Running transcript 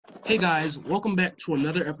Hey guys, welcome back to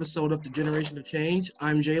another episode of the Generation of Change.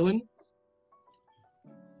 I'm Jalen.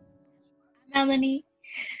 Melanie.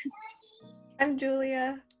 I'm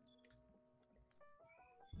Julia.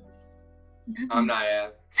 I'm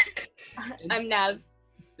Naya. I'm Nav.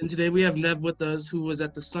 And today we have Nev with us, who was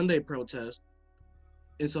at the Sunday protest.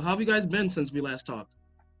 And so how have you guys been since we last talked?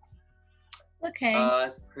 Okay.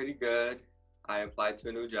 It's pretty good. I applied to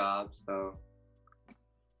a new job, so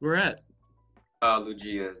We're at.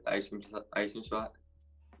 Lugia's the ice cream spot.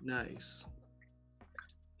 Nice.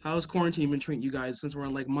 How's quarantine been treating you guys since we're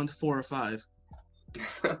in like month 4 or 5?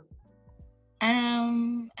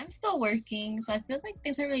 I'm still working, so I feel like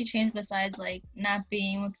things haven't really changed besides like not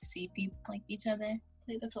being able to see people like each other.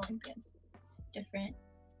 So that's all that's different.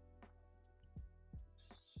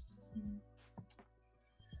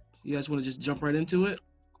 You guys want to just jump right into it?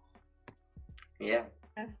 Yeah.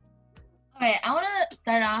 Alright, I want to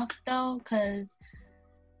start off though, because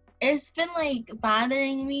it's been like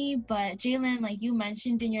bothering me, but Jalen, like you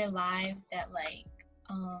mentioned in your live that like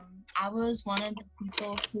I was one of the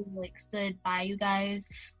people who like stood by you guys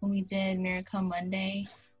when we did Miracle Monday,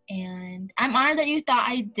 and I'm honored that you thought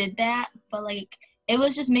I did that, but like it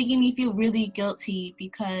was just making me feel really guilty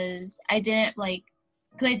because I didn't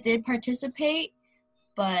because I did participate,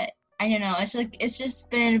 but I don't know, it's just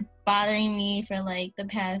been bothering me for like the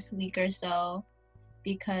past week or so,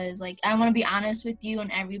 because like I want to be honest with you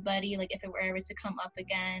and everybody, like if it were ever to come up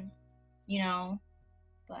again,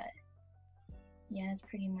 but yeah, that's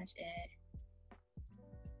pretty much it.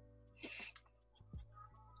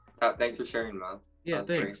 Thanks for sharing, Mom. Yeah,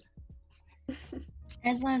 thanks. I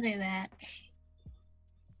just want to say that.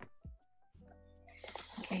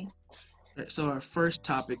 Okay. So our first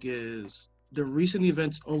topic is the recent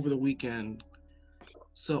events over the weekend.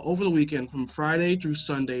 So over the weekend, from Friday through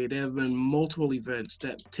Sunday, there have been multiple events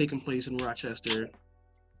that have taken place in Rochester.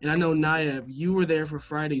 And I know, Naya, you were there for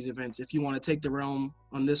Friday's events. If you want to take the realm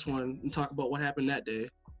on this one and talk about what happened that day.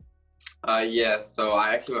 Yeah, so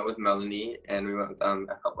I actually went with Melanie, and we went with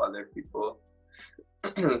a couple other people.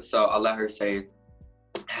 So I'll let her say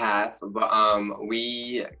half, but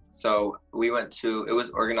we went to, it was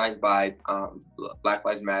organized by Black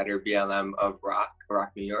Lives Matter BLM of Rock,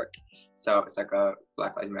 New York. So it's like a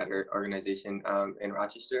Black Lives Matter organization in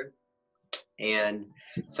Rochester. And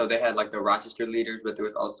so they had like the Rochester leaders, but there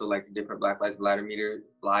was also like different Black Lives Matter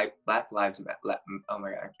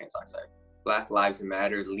Black Lives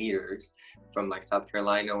Matter leaders from like South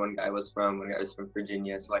Carolina. One guy was from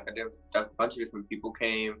Virginia. So like a bunch of different people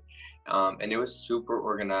came, and it was super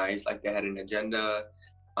organized. Like they had an agenda.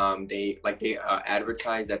 They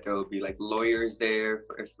advertised that there will be like lawyers there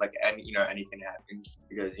for if like anything happens,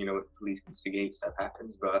 because police instigate, stuff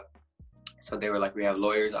happens. But so they were like, we have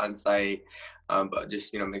lawyers on site, but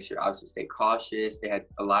just make sure obviously stay cautious. They had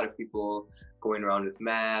a lot of people going around with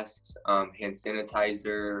masks, hand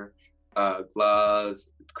sanitizer, gloves,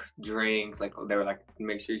 drinks. Like they were like,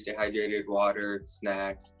 make sure you stay hydrated, water,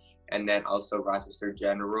 snacks. And then also Rochester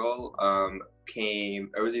General came.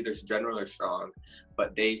 It was either General or Strong,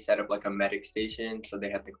 but they set up like a medic station. So they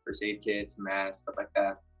had like first aid kits, masks, stuff like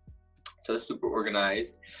that. So it's super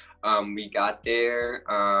organized. We got there.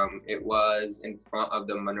 It was in front of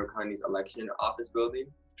the Monroe County's election office building.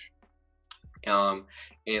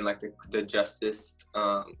 And like the justice,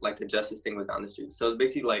 the justice thing was down the street. So it's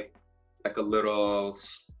basically like a little,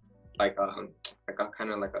 like a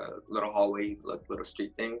kind of like a little hallway, like little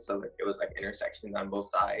street thing. So like it was like intersections on both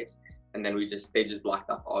sides, and then they just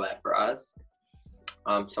blocked off all that for us.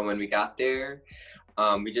 So when we got there,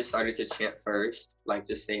 we just started to chant first, like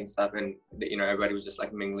just saying stuff, and everybody was just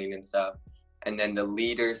like mingling and stuff. And then the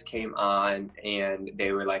leaders came on, and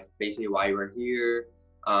they were like basically why we're here.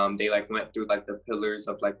 They like went through like the pillars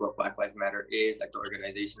of like what Black Lives Matter is, like the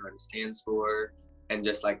organization, what it stands for, and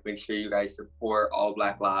just like make sure you guys support all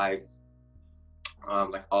Black lives,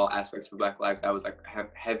 like all aspects of Black lives. That was like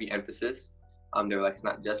heavy emphasis. They were like, it's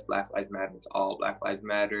not just Black Lives Matter, it's all Black Lives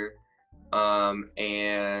Matter.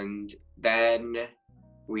 And then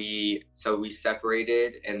we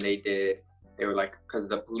separated, and they were like, because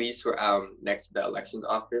the police were next to the elections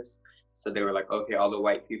office, so they were like, okay, all the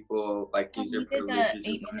white people, like, use your privilege. We did the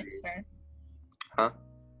 8 minutes first. Huh?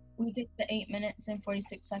 We did the 8 minutes and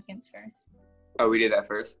 46 seconds first. Oh, we did that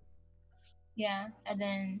first? Yeah, and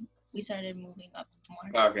then we started moving up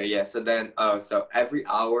more. Okay, yeah. So then, so every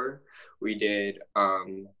hour we laid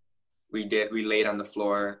on the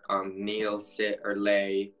floor, kneel, sit, or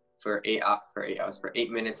lay for 8 hours, for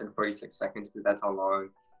 8 minutes and 46 seconds, because that's how long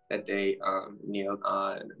that they kneeled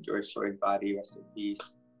on George Floyd's body, rest in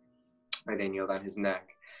peace, or they kneeled on his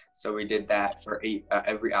neck. So we did that for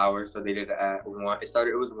every hour. So they did it at 1.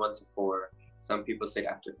 It was 1 to 4. Some people stayed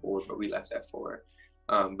after 4, but we left at 4.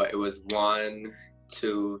 But it was 1,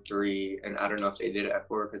 2, 3, and I don't know if they did it at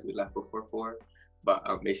 4 because we left before 4. But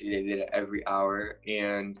basically they did it every hour.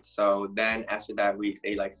 And so then after that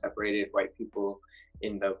they like separated white people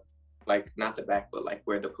in the, like, not the back, but like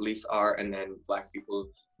where the police are, and then black people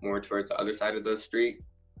more towards the other side of the street,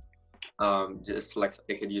 just like so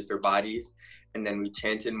they could use their bodies. And then we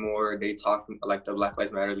chanted more. They talked, like the Black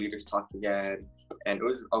Lives Matter leaders talked again, and it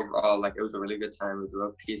was overall like it was a really good time. It was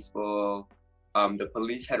real peaceful. The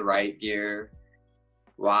police had riot gear.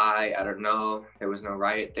 Why? I don't know. There was no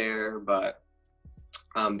riot there, but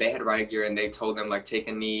they had riot gear, and they told them like take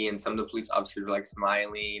a knee, and some of the police officers were like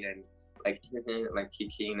smiling and like like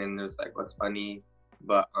kicking, and it was like, what's funny?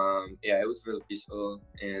 But yeah, it was really peaceful,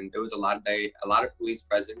 and it was a lot of police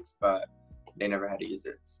presence, but they never had to use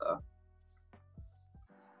it. So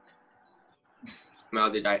Mel,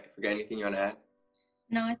 did I forget anything you want to add?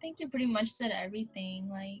 No, I think you pretty much said everything.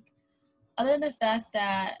 Like, other than the fact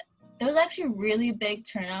that there was actually a really big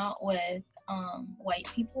turnout with white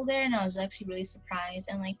people there, and I was actually really surprised.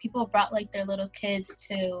 And like, people brought like their little kids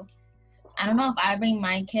too. I don't know if I bring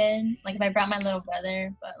my kid, like if I brought my little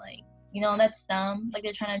brother, but like, you know, that's dumb. Like,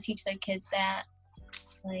 they're trying to teach their kids that.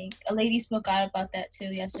 Like, a lady spoke out about that too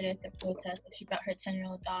yesterday at the protest. Like, she brought her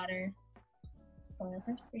 10-year-old daughter. But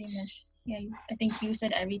that's pretty much, yeah, I think you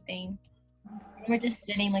said everything. We were just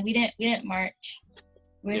sitting, like, we didn't march.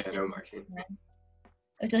 We were No marching. It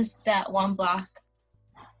was just that one block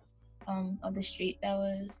of the street that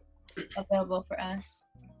was available for us.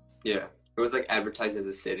 Yeah, it was like advertised as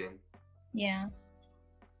a sit-in. Yeah.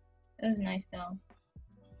 It was nice though.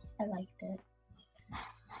 I liked it.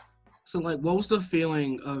 So, like, what was the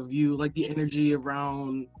feeling of you, like, the energy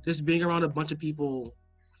around just being around a bunch of people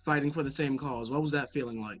fighting for the same cause? What was that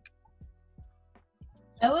feeling like?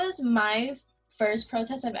 That was my first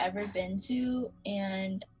protest I've ever been to,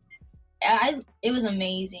 and it was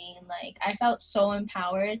amazing. Like, I felt so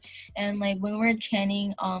empowered, and like when we're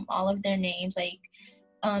chanting all of their names, like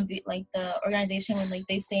the organization, when like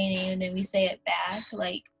they say a name and then we say it back,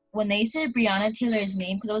 like when they said Breonna Taylor's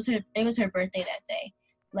name, because it was her birthday that day,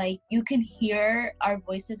 like you can hear our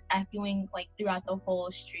voices echoing like throughout the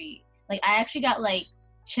whole street. Like, I actually got like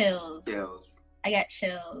chills. I got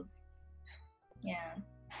chills. Yeah,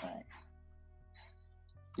 but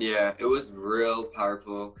yeah, it was real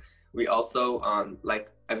powerful. We also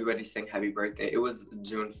like everybody sang happy birthday. It was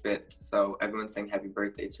June 5th, so everyone sang happy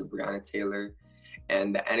birthday to Breonna Taylor,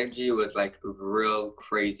 and the energy was like real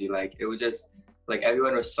crazy. Like, it was just like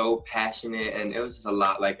everyone was so passionate, and it was just a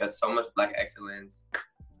lot, like so much Black excellence.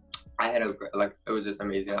 It was just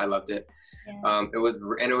amazing. I loved it. yeah. It was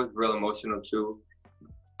real emotional too.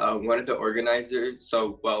 One of the organizers,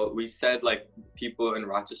 we said like people in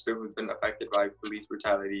Rochester who've been affected by police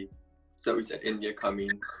brutality. So we said India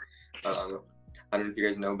Cummings. I don't know if you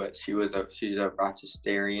guys know, but she's a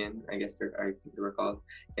Rochesterian, I think they were called,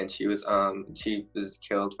 and she was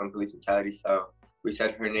killed from police brutality. So we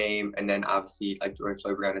said her name, and then obviously like George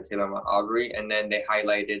Floyd, Breonna Taylor, and Aubrey, and then they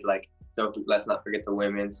highlighted like let's not forget the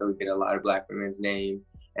women. So we get a lot of Black women's name,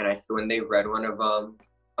 and when they read one of them,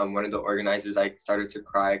 one of the organizers like started to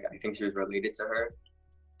cry. I think she was related to her,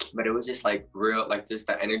 but it was just like real, like just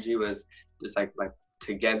the energy was just like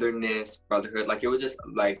togetherness, brotherhood. Like, it was just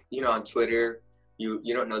like, you know, on Twitter, you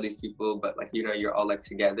don't know these people, but like, you know, you're all like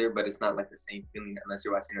together, but it's not like the same feeling unless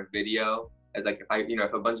you're watching a video. As like,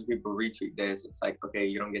 if a bunch of people retweet this, it's like, okay,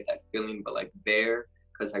 you don't get that feeling, but like there,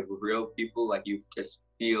 because like real people, like you just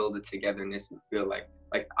feel the togetherness. You feel like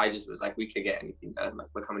I just was like, we could get anything done. Like,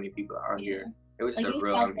 look how many people are here. It was just like, a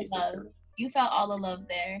real amazing feeling. You felt all the love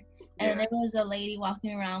there. And there was a lady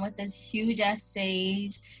walking around with this huge ass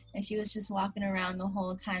sage, and she was just walking around the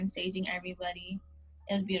whole time saging everybody.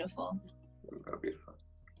 It was beautiful. Beautiful.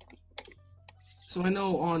 So I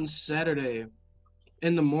know on Saturday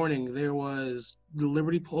in the morning there was the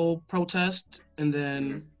Liberty Pole protest, and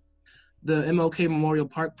then the MLK Memorial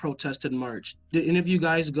Park protest in March. Did any of you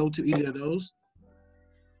guys go to either of those?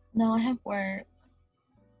 No, I have work.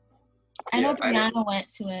 I know Brianna went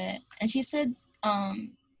to it, and she said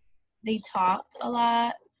they talked a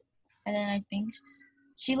lot, and then I think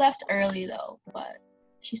she left early though, but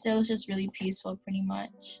she said it was just really peaceful pretty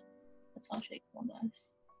much. That's all she told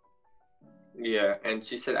us. Yeah, and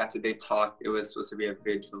she said after they talked, it was supposed to be a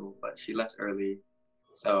vigil, but she left early,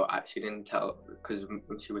 so she didn't tell, because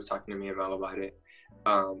when she was talking to me and Mel about it.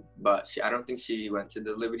 But I don't think she went to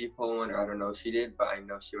the Liberty Pole one, or I don't know if she did, but I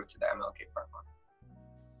know she went to the MLK Park one.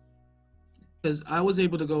 because I was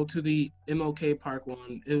able to go to the MLK Park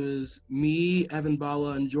one. It was me, Evan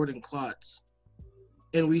Bala, and Jordan Klotz.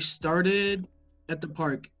 And we started at the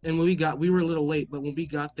park, and when we were a little late, but when we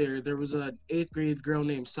got there was an 8th grade girl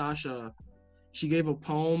named Sasha. She gave a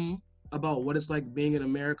poem about what it's like being in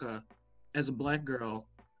America as a black girl.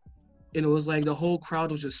 And it was like the whole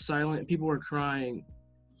crowd was just silent and people were crying.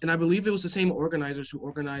 And I believe it was the same organizers who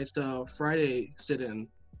organized the Friday sit-in.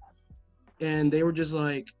 And they were just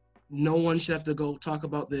like, no one should have to go talk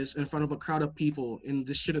about this in front of a crowd of people, and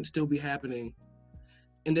this shouldn't still be happening.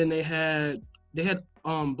 And then they had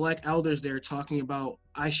black elders there talking about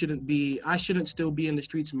I shouldn't still be in the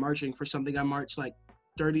streets marching for something I marched like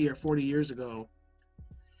 30 or 40 years ago.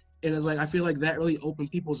 And it's like I feel like that really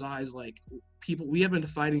opened people's eyes. Like we have been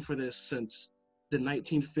fighting for this since the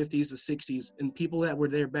 1950s, the 60s, and people that were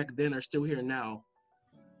there back then are still here now.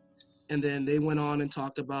 And then they went on and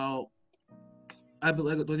talked about, I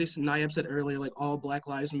believe, like this Nayab said earlier, like all Black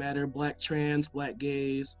Lives Matter, Black trans, Black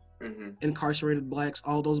gays, incarcerated Blacks,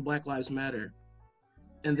 all those Black Lives Matter.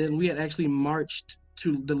 And then we had actually marched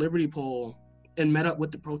to the Liberty Pole and met up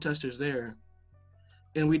with the protesters there.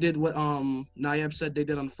 And we did what Nayab said they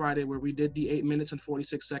did on Friday, where we did the 8 minutes and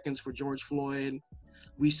 46 seconds for George Floyd.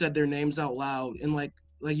 We said their names out loud. And like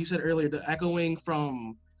you said earlier, the echoing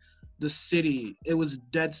from the city, it was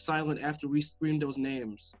dead silent after we screamed those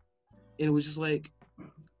names. And it was just like,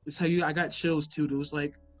 I got chills too. It was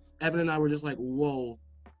like, Evan and I were just like, whoa,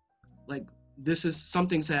 like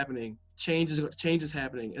something's happening. Change is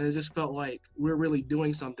happening. And it just felt like we're really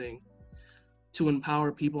doing something to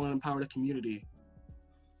empower people and empower the community.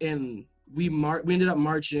 And we ended up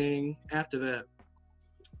marching after that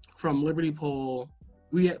from Liberty Pole.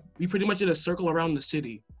 We pretty much did a circle around the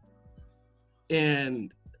city.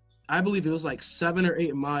 And I believe it was like 7 or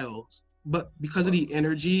 8 miles. But because of the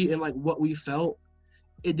energy and like what we felt,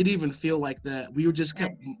 it didn't even feel like that. We were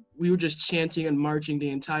just chanting and marching the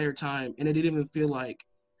entire time. And it didn't even feel like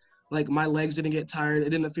my legs didn't get tired. It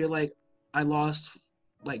didn't feel like I lost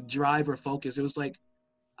like drive or focus. It was like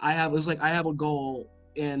I have a goal,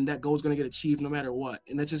 and that goal is going to get achieved no matter what.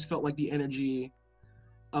 And that just felt like the energy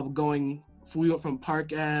of going. We went from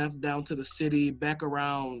Park Ave down to the city, back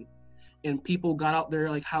around, and people got out their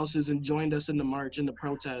like houses and joined us in the march and the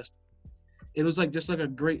protest. It was like just like a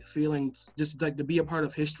great feeling, just like to be a part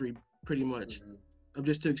of history, pretty much, of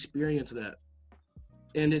just to experience that.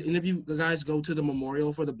 And did any of you guys go to the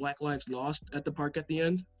memorial for the Black Lives Lost at the park at the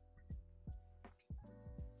end?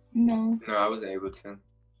 No. No, I wasn't able to.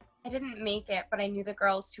 I didn't make it, but I knew the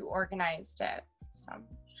girls who organized it, so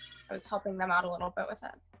I was helping them out a little bit with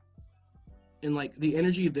it. And like the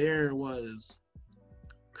energy there was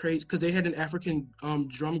crazy because they had an African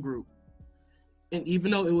drum group. And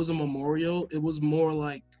even though it was a memorial, it was more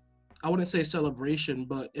like, I wouldn't say celebration,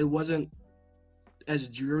 but it wasn't as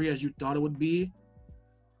dreary as you thought it would be.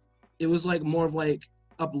 It was like more of like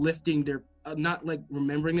uplifting their, not like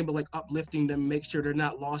remembering them, but like uplifting them, make sure they're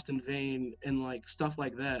not lost in vain and like stuff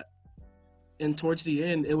like that. And towards the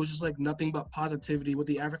end, it was just like nothing but positivity with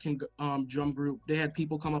the African drum group. They had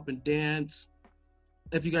people come up and dance.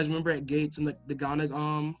 If you guys remember at Gates, and the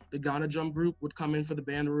Ghana drum group would come in for the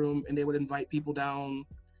band room, and they would invite people down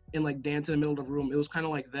and like dance in the middle of the room. It was kind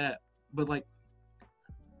of like that, but like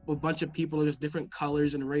a bunch of people of just different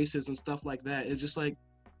colors and races and stuff like that. It's just like,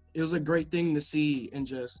 it was a great thing to see and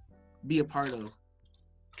just be a part of.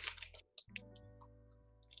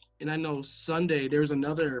 And I know Sunday there's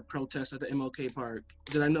another protest at the MLK Park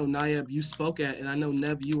that I know Nayab you spoke at, and I know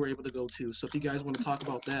Nev you were able to go to. So if you guys want to talk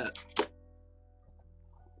about that.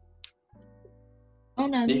 Oh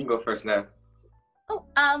no. You can go first now. Oh,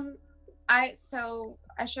 I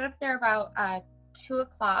showed up there about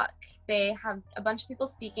 2:00. They have a bunch of people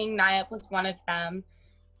speaking. Nayab was one of them.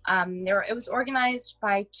 It was organized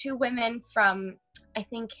by 2 women from, I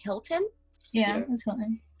think, Hilton. Yeah, it was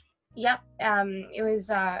Hilton. Yep. It was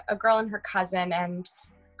a girl and her cousin, and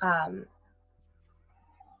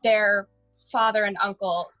their father and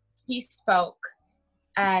uncle. He spoke,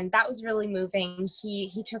 and that was really moving.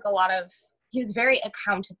 He took he was very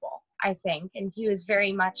accountable, I think, and he was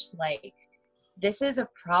very much like, this is a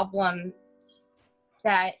problem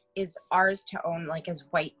that is ours to own, like, as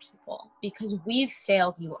white people, because we've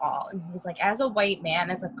failed you all. And he's like, as a white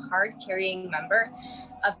man, as a card-carrying member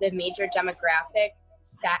of the major demographic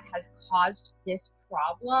that has caused this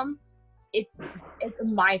problem, it's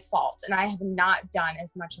my fault, and I have not done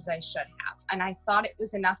as much as I should have. And I thought it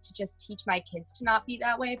was enough to just teach my kids to not be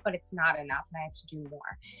that way, but it's not enough, and I have to do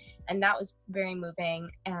more. And that was very moving.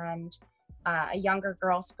 And a younger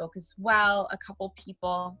girl spoke as well. A couple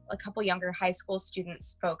younger high school students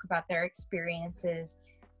spoke about their experiences.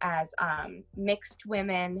 as mixed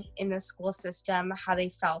women in the school system, how they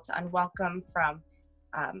felt unwelcome from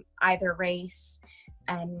either race,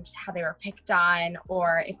 and how they were picked on,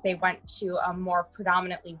 or if they went to a more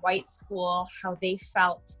predominantly white school, how they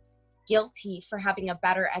felt guilty for having a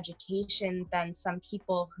better education than some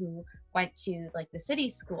people who went to like the city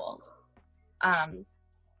schools.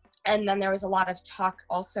 And then there was a lot of talk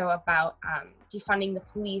also about defunding the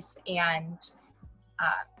police and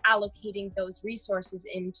allocating those resources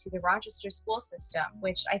into the Rochester school system,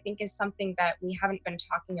 which I think is something that we haven't been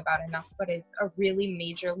talking about enough, but is a really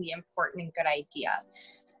majorly important and good idea.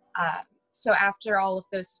 So after all of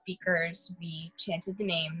those speakers, we chanted the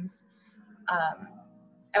names,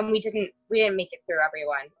 and we didn't make it through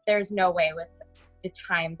everyone. There's no way with the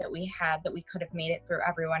time that we had that we could have made it through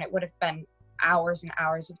everyone. It would have been hours and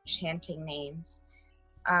hours of chanting names.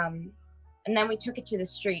 And then we took it to the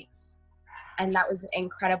streets, and that was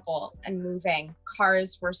incredible and moving.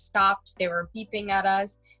 Cars were stopped. They were beeping at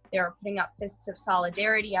us. They were putting up fists of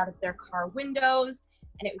solidarity out of their car windows,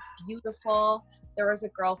 and it was beautiful. There was a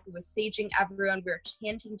girl who was saging everyone. We were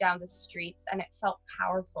chanting down the streets, and it felt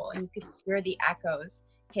powerful, and you could hear the echoes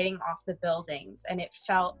hitting off the buildings, and it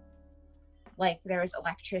felt like there was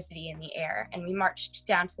electricity in the air. And we marched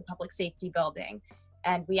down to the public safety building,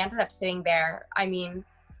 and we ended up sitting there. I mean,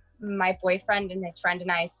 my boyfriend and his friend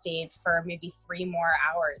and I stayed for maybe 3 more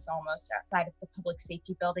hours almost outside of the public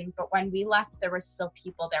safety building. But when we left, there were still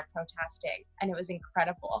people there protesting, and it was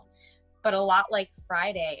incredible. But a lot like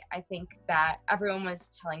Friday, I think that everyone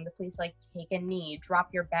was telling the police, like, take a knee, drop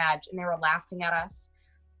your badge, and they were laughing at us.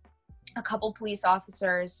 A couple police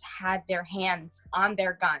officers had their hands on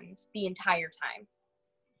their guns the entire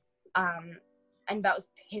time. And that was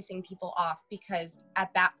pissing people off, because at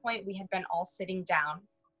that point we had been all sitting down,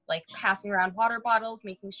 like passing around water bottles,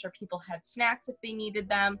 making sure people had snacks if they needed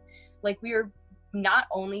them. Like, we were not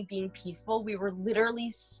only being peaceful, we were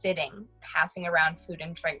literally sitting, passing around food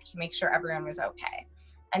and drink to make sure everyone was okay.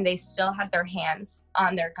 And they still had their hands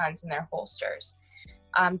on their guns in their holsters.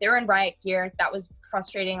 They were in riot gear. That was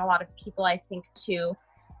frustrating a lot of people, I think, too.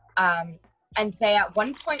 And they at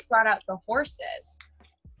one point brought out the horses.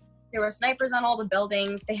 There were snipers on all the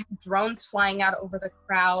buildings. They had drones flying out over the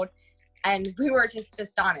crowd. And we were just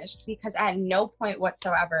astonished, because at no point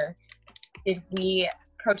whatsoever did we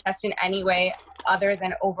protest in any way other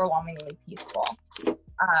than overwhelmingly peaceful.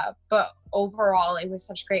 But overall, it was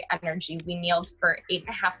such great energy. We kneeled for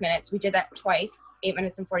 8.5 minutes. We did that twice, 8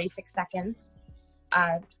 minutes and 46 seconds,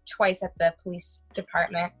 twice at the police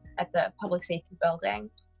department, at the public safety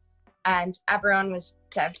building. And everyone was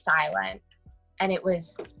dead silent, and it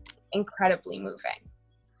was incredibly moving.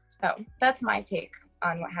 So that's my take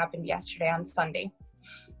on what happened yesterday on Sunday.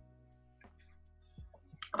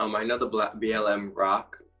 I know the BLM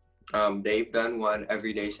Rock. They've done one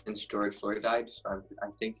every day since George Floyd died. So I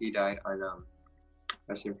think he died on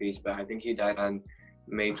rest in peace. But I think he died on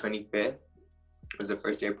May 25th. It was the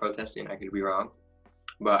first day of protesting. I could be wrong,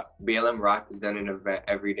 but BLM Rock has done an event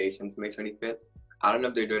every day since May 25th. I don't know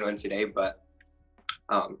if they're doing one today, but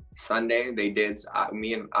Sunday they did. I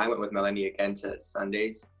went with Melanie again to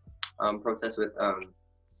Sunday's protest with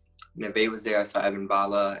Neve was there. I saw Evan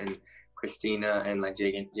Bala and Christina and like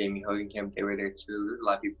Jamie Hogenkamp. They were there too. There's a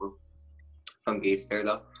lot of people from Gates there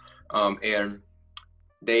though. And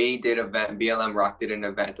they did BLM Rock did an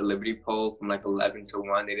event at the Liberty Pole from like 11 to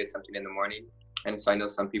 1. They did something in the morning. And so I know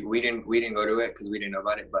some people, we didn't go to it because we didn't know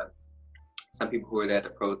about it, but some people who were there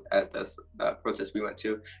at the protest we went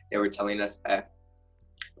to, they were telling us that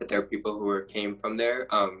there were people who came from there.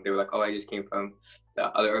 They were like, oh, I just came from the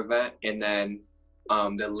other event. And then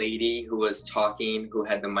the lady who was talking, who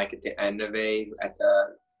had the mic at the end of at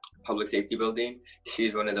the public safety building,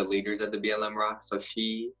 she's one of the leaders of the BLM Rock. So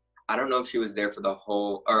I don't know if she was there for the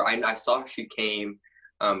whole, or I saw she came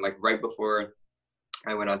like right before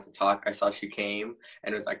I went on to talk. I saw she came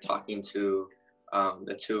and was like talking to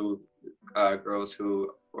the 2 girls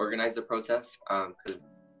who organized the protest, because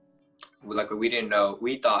like we didn't know,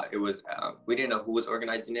 we thought it was, we didn't know who was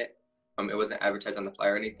organizing it. It wasn't advertised on the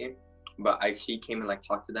flyer or anything, but she came and like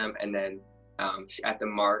talked to them. And then at the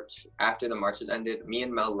march, after the marches ended, me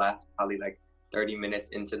and Mel left probably like 30 minutes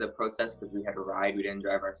into the protest because we had a ride, we didn't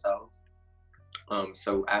drive ourselves.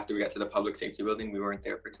 So after we got to the public safety building, we weren't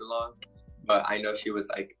there for too long. But I know she was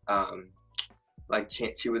like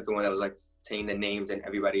she was the one that was like saying the names and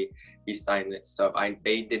everybody be silent. So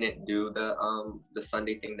they didn't do the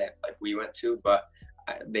Sunday thing that like we went to, but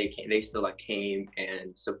they still like came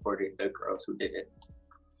and supported the girls who did it.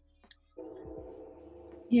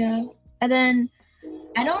 Yeah. And then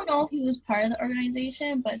I don't know if he was part of the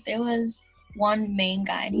organization, but there was one main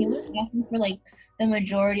guy, and he was talking for like the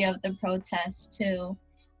majority of the protests too.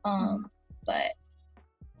 But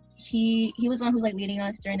he was the one who's like leading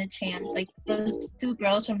us during the chants. Like those two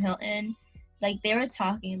girls from Hilton, like they were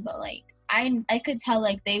talking, but like I could tell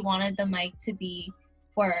like they wanted the mic to be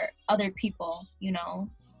for other people, you know,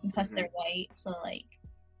 and plus they're white, so like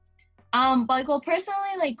but like, well,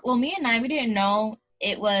 personally, like, well, me and I, we didn't know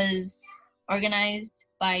it was organized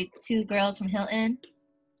by two girls from Hilton,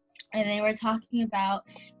 and they were talking about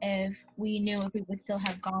if we knew if we would still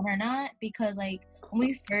have gone or not, because like when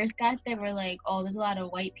we first got there, we're like, oh, there's a lot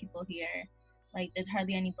of white people here, like there's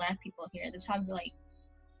hardly any black people here. There's probably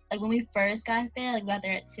like when we first got there, like we got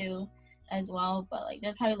there at 2 as well, but like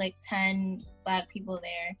there's probably like 10 black people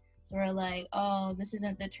there. So we're like, oh, this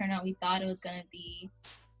isn't the turnout we thought it was gonna be.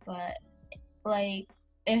 But like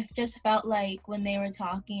it just felt like when they were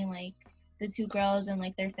talking, like the two girls and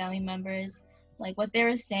like their family members, like what they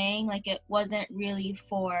were saying, like it wasn't really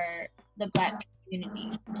for the black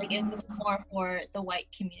community, like it was more for the white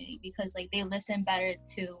community, because like they listen better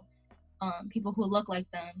to people who look like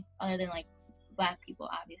them other than like black people,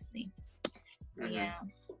 obviously. But yeah,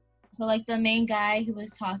 so like the main guy who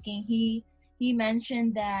was talking, he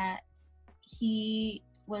mentioned that he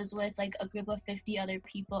was with like a group of 50 other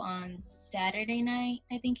people on Saturday night,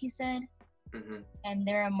 I think he said. And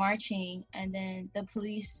they were marching, and then the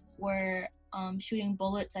police were shooting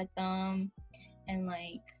bullets at them, and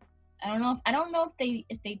like I don't know if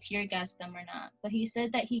they tear gassed them or not, but he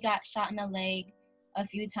said that he got shot in the leg a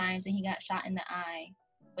few times and he got shot in the eye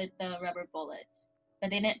with the rubber bullets, but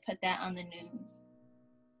they didn't put that on the news.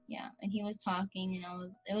 Yeah, and he was talking,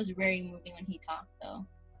 and it was very moving when he talked though.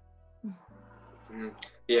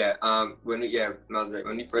 Yeah. When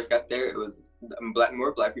we first got there, it was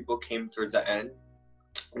more black people came towards the end,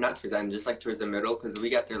 or not towards the end, just like towards the middle, because we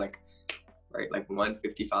got there like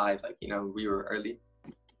 1:55, like we were early,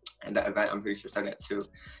 and that event I'm pretty sure started at 2.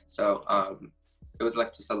 So it was like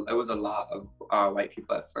it was a lot of white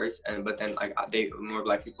people at first, but then like more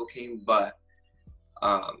black people came, but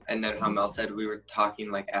and then how Mel said, we were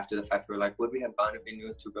talking like after the fact, we were like, would we have gone if we knew it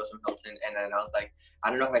was two girls from Hilton? And then I was like, I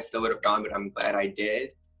don't know if I still would have gone, but I'm glad I did.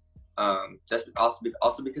 Just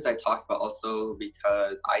also because I talked, but also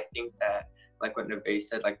because I think that like what Neve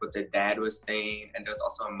said, like what the dad was saying, and there was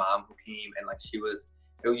also a mom who came, and like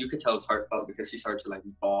you could tell it was heartfelt because she started to like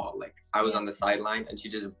bawl. Like I was on the sideline and she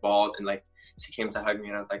just bawled, and like she came to hug me,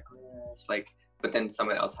 and I was like, oh, yes. Like, but then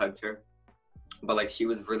someone else hugged her. But like she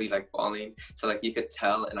was really like bawling, so like you could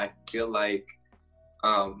tell. And I feel like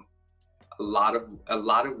a lot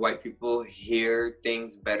of white people hear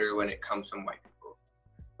things better when it comes from white people.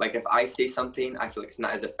 Like if I say something, I feel like it's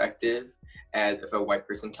not as effective as if a white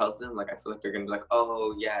person tells them. Like I feel like they're gonna be like,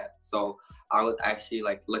 oh yeah. So I was actually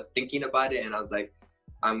like thinking about it, and I was like,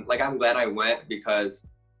 I'm glad I went, because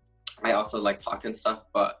I also like talked and stuff,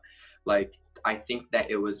 but like I think that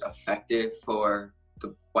it was effective for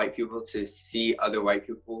the white people to see other white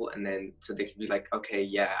people, and then so they could be like, okay,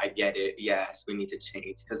 yeah, I get it, yes, we need to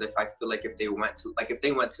change. Because if I feel like if they went to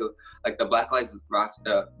like the Black Lives Rock,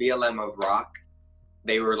 the BLM of Rock,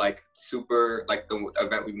 they were like super, like the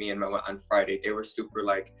event with me and Mel went on Friday, they were super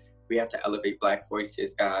like, we have to elevate black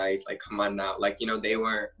voices, guys, like come on now, like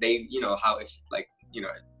how it's like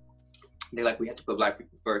they're like, we have to put black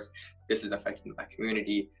people first, this is affecting the black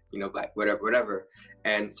community, black whatever.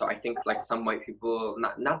 And so I think like some white people,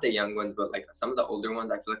 not the young ones, but like some of the older ones,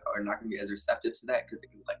 I feel like are not going to be as receptive to that, because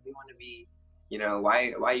like, we want to be,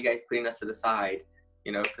 why are you guys putting us to the side,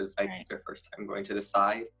 because like it's their first time going to the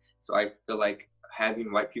side. So I feel like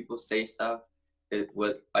having white people say stuff, it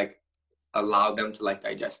was like allow them to like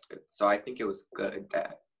digest it. So I think it was good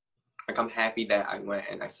that like I'm happy that I went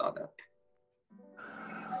and I saw that.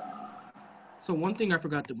 So one thing I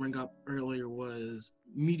forgot to bring up earlier was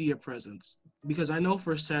media presence, because I know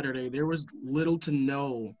for Saturday there was little to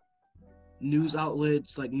no news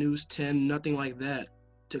outlets like News 10, nothing like that,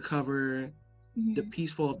 to cover how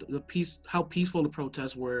peaceful the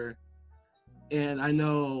protests were. And I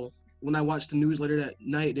know when I watched the news later that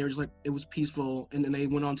night, they were just like, it was peaceful, and then they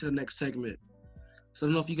went on to the next segment. So I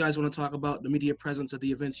don't know if you guys want to talk about the media presence at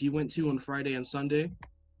the events you went to on Friday and Sunday.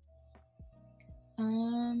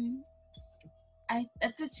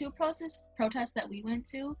 At the two protests that we went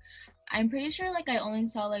to, I'm pretty sure like I only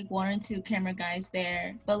saw like 1 or 2 camera guys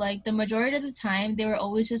there, but like the majority of the time they were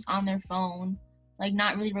always just on their phone, like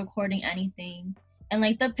not really recording anything. And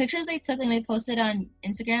like the pictures they took and they posted on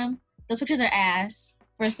Instagram, those pictures are ass,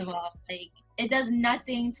 first of all. Like it does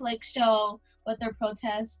nothing to like show what their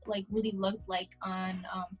protest like really looked like on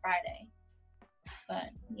Friday. But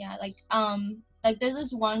yeah, like there's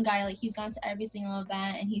this one guy, like he's gone to every single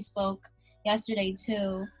event and he spoke yesterday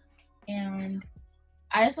too, and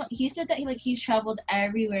I just he said that he's traveled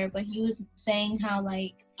everywhere, but he was saying how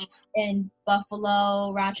like in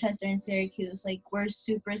Buffalo, Rochester, and Syracuse, like we're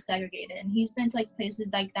super segregated, and he's been to like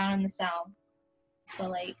places like down in the South, but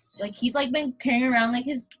like he's like been carrying around like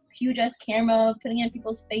his huge ass camera, putting it in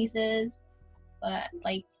people's faces, but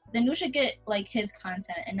like the news should get like his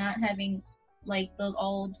content and not having like those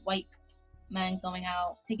old white men going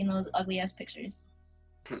out taking those ugly ass pictures.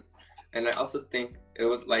 And I also think it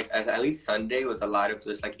was like at least Sunday was a lot of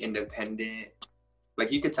just like independent,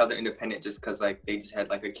 like you could tell they're independent just because like they just had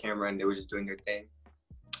like a camera and they were just doing their thing.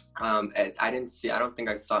 And I don't think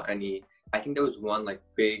I saw any. I think there was one like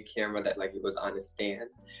big camera that like it was on a stand,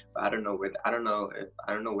 but I don't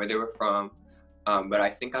know where they were from. But I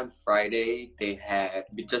think on Friday they had,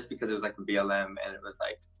 just because it was like a BLM and it was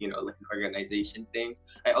like, you know, like an organization thing.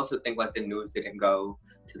 I also think like the news didn't go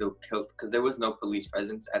to the Hilton because there was no police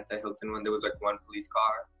presence at the Hilton one. There was like one police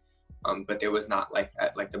car, but there was not like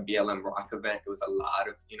at like the BLM Rock event. There was a lot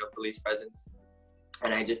of, you know, police presence,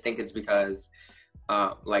 and I just think it's because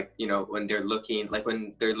like, you know, when they're looking at like,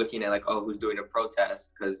 oh, who's doing a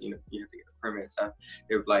protest, because, you know, you have to get a permit and stuff,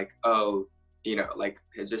 they're like, oh, you know, like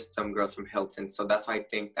it's just some girls from Hilton. So that's why I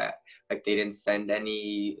think that like they didn't send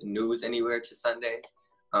any news anywhere to Sunday.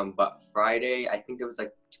 But Friday, I think there was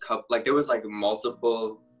like there was like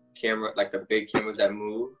multiple like the big cameras that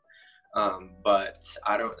move. But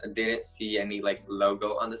didn't see any like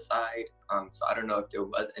logo on the side. So I don't know if there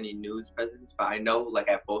was any news presence, but I know like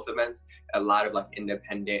at both events, a lot of like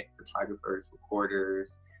independent photographers,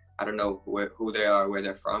 recorders, I don't know who they are, where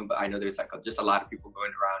they're from, but I know there's like just a lot of people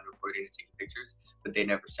going around recording and taking pictures, but they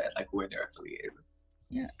never said like where they're affiliated with.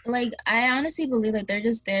 Yeah, like I honestly believe like they're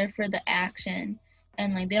just there for the action,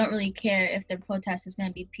 and like they don't really care if their protest is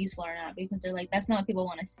gonna be peaceful or not, because they're like, that's not what people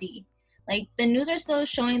want to see. Like the news are still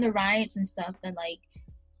showing the riots and stuff, but like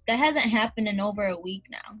that hasn't happened in over a week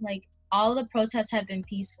now. Like all the protests have been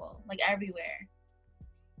peaceful, like everywhere.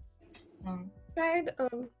 I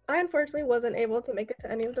unfortunately wasn't able to make it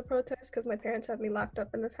to any of the protests because my parents have me locked up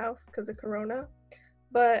in this house because of Corona.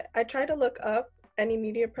 But I tried to look up any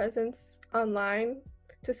media presence online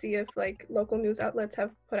to see if like local news outlets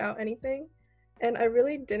have put out anything, and I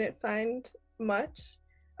really didn't find much.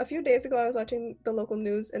 A few days ago, I was watching the local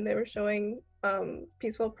news and they were showing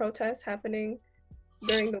peaceful protests happening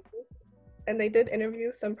during the week, and they did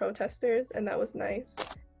interview some protesters, and that was nice.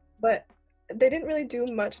 But they didn't really do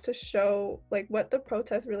much to show like what the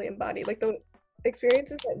protest really embodied, like the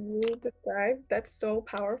experiences that you described. That's so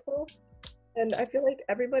powerful, and I feel like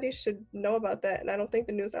everybody should know about that, and I don't think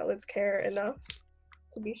the news outlets care enough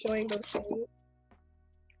to be showing those things.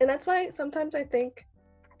 And that's why sometimes I think,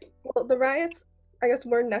 well, the riots, I guess,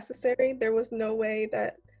 were necessary. There was no way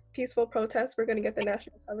that peaceful protests were going to get the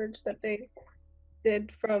national coverage that they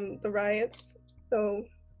did from the riots, so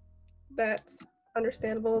that's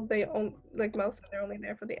understandable. They like Mel said, they're only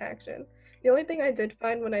there for the action. The only thing I did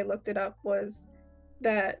find when I looked it up was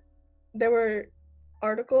that there were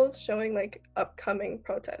articles showing like upcoming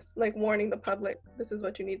protests, like warning the public this is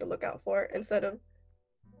what you need to look out for, instead of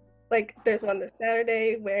like there's one this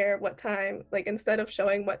Saturday, where, what time, like instead of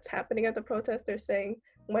showing what's happening at the protest, they're saying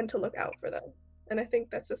when to look out for them. And I think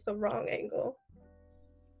that's just the wrong angle.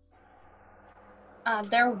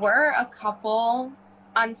 There were a couple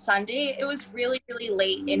on Sunday. It was really, really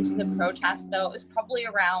late into the protest, though. It was probably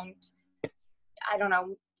around, I don't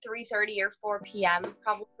know, 3:30 or 4 p.m.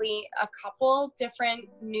 Probably a couple different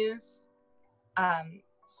news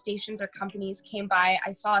stations or companies came by.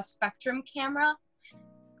 I saw a Spectrum camera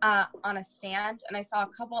on a stand, and I saw a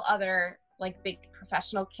couple other like big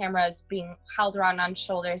professional cameras being held around on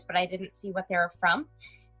shoulders, but I didn't see what they were from.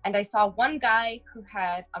 And I saw one guy who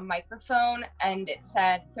had a microphone and it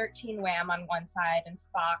said 13 Wham on one side and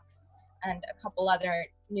Fox and a couple other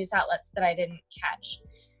news outlets that I didn't catch.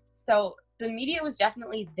 So the media was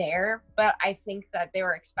definitely there, but I think that they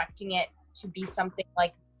were expecting it to be something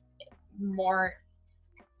like more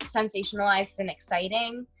sensationalized and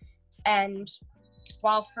exciting. And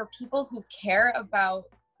while for people who care about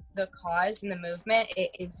the cause and the movement, it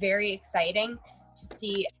is very exciting to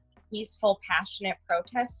see peaceful, passionate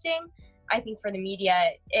protesting, I think for the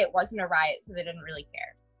media, it wasn't a riot, so they didn't really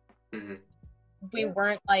care. Mm-hmm. We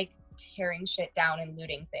weren't like tearing shit down and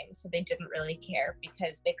looting things, so they didn't really care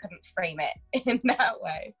because they couldn't frame it in that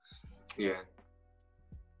way. Yeah.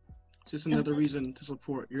 It's just another reason to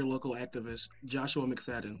support your local activist, Joshua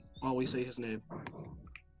McFadden. Always say his name.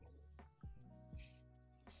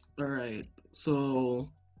 All right, so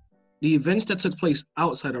the events that took place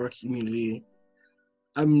outside of our community,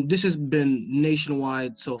 this has been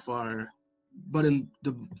nationwide so far. but in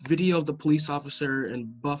the video of the police officer in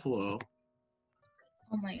Buffalo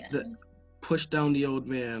Oh my god. that pushed down the old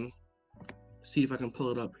man, see if I can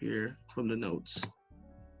pull it up here from the notes.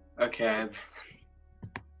 Okay.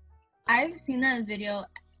 I've seen that video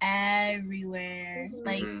everywhere.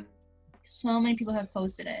 Like, so many people have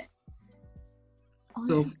posted it. Oh,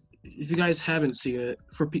 So if you guys haven't seen it,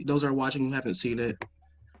 for those that are watching who haven't seen it,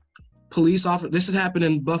 this has happened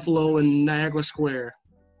in Buffalo and Niagara Square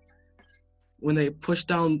when they pushed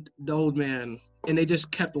down the old man and they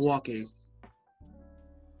just kept walking.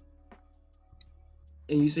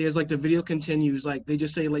 And you see, as like the video continues, like they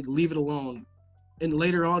just say like leave it alone. And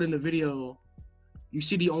later on in the video, you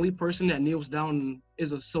see the only person that kneels down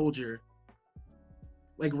is a soldier.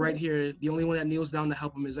 Like right here, the only one that kneels down to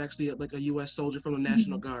help him is actually like a U.S. soldier from the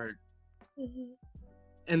National Guard.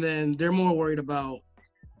 And then they're more worried about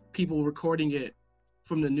people recording it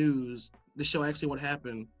from the news to show actually what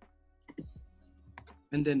happened.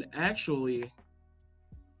 And then actually,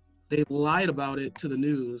 they lied about it to the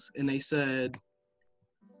news, and they said,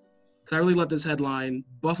 "Can I really love this headline?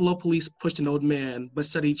 Buffalo police pushed an old man, but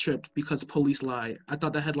said he tripped because police lied." I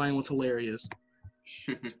thought that headline was hilarious.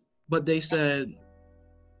 But they said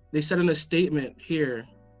in a statement here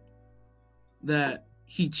that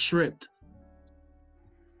he tripped.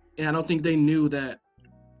 And I don't think they knew that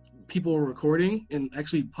people were recording and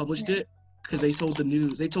actually published it, because they told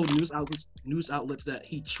news outlets that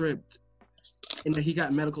he tripped and that he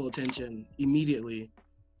got medical attention immediately.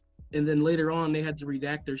 And then later on, they had to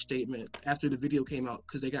redact their statement after the video came out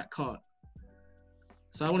because they got caught.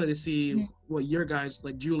 So I wanted to see what your guys,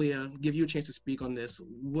 like Julia, give you a chance to speak on this.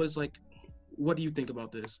 What do you think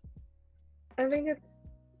about this? I think it's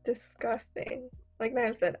disgusting. Like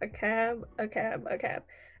Nam said, a cab.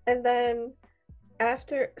 And then at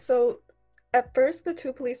first the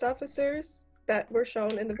two police officers that were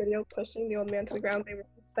shown in the video pushing the old man to the ground, they were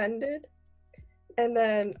suspended. And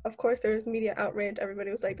then, of course, there was media outrage.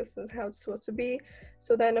 Everybody was like, this is how it's supposed to be.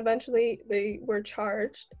 So then eventually they were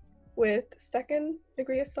charged with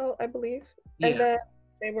second-degree assault, I believe. Yeah. And then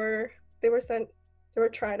they were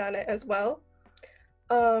tried on it as well.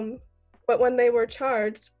 But when they were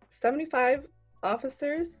charged, 75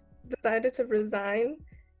 officers decided to resign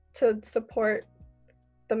to support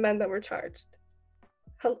the men that were charged.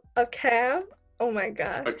 A cab? Oh my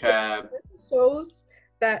gosh. A cab. It shows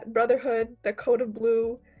that brotherhood, the code of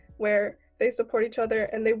blue, where they support each other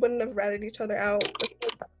and they wouldn't have ratted each other out.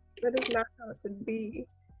 That is not how it should be.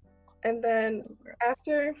 And then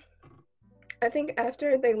after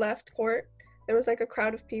they left court, there was like a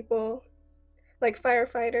crowd of people, like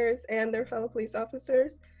firefighters and their fellow police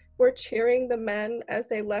officers, were cheering the men as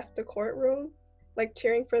they left the courtroom, like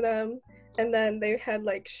cheering for them. And then they had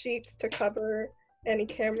like sheets to cover any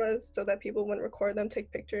cameras so that people wouldn't record them,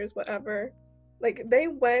 take pictures, whatever. Like they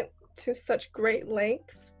went to such great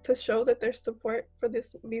lengths to show that their support for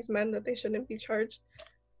these men, that they shouldn't be charged.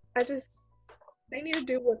 They need to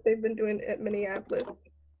do what they've been doing at Minneapolis,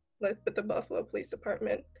 like with the Buffalo Police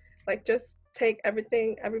Department. Like just take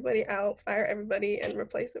everybody out, fire everybody, and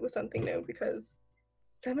replace it with something new, because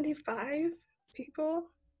 75 people?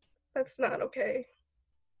 That's not okay.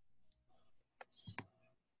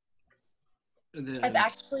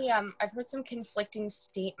 I've heard some conflicting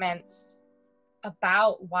statements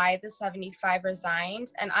about why the 75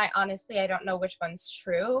 resigned, and I don't know which one's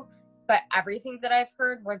true, but everything that I've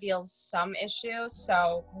heard reveals some issue,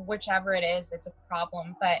 so whichever it is, it's a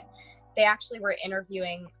problem. But they actually were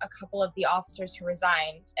interviewing a couple of the officers who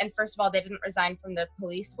resigned, and first of all, they didn't resign from the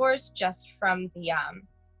police force, just from the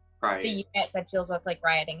unit that deals with like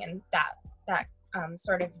rioting and that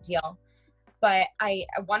sort of deal. But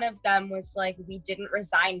one of them was like, we didn't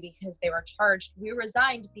resign because they were charged. We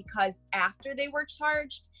resigned because after they were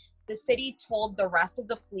charged, the city told the rest of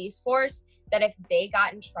the police force that if they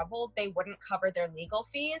got in trouble, they wouldn't cover their legal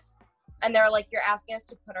fees. And they're like, you're asking us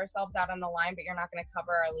to put ourselves out on the line, but you're not going to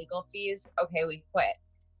cover our legal fees. Okay, we quit.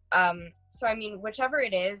 So, I mean, whichever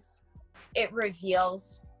it is, it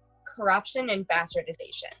reveals corruption and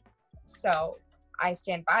bastardization. So I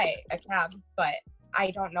stand by a cab, but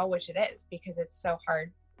I don't know which it is, because it's so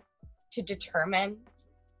hard to determine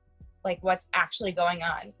like what's actually going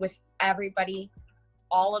on with everybody,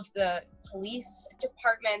 all of the police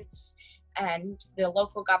departments and the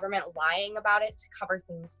local government lying about it to cover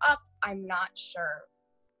things up. I'm not sure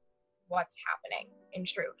what's happening in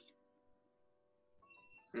truth.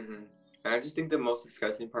 And I just think the most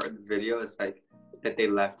disgusting part of the video is like that they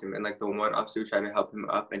left him, and like the one officer tried to help him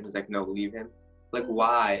up and he's like, no, leave him. Like,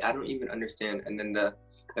 why? I don't even understand. And then the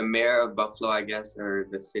the mayor of Buffalo, I guess, or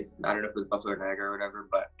the city, I don't know if it was Buffalo or Niagara or whatever,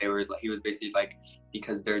 but he was basically like,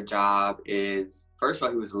 because their job is, first of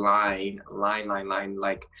all, he was lying,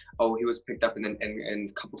 like, oh, he was picked up in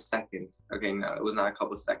a couple seconds. Okay, no, it was not a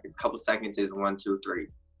couple seconds. Couple seconds is 1, 2, 3.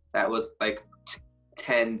 That was like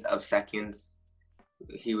tens of seconds.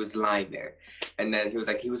 He was lying there. And then he was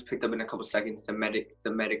like, he was picked up in a couple seconds. The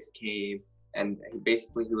medics came, and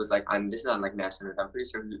he was like, this is on like national news. I'm pretty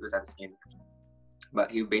sure he was on CNN. But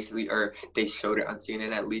he basically, or they showed it on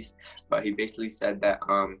CNN at least, but he basically said that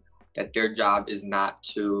that their job is not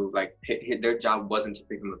to like their job wasn't to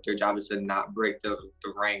pick him up. Their job is to not break the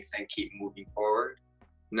ranks and keep moving forward.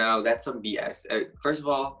 No, that's some BS. First of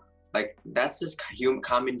all, like, that's just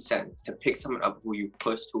common sense to pick someone up who you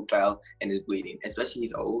pushed, who fell and is bleeding, especially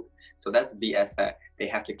he's old. So that's BS that they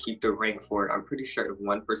have to keep the rank forward. I'm pretty sure if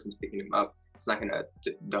one person's picking him up, it's not gonna,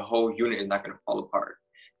 the whole unit is not gonna fall apart.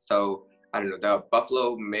 So I don't know, the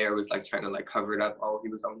Buffalo mayor was like trying to like cover it up. Oh,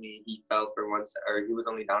 he fell for once, or he was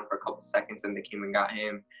only down for a couple seconds and they came and got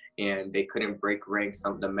him and they couldn't break ranks.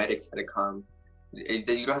 Some of the medics had to come. You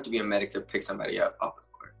don't have to be a medic to pick somebody up off the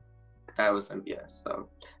floor. That was some BS. So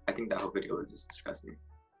I think that whole video was just disgusting.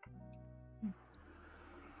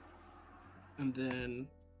 And then,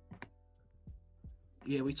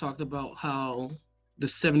 yeah, we talked about how the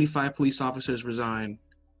 75 police officers resigned.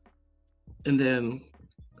 And then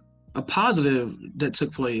a positive that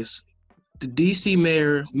took place, the DC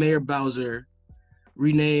Mayor Bowser,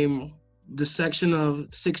 renamed the section of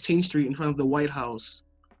 16th Street in front of the White House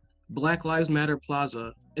Black Lives Matter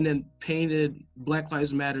Plaza, and then painted Black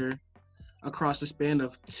Lives Matter across the span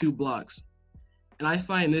of 2 blocks. And I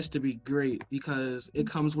find this to be great because it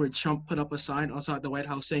comes where Trump put up a sign outside the White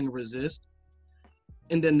House saying resist.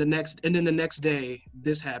 And then the next day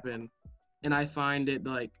this happened. And I find it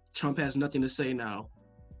like Trump has nothing to say now.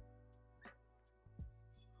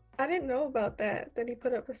 I didn't know about that he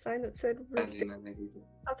put up a sign that said resist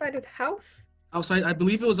outside his house. Outside, I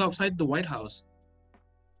believe it was outside the White House.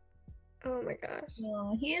 Oh my gosh.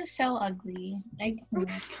 No, he is so ugly.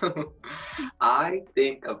 I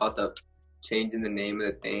think about the changing the name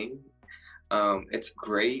of the thing. It's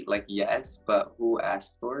great, like, yes, but who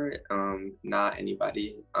asked for it? Not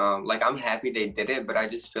anybody. Like, I'm happy they did it, but I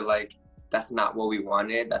just feel like that's not what we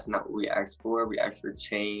wanted. That's not what we asked for. We asked for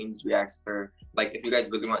change. We asked for, like, if you guys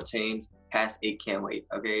really want change, pass 8 Can't Wait,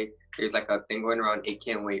 okay? There's like a thing going around 8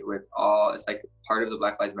 Can't Wait with it's like part of the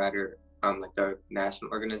Black Lives Matter, like the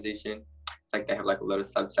national organization. It's like they have like a little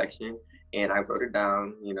subsection, and I wrote it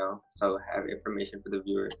down, so I have information for the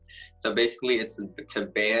viewers. So basically it's to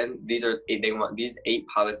ban, they want these 8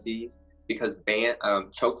 policies because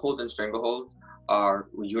chokeholds and strangleholds are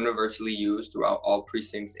universally used throughout all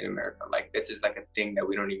precincts in America. Like, this is like a thing that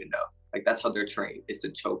we don't even know. Like, that's how they're trained, is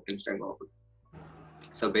to choke and stranglehold.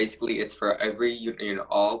 So basically it's for every,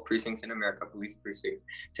 all precincts in America, police precincts,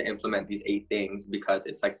 to implement these 8 things because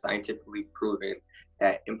it's like scientifically proven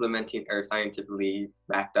that implementing, or scientifically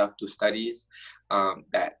backed up through studies,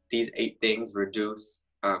 that these 8 things reduce,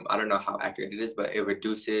 I don't know how accurate it is, but it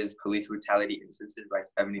reduces police brutality instances by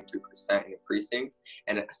 73% in a precinct.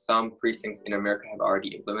 And some precincts in America have already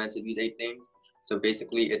implemented these 8 things. So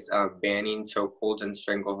basically it's banning chokeholds and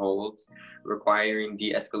strangleholds, requiring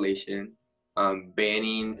de-escalation,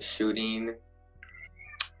 banning shooting,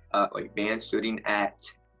 ban shooting at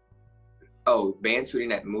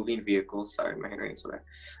moving vehicles. Sorry, my handwriting's so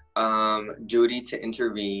bad. Duty to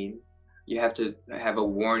intervene. You have to have a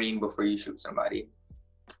warning before you shoot somebody.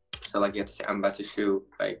 So like, you have to say, I'm about to shoot.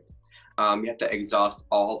 Like, you have to exhaust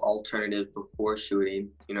all alternatives before shooting.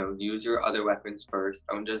 Use your other weapons first.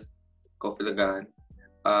 Don't just go for the gun.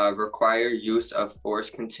 Require use of force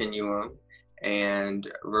continuum,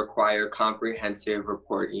 and require comprehensive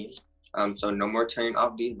reporting. So no more turning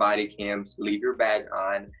off these body cams. Leave your badge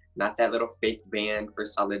on, not that little fake band for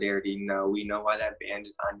solidarity. No, we know why that band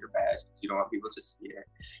is on your badge, because you don't want people to see it.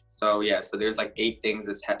 So yeah, so there's like 8 things.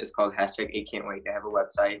 It's called #8Can'tWait. They have a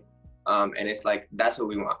website. And it's like, that's what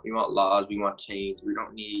we want. We want laws, we want change. We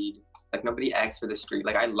don't need, like, nobody asks for the street.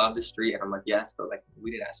 Like, I love the street, and I'm like, yes, but like,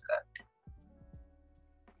 we didn't ask for that.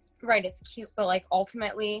 Right, it's cute, but like,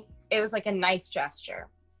 ultimately it was like a nice gesture,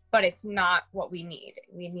 but it's not what we need.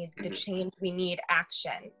 We need the change. We need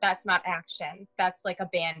action. That's not action. That's like a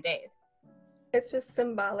Band-Aid. It's just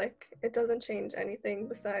symbolic. It doesn't change anything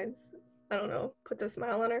besides, I don't know, puts a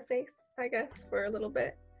smile on our face, I guess, for a little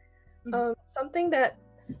bit. Something that,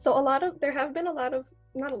 there have been not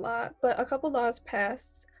a lot, but a couple laws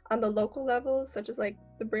passed on the local level, such as like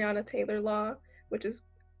the Breonna Taylor law, which is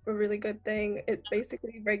a really good thing. It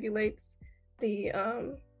basically regulates the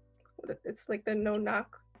it's like the no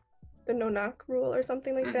knock the no-knock rule or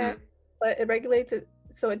something like that, but it regulates it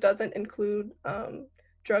so it doesn't include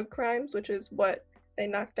drug crimes, which is what they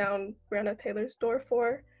knocked down Breonna Taylor's door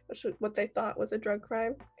for, which was what they thought was a drug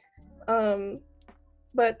crime.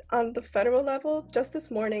 But on the federal level, just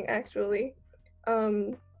this morning actually,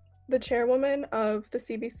 the chairwoman of the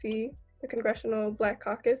CBC, the Congressional Black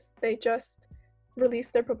Caucus, they just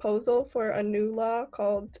released their proposal for a new law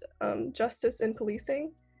called Justice in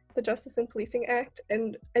Policing, the Justice in Policing Act.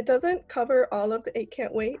 And it doesn't cover all of the 8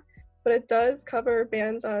 Can't Wait, but it does cover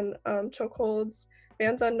bans on chokeholds,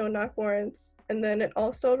 bans on no-knock warrants, and then it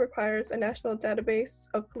also requires a national database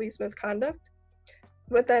of police misconduct.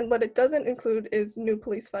 But then what it doesn't include is new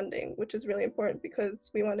police funding, which is really important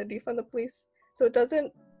because we want to defund the police. So it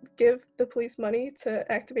doesn't give the police money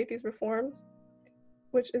to activate these reforms,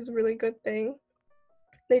 which is a really good thing.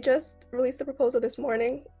 They just released the proposal this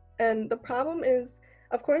morning, and the problem is,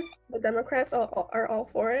 of course, the Democrats are all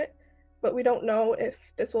for it, but we don't know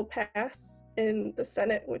if this will pass in the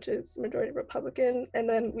Senate, which is majority Republican, and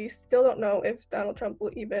then we still don't know if Donald Trump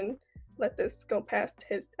will even let this go past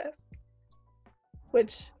his desk,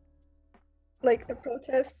 which, like, the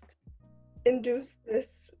protest induced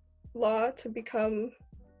this law to become,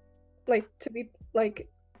 like, to be, like,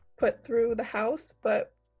 put through the House,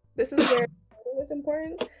 but this is where it's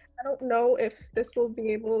important. I don't know if this will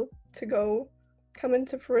be able to come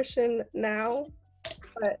into fruition now,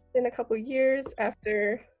 but in a couple years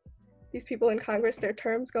after these people in Congress, their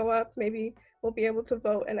terms go up, maybe we'll be able to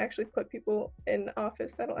vote and actually put people in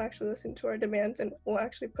office that'll actually listen to our demands and will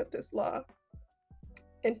actually put this law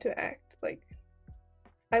into act. Like,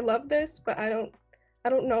 I love this, but I don't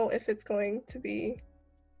know if it's going to be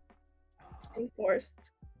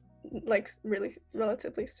enforced, like, really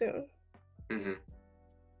relatively soon.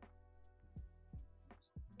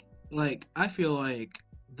 Like, I feel like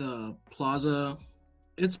the plaza,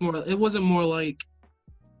 it wasn't more like,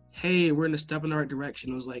 hey, we're in a step in the right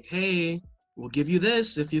direction. It was like, hey, we'll give you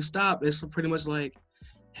this if you stop. It's pretty much like,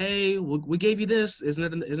 hey, we gave you this.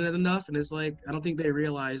 Isn't it enough? And it's like, I don't think they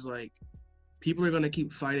realize, like, people are going to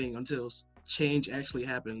keep fighting until change actually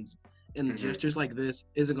happens. And just like this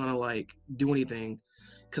isn't going to, like, do anything.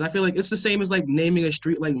 Because I feel like it's the same as, like, naming a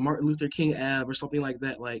street like Martin Luther King Ave or something like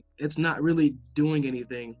that. Like, it's not really doing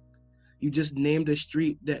anything. You just named a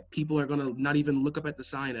street that people are going to not even look up at the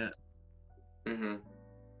sign at.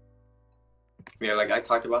 Yeah, like, I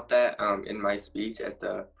talked about that in my speech at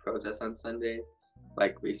the protest on Sunday.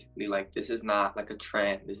 Like, basically, like, this is not, like, a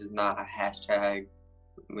trend. This is not a hashtag,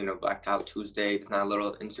 Blacked Out Tuesday. It's not a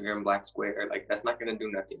little Instagram black square. Like, that's not going to do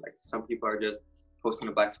nothing. Like, some people are just posting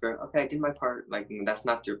a black square. Okay, I did my part. Like, that's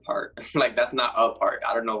not your part. Like, that's not a part.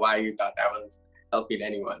 I don't know why you thought that was helping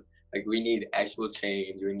anyone. Like, we need actual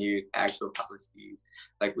change. We need actual policies.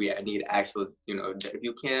 Like, we need actual, if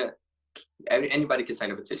you can't, anybody can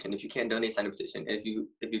sign a petition. If you can't donate, sign a petition. If you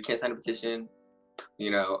can't sign a petition,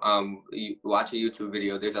 you watch a YouTube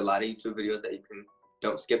video. There's a lot of YouTube videos that you can,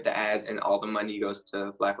 don't skip the ads, and all the money goes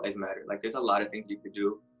to Black Lives Matter. Like, there's a lot of things you could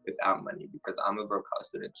do without money, because I'm a broke college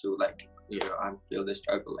student too. Like, I feel the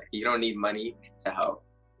struggle. Like, you don't need money to help.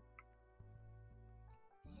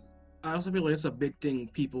 I also feel like it's a big thing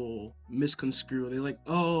people misconstrue. They're like,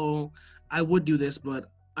 oh, I would do this, but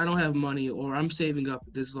I don't have money, or I'm saving up.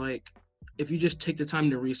 It's like, if you just take the time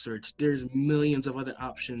to research, there's millions of other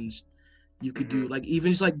options you could do. Like,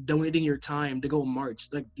 even just, like, donating your time to go march,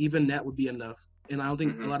 like, even that would be enough. And I don't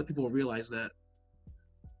think a lot of people realize that.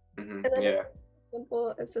 And then it's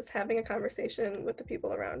simple as just having a conversation with the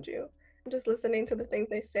people around you, and just listening to the things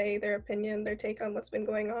they say, their opinion, their take on what's been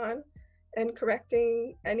going on, and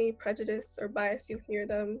correcting any prejudice or bias you hear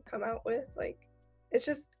them come out with. Like, it's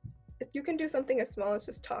just, you can do something as small as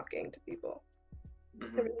just talking to people.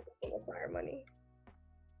 It really doesn't require money.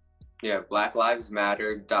 Yeah,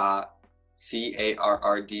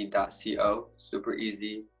 blacklivesmatter.carrd.co. Super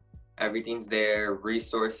easy. Everything's there.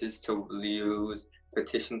 Resources to use,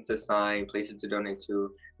 petitions to sign, places to donate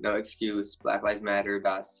to. No excuse.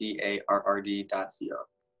 blacklivesmatter.carrd.co.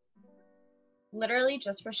 Literally,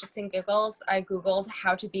 just for shits and giggles, I Googled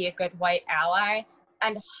how to be a good white ally,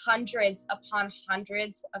 and hundreds upon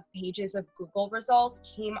hundreds of pages of Google results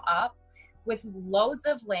came up with loads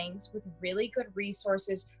of links, with really good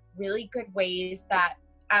resources, really good ways that,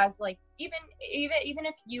 as, like, even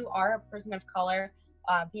if you are a person of color,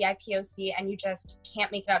 BIPOC, and you just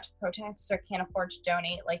can't make it out to protests or can't afford to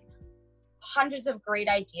donate, like, hundreds of great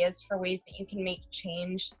ideas for ways that you can make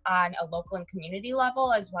change on a local and community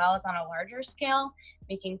level, as well as on a larger scale,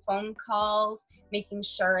 making phone calls, making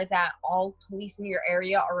sure that all police in your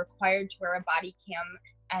area are required to wear a body cam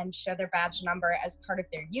and show their badge number as part of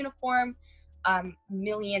their uniform.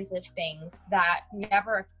 millions of things that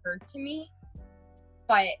never occurred to me,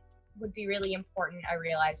 but would be really important, I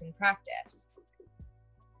realize, in practice.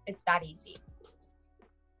 It's that easy.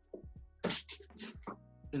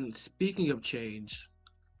 And speaking of change,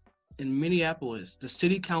 in Minneapolis, the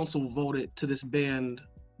city council voted to disband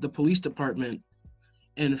the police department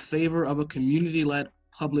in favor of a community-led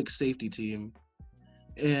public safety team.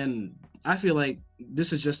 And I feel like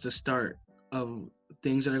this is just the start of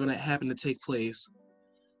things that are going to happen to take place.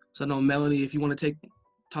 So I know, Melanie, if you want to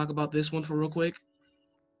talk about this one for real quick.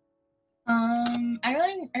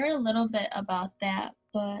 I read a little bit about that,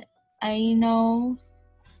 but I know,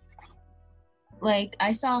 like,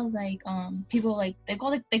 I saw, like, people, like, they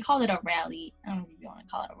called it a rally. I don't know if you want to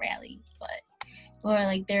call it a rally, but or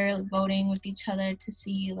like they're voting with each other to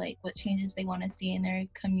see like what changes they want to see in their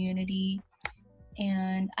community.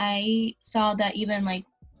 And I saw that even like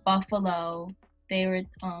Buffalo, they were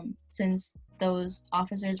since those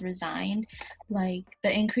officers resigned, like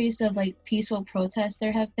the increase of like peaceful protests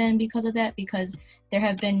there have been because of that, because there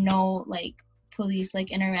have been no like police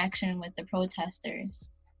like interaction with the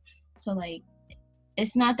protesters. So like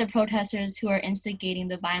it's not the protesters who are instigating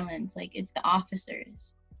the violence, like it's the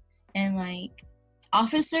officers. And like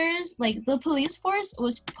officers, like the police force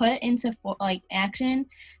was put into like action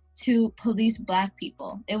to police Black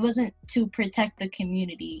people. It wasn't to protect the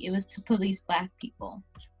community, it was to police Black people.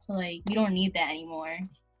 So like we don't need that anymore.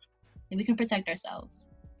 Like, we can protect ourselves.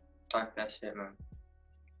 Talk that shit, man.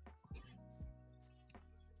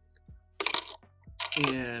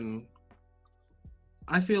 And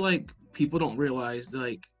I feel like people don't realize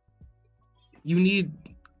like you need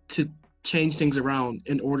to change things around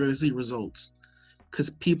in order to see results. Because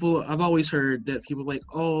people, I've always heard that people like,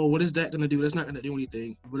 oh, what is that going to do? That's not going to do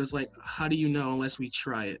anything. But it's like, how do you know unless we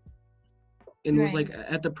try it? And it was like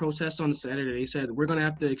at the protest on Saturday, they said, we're going to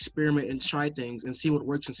have to experiment and try things and see what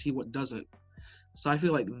works and see what doesn't. So I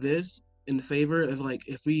feel like this in favor of like,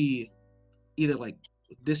 if we either like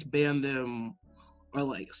disband them or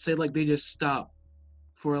like say like they just stop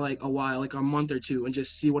for like a while, like a month or two, and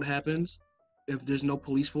just see what happens if there's no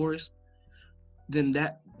police force, then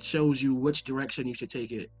that shows you which direction you should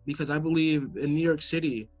take it. Because I believe in New York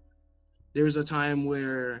City, there was a time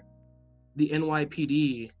where the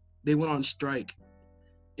NYPD, they went on strike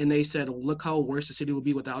and they said, look how worse the city would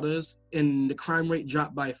be without us. And the crime rate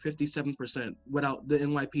dropped by 57% without the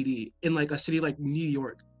NYPD in like a city like New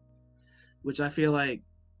York, which I feel like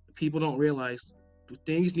people don't realize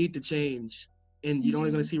things need to change, and you're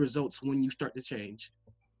only going to see results when you start to change.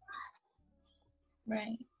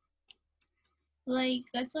 Right. Like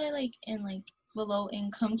that's why like in like below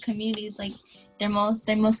income communities, like they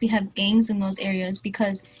mostly have gangs in those areas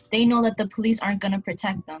because they know that the police aren't going to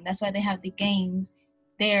protect them. That's why they have the gangs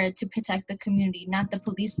there to protect the community, not the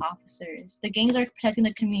police officers. The gangs are protecting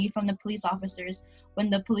the community from the police officers when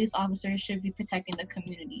the police officers should be protecting the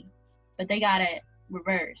community. But they got it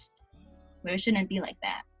reversed, where it shouldn't be like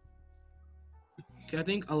that. I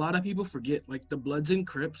think a lot of people forget, like the Bloods and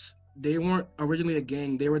Crips, they weren't originally a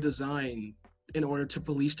gang. They were designed in order to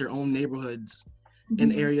police their own neighborhoods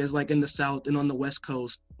in areas like in the South and on the West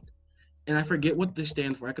Coast. And I forget what they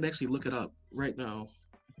stand for. I could actually look it up right now.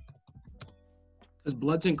 Because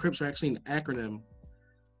Bloods and Crips are actually an acronym.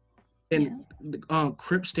 And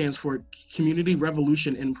CRIP stands for Community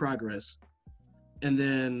Revolution in Progress. And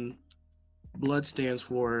then Blood stands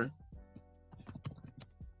for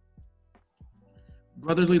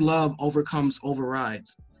Brotherly Love Overcomes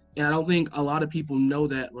Overrides. And I don't think a lot of people know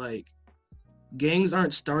that, like, gangs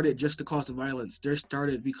aren't started just to cause violence. They're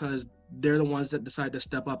started because they're the ones that decide to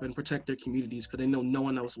step up and protect their communities because they know no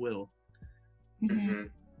one else will. Mm-hmm.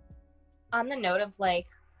 On the note of like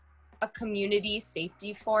a community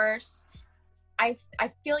safety force, I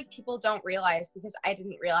feel like people don't realize, because I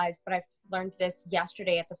didn't realize, but I learned this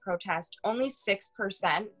yesterday at the protest, only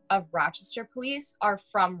 6% of Rochester police are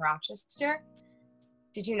from Rochester.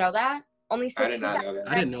 Did you know that? Only 6%. I did not know that.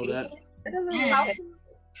 I didn't know that.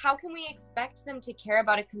 How can we expect them to care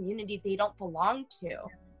about a community they don't belong to?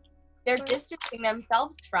 They're distancing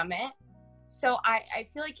themselves from it. So I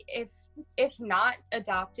feel like if not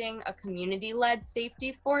adopting a community-led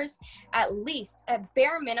safety force, at least at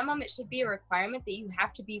bare minimum, it should be a requirement that you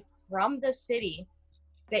have to be from the city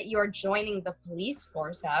that you're joining the police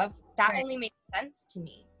force of. That only makes sense to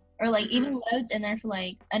me. Or like even lived in there for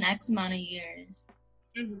like an X amount of years.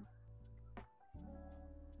 6%.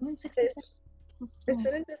 It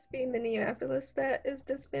shouldn't just be Minneapolis that is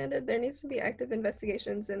disbanded. There needs to be active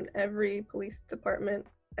investigations in every police department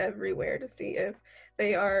everywhere to see if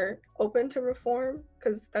they are open to reform,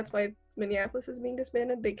 because that's why Minneapolis is being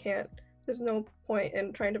disbanded. There's no point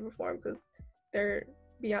in trying to reform because they're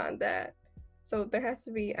beyond that. So there has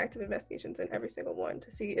to be active investigations in every single one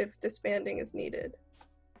to see if disbanding is needed.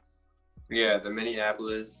 Yeah, the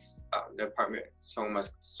Minneapolis department, so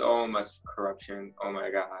much corruption. Oh my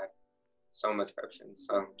God, so much corruption.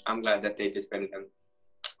 So I'm glad that they disbanded them.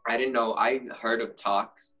 I didn't know. I heard of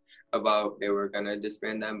talks about they were gonna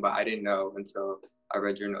disband them, but I didn't know until I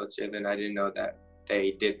read your notes, Jalen. I didn't know that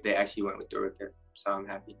they did. They actually went through with it. So I'm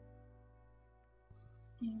happy.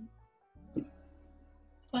 Yeah.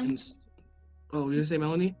 Fun. Oh, you gonna say,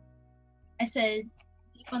 Melanie? I said,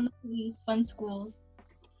 defund the police, fund schools.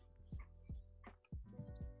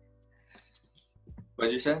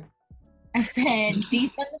 What'd you say? I said,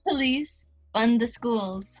 defund the police, fund the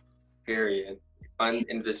schools. Period. Fund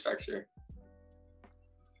infrastructure.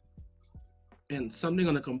 And something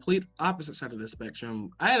on the complete opposite side of the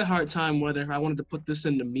spectrum. I had a hard time whether I wanted to put this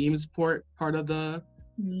in the memes part of the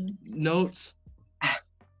notes,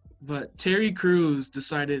 but Terry Crews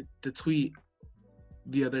decided to tweet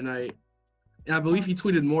the other night, and I believe he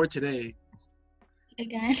tweeted more today.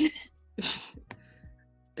 Again.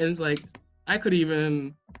 And it's like I could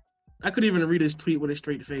even read his tweet with a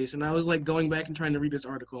straight face, and I was like going back and trying to read this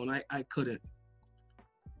article, and I couldn't.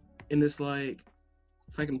 And it's like,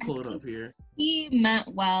 if I can pull it up here. He meant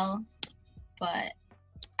well, but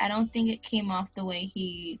I don't think it came off the way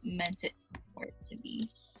he meant it for it to be.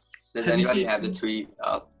 Does anybody have the tweet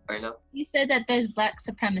up right now? He said that there's black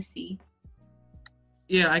supremacy.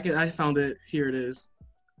 Yeah, I found it. Here it is.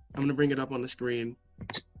 I'm gonna bring it up on the screen.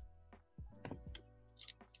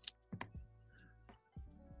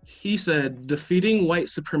 He said, defeating white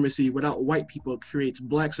supremacy without white people creates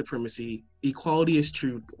black supremacy. Equality is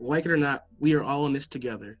truth. Like it or not, we are all in this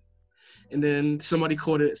together. And then somebody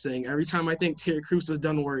quoted it saying, every time I think Terry Crews has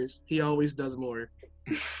done worse, he always does more.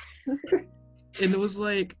 And it was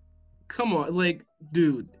like, come on, like,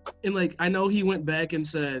 dude. And like, I know he went back and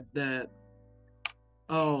said that,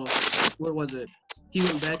 oh, what was it? He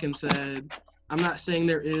went back and said, I'm not saying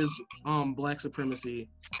there is black supremacy.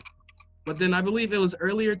 But then I believe it was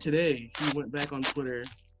earlier today, he went back on Twitter.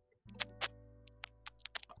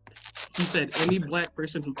 He said, any black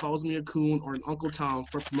person who calls me a coon or an Uncle Tom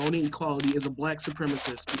for promoting equality is a black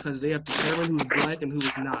supremacist because they have to determine who's black and who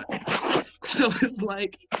is not. So it's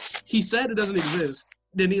like, he said it doesn't exist.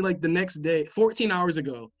 Then he, like, the next day, 14 hours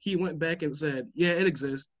ago, he went back and said, yeah, it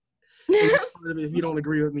exists. If you don't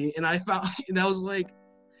agree with me. And I found, and I was like,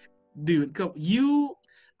 dude,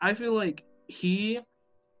 I feel like he's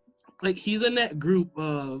in that group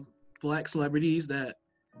of black celebrities that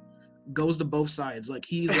goes to both sides. Like,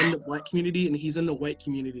 he's in the black community and he's in the white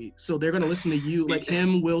community. So they're going to listen to you, like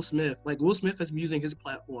him, Will Smith. Like, Will Smith is using his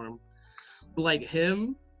platform. But like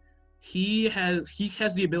him, he has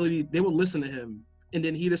the ability, they will listen to him. And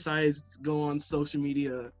then he decides to go on social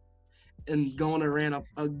media and go on a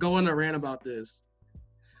rant about this.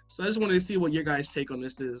 So I just wanted to see what your guys' take on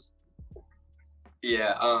this is.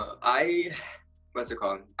 Yeah, what's it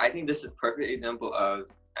called? I think this is a perfect example of,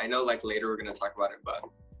 I know like later we're going to talk about it, but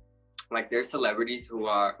like there's celebrities who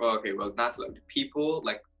are, not celebrities, people,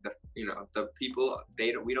 like the people,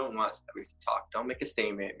 we don't want celebrities to talk. Don't make a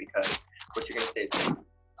statement because what you're going to say is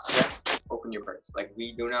just open your purse. Like,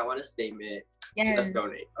 we do not want a statement. Yeah. Just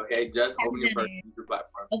donate, okay? Just open your purse, use your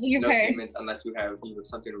platform. No statements unless you have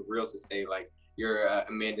something real to say, like you're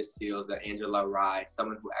Amanda Seales, Angela Rye,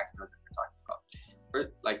 someone who actually knows what they're talking about.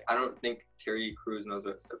 I don't think Terry Crews knows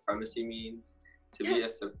what supremacy means. To be a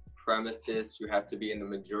supremacist, you have to be in the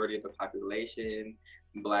majority of the population.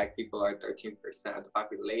 Black people are 13% of the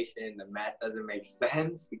population. The math doesn't make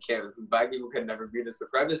sense. Black people can never be the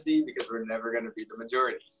supremacy because we're never going to be the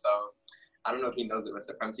majority. So I don't know if he knows what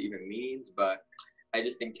supremacy even means, but I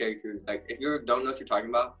just think Terry Crews, like, if you don't know what you're talking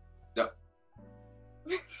about,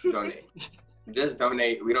 donate. Just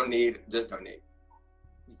donate. We don't need, just donate.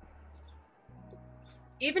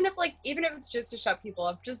 Even if it's just to shut people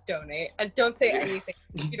up, just donate and don't say anything.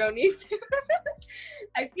 You don't need to.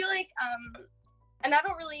 I feel like, and I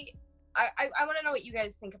don't really, I want to know what you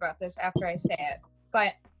guys think about this after I say it,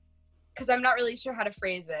 but because I'm not really sure how to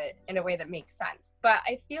phrase it in a way that makes sense. But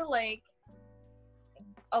I feel like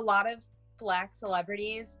a lot of Black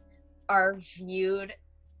celebrities are viewed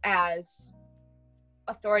as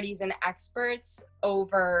authorities and experts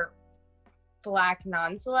over Black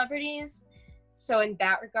non-celebrities. So in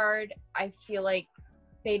that regard, I feel like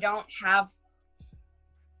there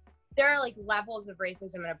are like levels of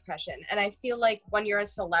racism and oppression. And I feel like when you're a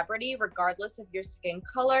celebrity, regardless of your skin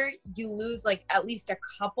color, you lose like at least a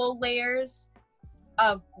couple layers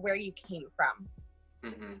of where you came from.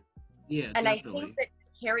 Mm-hmm. Yeah, and definitely. I think that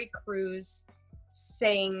Terry Crews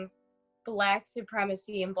saying Black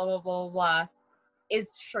supremacy and blah, blah, blah, blah,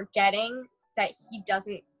 is forgetting that he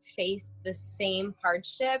doesn't face the same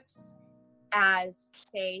hardships as,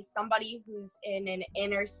 say, somebody who's in an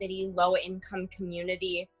inner city, low income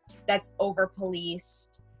community that's over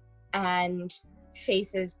policed and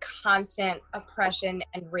faces constant oppression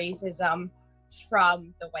and racism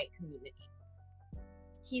from the white community.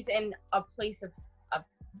 He's in a place of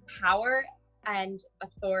power and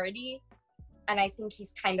authority, and I think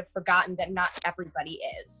he's kind of forgotten that not everybody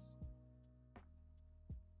is.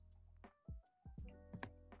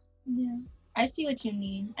 Yeah, I see what you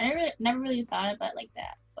mean. I never really thought about it like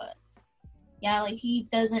that, but yeah, like he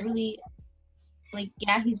doesn't really, like,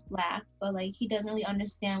 yeah, he's black, but like he doesn't really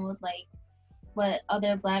understand what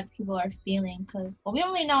other black people are feeling, because we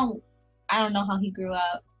don't really know. I don't know how he grew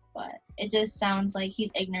up, but it just sounds like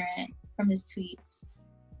he's ignorant from his tweets.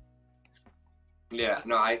 Yeah,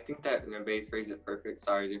 no, I think that Nebe phrased it perfect.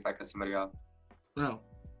 Sorry if I cut somebody off. No.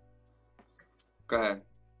 Go ahead.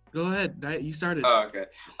 Go ahead. You started. Oh, okay.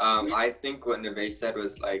 I think what Neve said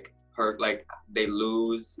was like they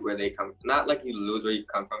lose where they come. Not like you lose where you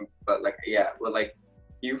come from, but like like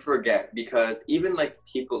you forget, because even like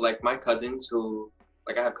people like my cousins who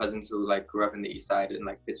I have cousins who like grew up in the East Side in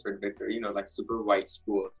like Pittsburgh, Victor, like super white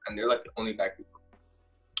schools, and they're like the only black people.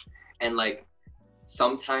 And like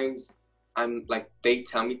sometimes I'm like they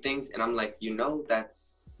tell me things, and I'm like,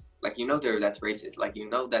 that's. Like, that's racist. Like,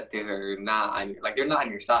 that they're not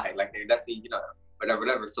on your side. Like, they're definitely,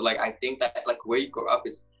 whatever. So, like, I think that, like, where you grow up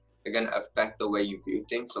is going to affect the way you view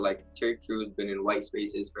things. So, like, Terry Crews has been in white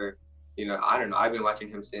spaces for, I don't know. I've been watching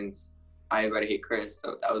him since I Everybody Hate Chris.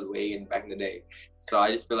 So, that was back in the day. So,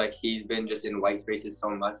 I just feel like he's been just in white spaces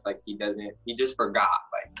so much. Like, he just forgot.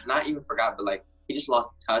 Like, not even forgot, but, like, he just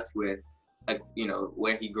lost touch with, like,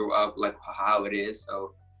 where he grew up, like, how it is.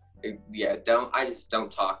 So,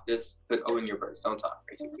 don't talk. Just put O in your verse. Don't talk,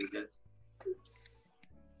 basically. Just.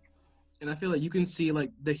 And I feel like you can see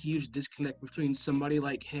like the huge disconnect between somebody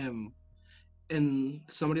like him and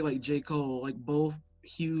somebody like J. Cole, like both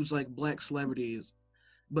huge like black celebrities.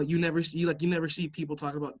 But you never see people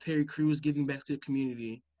talk about Terry Crews giving back to the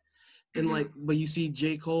community. And but you see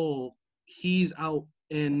J. Cole, he's out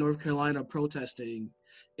in North Carolina protesting.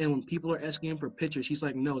 And when people are asking him for pictures, he's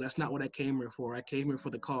like, no, that's not what I came here for. I came here for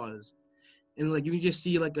the cause. And like you can just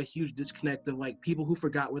see like a huge disconnect of like people who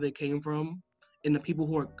forgot where they came from and the people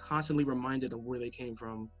who are constantly reminded of where they came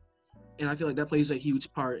from. And I feel like that plays a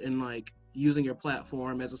huge part in like using your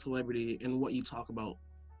platform as a celebrity and what you talk about.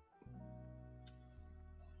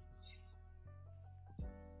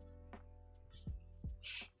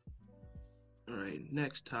 All right,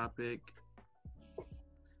 next topic.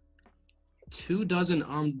 24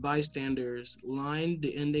 armed bystanders lined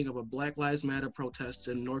the ending of a Black Lives Matter protest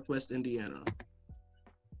in Northwest Indiana.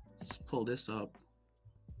 Let's pull this up.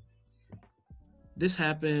 This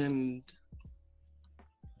happened,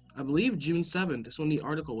 I believe, June 7th. That's when the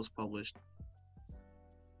article was published.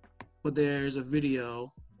 But there's a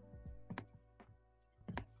video.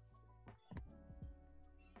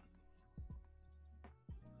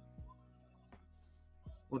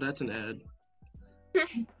 Well, that's an ad.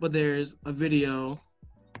 But there's a video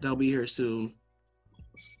that'll be here soon.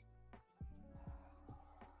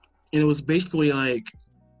 And it was basically like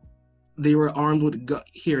they were armed with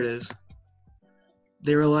here it is.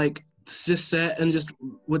 They were like just set and just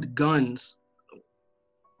with guns.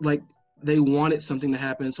 Like they wanted something to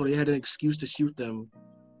happen, so they had an excuse to shoot them.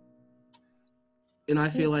 And I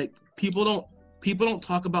feel like people don't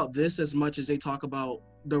talk about this as much as they talk about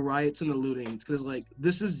the riots and the lootings, because like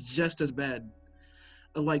this is just as bad.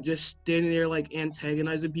 Like just standing there like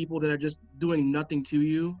antagonizing people that are just doing nothing to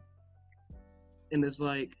you, and it's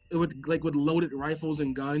like it would like with loaded rifles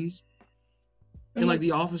and guns, and like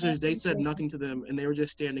the officers, they said nothing to them and they were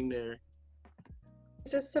just standing there.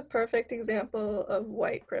 It's just a perfect example of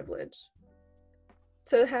white privilege,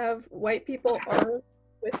 to have white people armed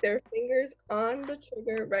with their fingers on the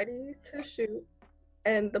trigger ready to shoot,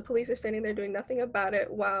 and the police are standing there doing nothing about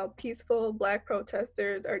it, while peaceful black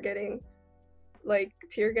protesters are getting like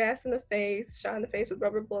tear gas in the face, shot in the face with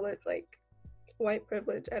rubber bullets. Like white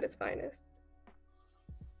privilege at its finest.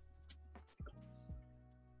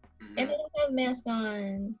 And they don't have masks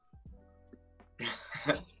on.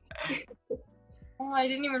 Oh, I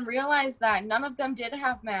didn't even realize that. None of them did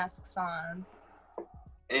have masks on.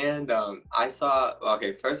 And I saw,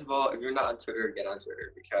 okay, first of all, if you're not on Twitter, get on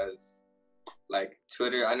Twitter, because like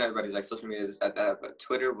Twitter, I know everybody's like social media is at that, but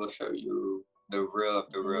Twitter will show you the real of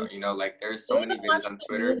the real, like there's so many videos on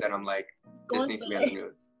Twitter that I'm like, this needs to be on the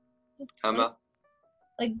news.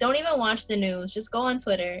 Like, don't even watch the news. Just go on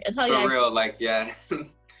Twitter. It's how for real, like, yeah.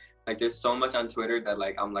 Like there's so much on Twitter that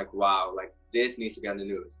like I'm like, wow, like this needs to be on the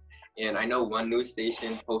news. And I know one news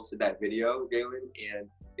station posted that video, Jalen, and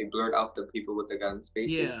they blurred out the people with the guns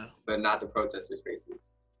faces, but not the protesters'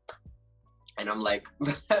 faces. And I'm like,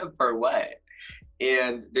 for what?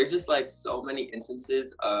 And there's just like so many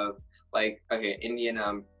instances of like, okay,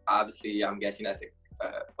 Indiana, obviously I'm guessing that's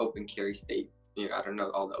a open carry state. You know, I don't know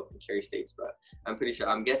all the open carry states, but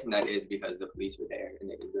I'm guessing that is because the police were there and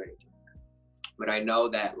they didn't do anything. But I know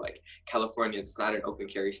that like California, it's not an open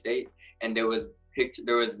carry state, and there was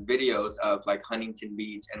videos of like Huntington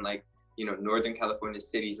Beach and like, you know, Northern California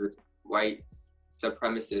cities with white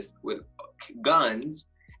supremacists with guns,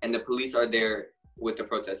 and the police are there with the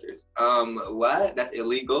protesters. What? That's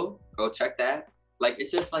illegal. Go check that. Like,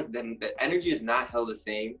 it's just like the energy is not held the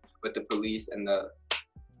same with the police and the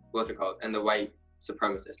and the white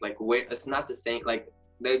supremacists. Like, wait, it's not the same. Like,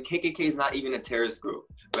 the KKK is not even a terrorist group,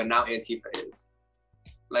 but now Antifa is.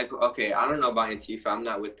 Like, okay, I don't know about Antifa. I'm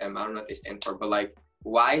not with them. I don't know what they stand for. But like,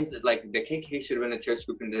 why is it like the KKK should have been a terrorist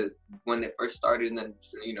group when it first started, and then,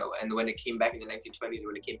 you know, and when it came back in the 1920s,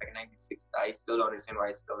 when it came back in 1960s, I still don't understand why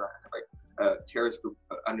it's still not like a terrorist group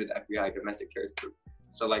under the FBI, domestic terrorist group.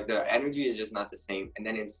 So like the energy is just not the same. And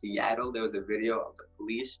then in Seattle, there was a video of the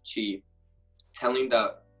police chief telling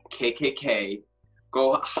the KKK,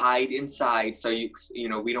 go hide inside, so you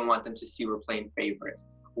know, we don't want them to see we're playing favorites.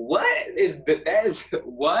 What is that? That is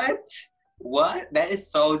what? That is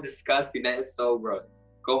so disgusting. That is so gross.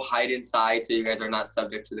 Go hide inside so you guys are not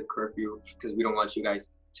subject to the curfew, because we don't want you guys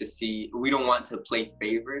to see. We don't want to play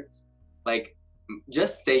favorites. Like,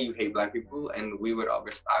 just say you hate Black people, and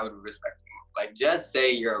I would respect you. Like, just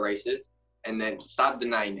say you're a racist, and then stop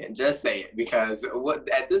denying it. Just say it, because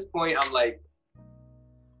at this point, I'm like,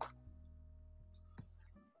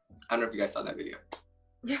 I don't know if you guys saw that video.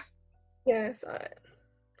 Yeah, I saw it.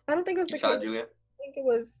 I don't think it was you saw it, Julia? I think it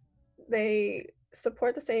was they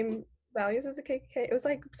support the same values as the KKK. It was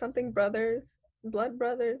like something brothers, blood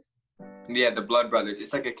brothers. Yeah, the Blood Brothers.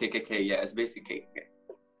 It's like a KKK. Yeah, it's basically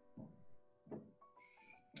KKK.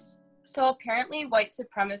 So apparently white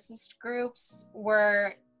supremacist groups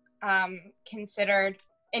were considered,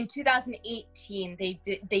 in 2018,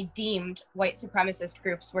 they deemed white supremacist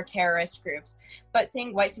groups were terrorist groups. But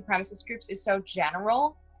saying white supremacist groups is so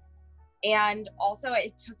general, and also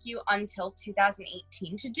it took you until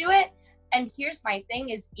 2018 to do it. And here's my thing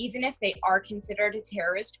is, even if they are considered a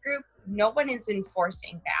terrorist group, no one is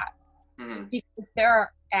enforcing that. Mm-hmm. Because there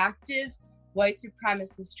are active white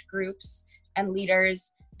supremacist groups and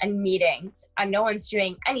leaders and meetings, and no one's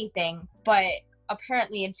doing anything. But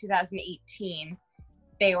apparently in 2018,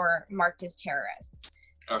 they were marked as terrorists.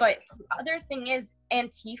 Okay. But the other thing is,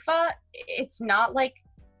 Antifa, it's not like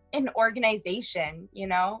an organization, you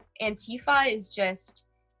know? Antifa is just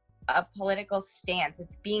a political stance.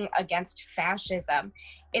 It's being against fascism.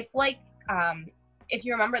 It's like, if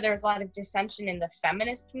you remember, there was a lot of dissension in the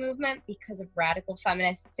feminist movement because of radical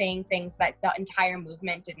feminists saying things that the entire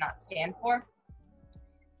movement did not stand for.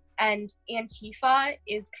 And Antifa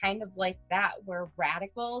is kind of like that, where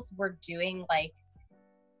radicals were doing like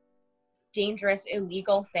dangerous,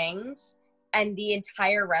 illegal things, and the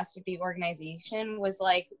entire rest of the organization was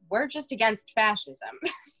like, we're just against fascism.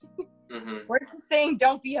 Mm-hmm. We're just saying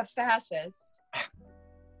don't be a fascist.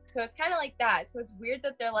 So it's kind of like that. So it's weird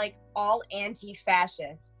that they're like, all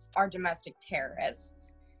anti-fascists are domestic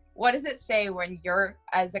terrorists. What does it say when you're,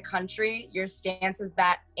 as a country, your stance is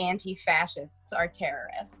that anti-fascists are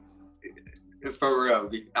terrorists? For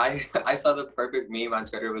real, I saw the perfect meme on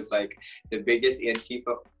Twitter. It was like the biggest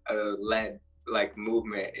Antifa led like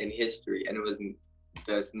movement in history, and it was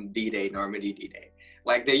the D-Day, Normandy D-Day.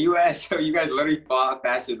 Like the U.S., so you guys literally fought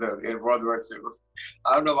fascism in World War II.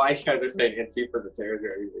 I don't know why you guys are saying Antifa's a terrorist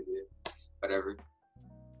or anything. Whatever.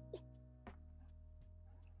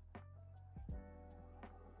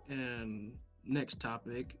 And next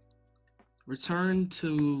topic, return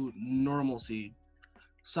to normalcy.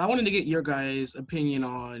 So I wanted to get your guys' opinion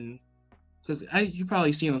on, because you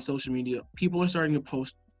probably seen on social media, people are starting to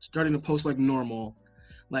post like normal,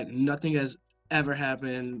 like nothing has ever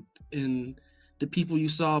happened. And the people you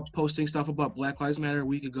saw posting stuff about Black Lives Matter a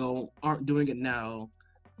week ago aren't doing it now.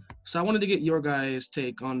 So I wanted to get your guys'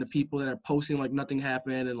 take on the people that are posting like nothing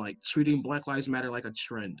happened and like treating Black Lives Matter like a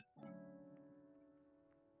trend.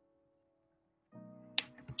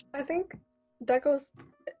 I think that goes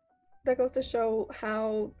to show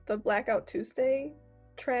how the Blackout Tuesday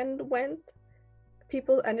trend went.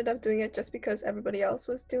 People ended up doing it just because everybody else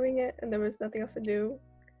was doing it, and there was nothing else to do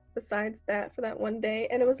besides that for that one day.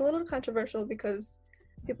 And it was a little controversial because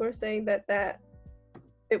people were saying that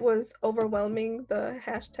it was overwhelming the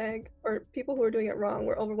hashtag, or people who were doing it wrong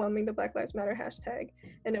were overwhelming the Black Lives Matter hashtag,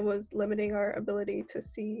 and it was limiting our ability to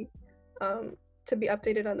see, to be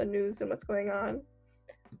updated on the news and what's going on.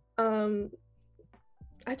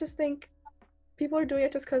 I just think people are doing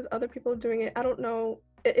it just because other people are doing it. I don't know.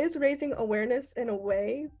 It is raising awareness in a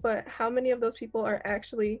way, but how many of those people are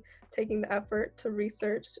actually taking the effort to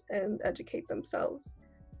research and educate themselves?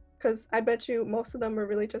 Because I bet you most of them are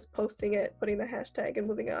really just posting it, putting the hashtag, and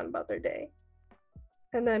moving on about their day.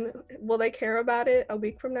 And then will they care about it a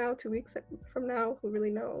week from now, 2 weeks from now? Who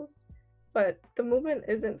really knows? But the movement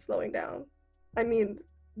isn't slowing down. I mean,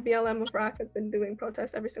 BLM of Rock has been doing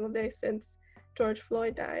protests every single day since George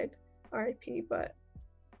Floyd died, RIP, but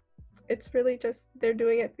it's really just they're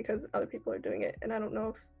doing it because other people are doing it, and I don't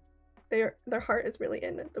know if their heart is really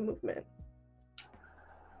in the movement.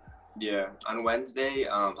 Yeah, on Wednesday,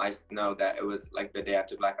 I know that it was like the day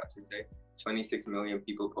after Blackout Tuesday. 26 million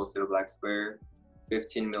people posted a Black Square.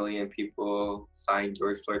 15 million people signed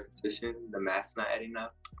George Floyd's petition. The math's not adding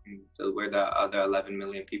up. So we're the other 11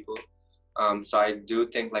 million people. So I do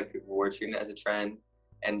think like people were treating it as a trend.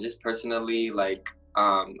 And just personally, like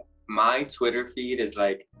my Twitter feed is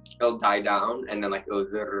like, it'll die down and then like it'll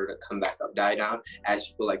come back up, die down as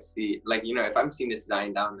people like see, like, you know, if I'm seeing it's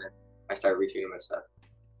dying down, then I start retweeting my stuff.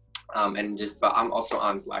 But I'm also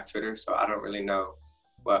on Black Twitter, so I don't really know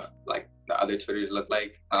what like the other Twitters look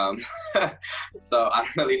like. So I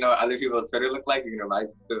don't really know what other people's Twitter look like. You know, my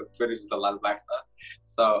Twitter's just a lot of Black stuff.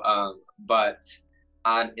 So, but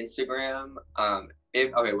on Instagram,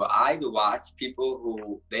 I watch people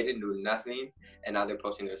who they didn't do nothing and now they're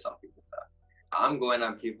posting their selfies and stuff. I'm going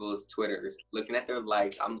on people's Twitters, looking at their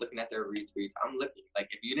likes, I'm looking at their retweets, I'm looking, like,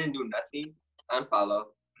 if you didn't do nothing, unfollow.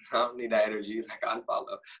 I don't need that energy, like,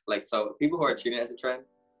 unfollow. Like, so people who are treating it as a trend,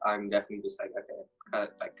 I'm definitely just like, okay,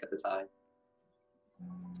 cut the tie.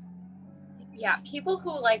 Yeah, people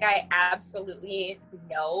who like I absolutely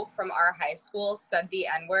know from our high school said the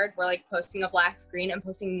N-word were like posting a black screen and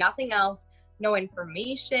posting nothing else, no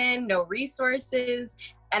information, no resources.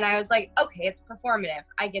 And I was like, okay, it's performative.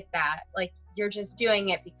 I get that. Like, you're just doing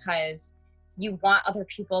it because you want other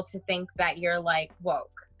people to think that you're like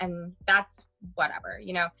woke. And that's whatever,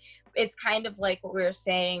 you know. It's kind of like what we were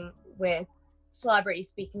saying with celebrities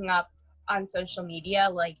speaking up on social media,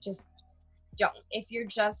 like just don't. If you're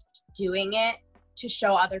just doing it to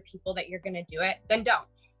show other people that you're gonna do it, then don't.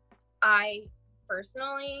 I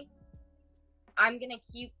personally, I'm gonna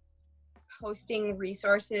keep posting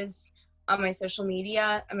resources on my social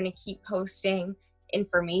media. I'm gonna keep posting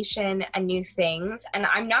information and new things, and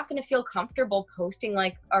I'm not gonna feel comfortable posting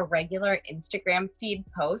like a regular Instagram feed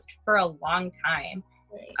post for a long time.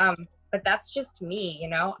 Right. But that's just me, you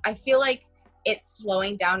know. I feel like it's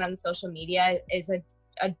slowing down on social media is a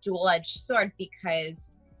dual-edged sword,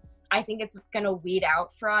 because I think it's going to weed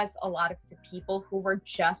out for us a lot of the people who were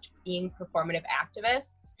just being performative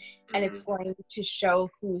activists, and it's going to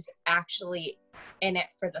show who's actually in it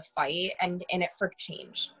for the fight and in it for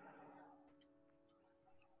change.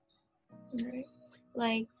 Right.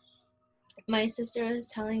 Like, my sister was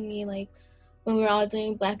telling me, like, when we were all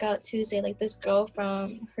doing Blackout Tuesday, like, this girl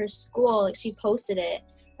from her school, like, she posted it,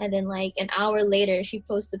 and then, like, an hour later, she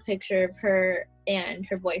posted a picture of her and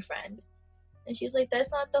her boyfriend. And she was like,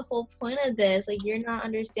 that's not the whole point of this. Like, you're not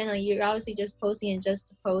understanding. Like, you're obviously just posting it just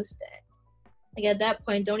to post it. Like, at that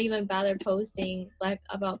point, don't even bother posting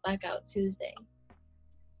about Blackout Tuesday.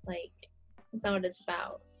 Like, that's not what it's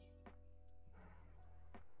about.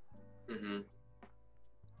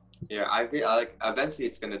 Yeah, I feel like eventually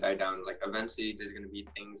it's gonna die down. Like, eventually there's gonna be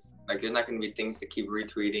things, like, there's not gonna be things to keep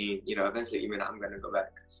retweeting. You know, eventually even I'm gonna go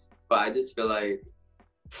back. But I just feel like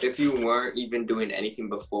if you weren't even doing anything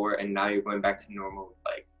before and now you're going back to normal,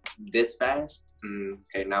 like, this fast,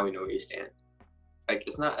 okay, now we know where you stand. Like,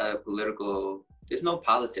 it's not a political, there's no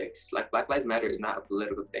politics. Like, Black Lives Matter is not a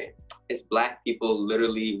political thing. It's Black people,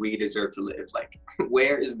 literally, we deserve to live. Like,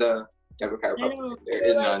 where is the Democrat Republican? There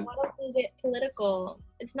is none. Why don't we get political?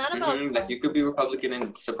 It's not about like, you could be Republican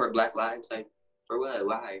and support Black lives. Like, for what?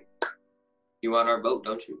 Why? You want our vote,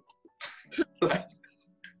 don't you? Like,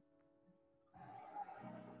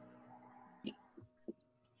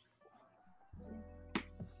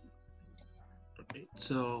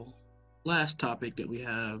 so, last topic that we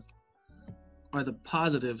have are the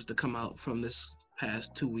positives to come out from this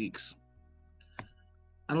past 2 weeks.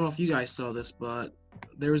 I don't know if you guys saw this, but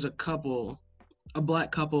there was a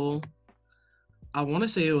Black couple, I want to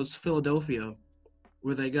say it was Philadelphia,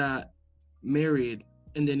 where they got married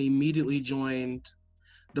and then immediately joined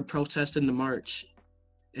the protest and the march.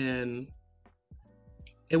 And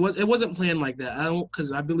It wasn't planned like that.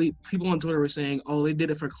 Because I believe people on Twitter were saying, "Oh, they did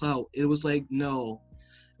it for clout." It was like, no,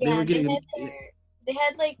 they were Yeah, getting. they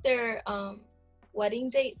had like their wedding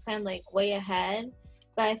date planned like way ahead,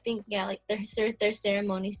 but I think like their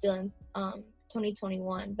ceremony still in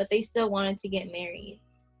 2021, but they still wanted to get married.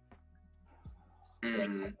 Like,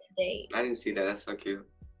 on the date. I didn't see that. That's so cute.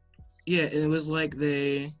 Yeah, and it was like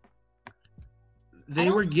they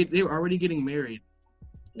were already getting married.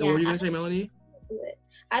 Yeah, what were you gonna say, Melanie?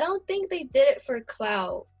 I don't think they did it for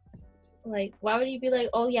clout. Like, why would you be like,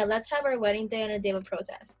 oh yeah, let's have our wedding day on a day of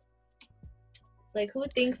protest? Like, who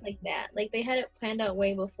thinks like that? Like, they had it planned out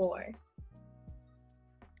way before.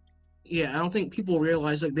 Yeah, I don't think people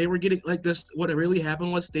realized like they were getting like this. What it really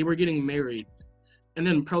happened was they were getting married, and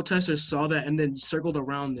then protesters saw that and then circled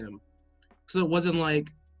around them. So it wasn't like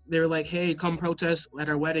they were like, "Hey, come protest at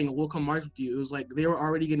our wedding. We'll come march with you." It was like they were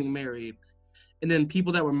already getting married, and then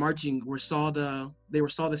people that were marching saw the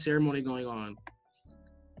ceremony going on,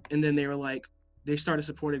 and then they started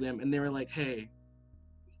supporting them, and they were like, "Hey,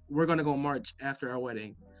 we're gonna go march after our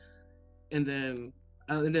wedding," and then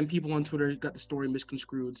people on Twitter got the story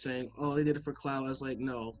misconstrued, saying, "Oh, they did it for clout." I was like,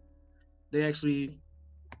 no, they actually.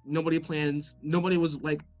 Nobody was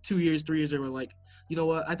like 2 years, 3 years, they were like, you know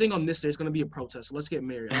what, I think on this day it's going to be a protest, so let's get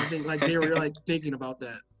married. I think like they were like thinking about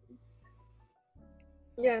that.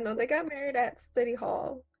 Yeah, no, they got married at City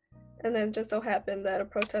Hall, and then just so happened that a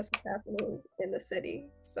protest was happening in the city.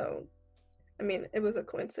 So, I mean, it was a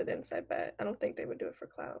coincidence, I bet. I don't think they would do it for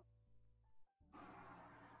clout.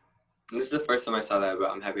 This is the first time I saw that, but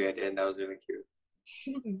I'm happy I did. That was really cute.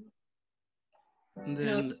 And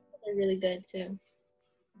then they're really good too.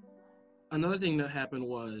 Another thing that happened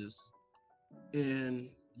was in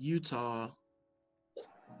Utah,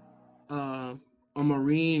 a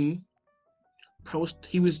Marine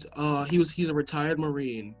he's a retired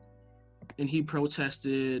Marine, and he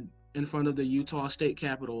protested in front of the Utah State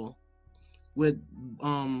Capitol with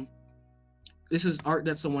this is art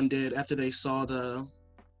that someone did after they saw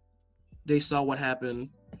what happened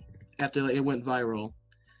after it went viral,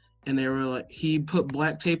 and they were like, he put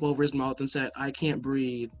black tape over his mouth and said, "I can't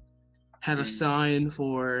breathe," had a sign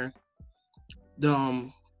for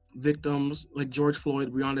the victims like George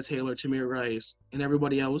Floyd, Breonna Taylor, Tamir Rice, and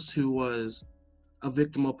everybody else who was a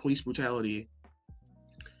victim of police brutality.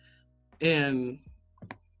 And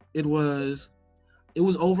it was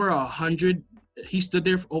over 100. He stood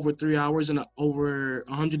there for over 3 hours in over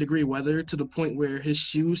 100-degree weather, to the point where his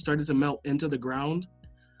shoes started to melt into the ground,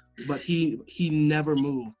 but he never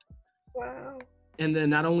moved. Wow. And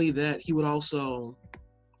then not only that, he would also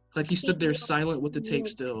he stood there silent with the tape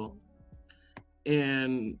still,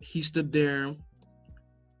 and he stood there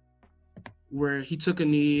where he took a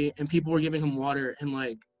knee and people were giving him water, and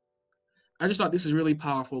I just thought this is really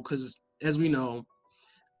powerful, because as we know,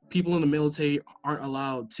 people in the military aren't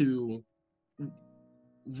allowed to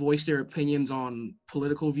voice their opinions on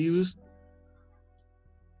political views,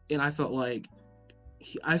 and I feel like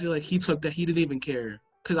he took that. He didn't even care,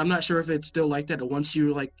 because I'm not sure if it's still like that once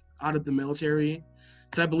you're out of the military,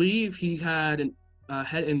 because I believe he had a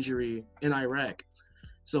head injury in Iraq,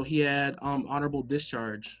 so he had honorable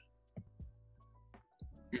discharge.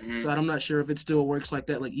 So I'm not sure if it still works like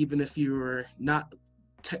that, even if you're not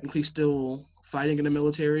technically still fighting in the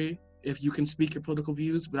military, if you can speak your political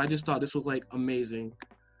views. But I just thought this was amazing.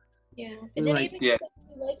 Yeah, it didn't even get that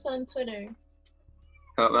many likes on Twitter.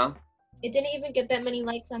 What, Mel? It didn't even get that many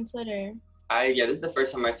likes on Twitter. This is the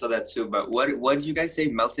first time I saw that too. But what did you guys say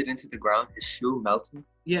melted into the ground? His shoe melted?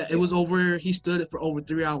 Yeah, it was over. He stood for over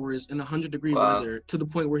 3 hours in 100-degree weather, to the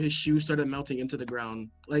point where his shoes started melting into the ground.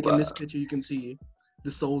 In this picture, you can see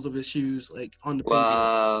the soles of his shoes on the pavement.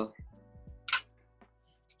 Wow.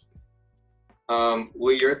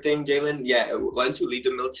 Well, your thing, Jalen, once you leave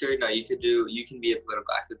the military, now you can be a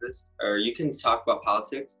political activist, or you can talk about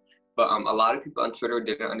politics. But a lot of people on Twitter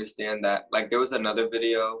didn't understand that. There was another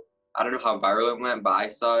video, I don't know how viral it went, but I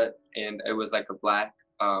saw it, and it was a black,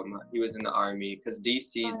 he was in the army, because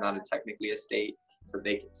DC is not technically a state, so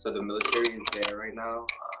the military is there right now,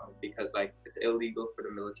 because it's illegal for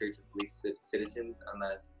the military to police citizens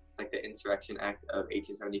unless it's the Insurrection Act of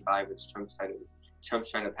 1875, which Trump's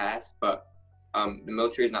trying to pass. But the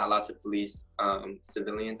military is not allowed to police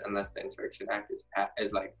civilians unless the Insurrection Act is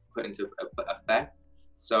put into effect.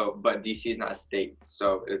 So, but DC is not a state,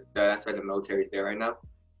 so that's why the military is there right now.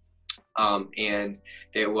 And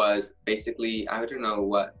there was basically, I don't know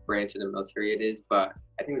what branch of the military it is, but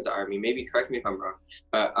I think it was the army. Maybe correct me if I'm wrong.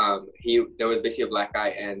 But there was basically a black guy,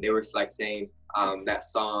 and they were saying that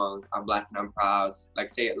song, "I'm Black and I'm Proud,"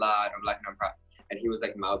 say it loud, "I'm Black and I'm Proud," and he was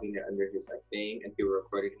mouthing it under his thing, and people were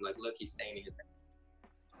recording him look, he's saying it.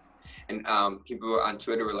 And people on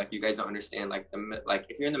Twitter were like, you guys don't understand, like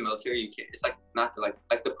if you're in the military, you can't, it's like not to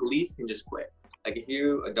like the police can just quit. Like if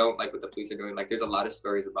you don't like what the police are doing, like there's a lot of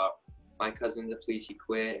stories about my cousin, the police, he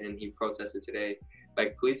quit and he protested today.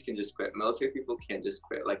 Like police can just quit. Military people can't just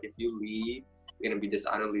quit. Like if you leave, you're gonna be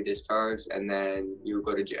dishonorably discharged and then you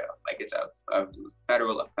go to jail. Like it's a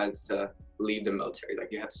federal offense to leave the military. Like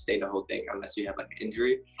you have to stay the whole thing unless you have like an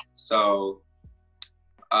injury. So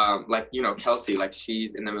like, you know, Kelsey, like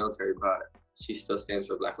she's in the military, but she still stands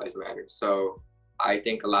for Black Lives Matter. So I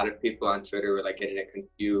think a lot of people on Twitter were like getting it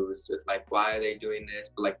confused with like, why are they doing this?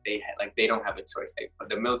 But like they don't have a choice. But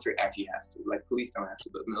the military actually has to. Like police don't have to,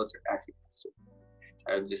 but the military actually has to.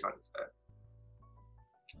 So I just wanted to say.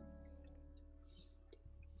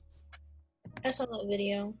 I saw that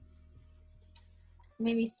video. It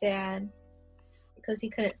made me sad because he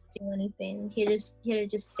couldn't do anything. He had to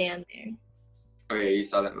just stand there. Oh yeah, you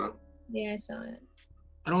saw that, man? Yeah, I saw it.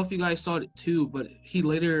 I don't know if you guys saw it too, but he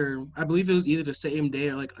later, I believe it was either the same day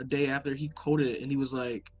or like a day after, he quoted it and he was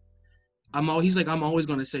like, I'm always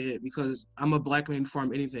gonna say it because I'm a black man before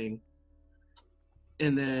I'm anything.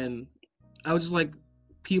 And then I was just like,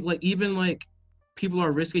 people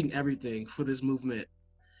are risking everything for this movement.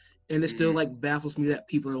 And it still like baffles me that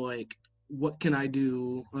people are like, what can I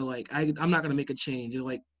do? Or like, I'm not gonna make a change. It's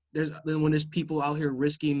like when there's people out here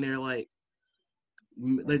risking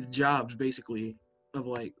their jobs basically of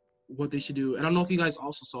like what they should do. And I don't know if you guys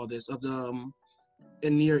also saw this of the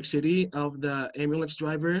in New York City of the ambulance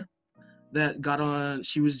driver that got on.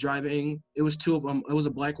 She was driving. It was two of them. It was a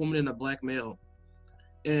black woman and a black male,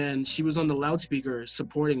 and she was on the loudspeaker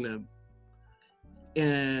supporting them.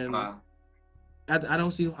 And Wow. I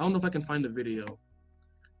don't know if I can find the video,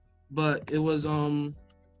 but it was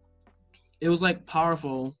like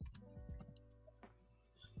powerful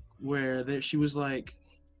where she was like,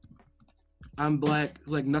 I'm black,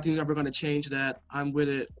 like nothing's ever gonna change that, I'm with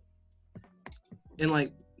it. And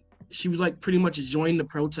like she was like pretty much joined the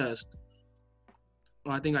protest.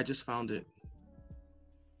 Oh, I think I just found it.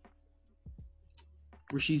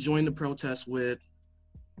 Where she joined the protest with,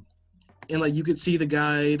 and like you could see the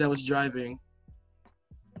guy that was driving.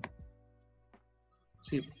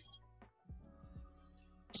 See if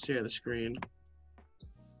share the screen.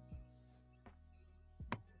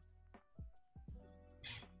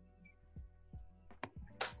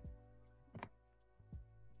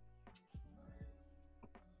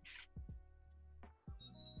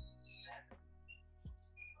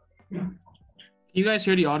 Can you guys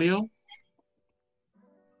hear the audio?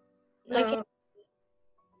 Okay.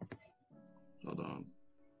 Hold on.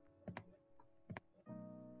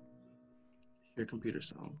 Your computer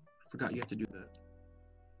sound. I forgot you have to do that.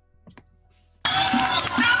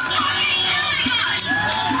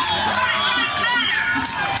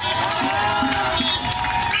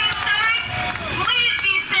 Please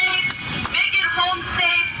be safe. Make it home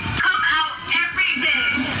safe. Come out every day.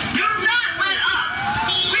 Do not let up.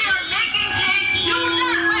 We are making change. Do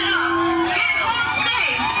not let up. Get home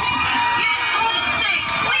safe. Get home safe.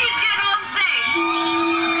 Please get home safe.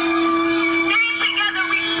 Stay together.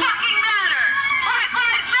 We fucking matter. Black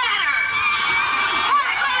lives matter.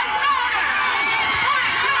 Black lives matter. Black lives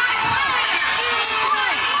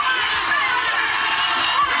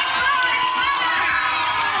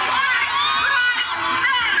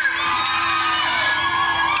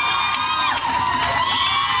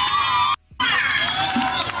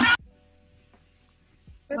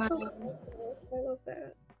That's so Wow. cool. I love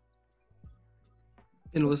that.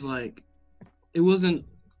 And it was like, it wasn't,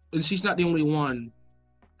 and she's not the only one,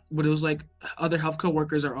 but it was like other healthcare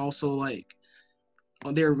workers are also like,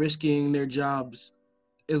 they're risking their jobs.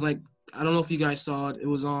 It's like, I don't know if you guys saw it. It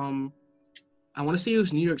was, I want to say it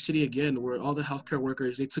was New York City again, where all the healthcare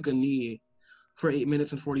workers, they took a knee for 8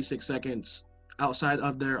 minutes and 46 seconds outside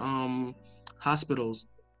of their hospitals.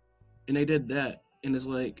 And they did that. And it's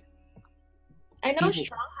like, I know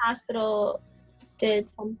Strong Hospital did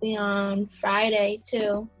something on Friday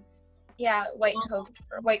too. Yeah, white coats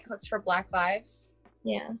for Black Lives.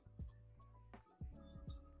 Yeah.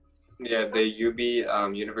 Yeah, the UB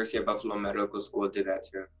University of Buffalo Medical School did that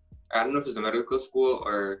too. I don't know if it's the medical school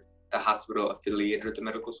or the hospital affiliated with the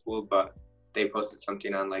medical school, but they posted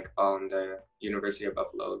something on the University of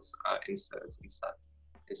Buffalo's Instas and stuff,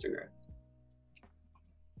 Instagrams.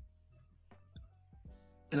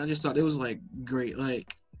 and I just thought it was like great.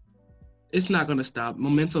 Like, it's not gonna stop.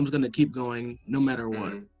 Momentum's gonna keep going no matter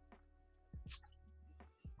what. Mhm.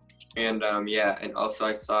 And and also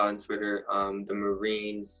I saw on Twitter the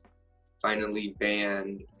Marines finally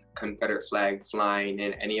banned Confederate flag flying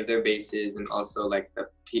in any of their bases, and also like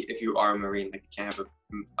if you are a Marine, like you can't have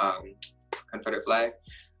a Confederate flag.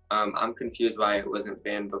 I'm confused why it wasn't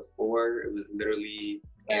banned before. It was literally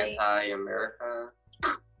anti-America.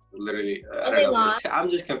 Literally, I don't know. I'm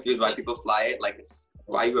just confused why people fly it. Like, it's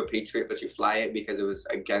why you a patriot, but you fly it because it was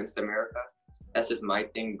against America. That's just my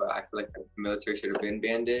thing, but I feel like the military should have been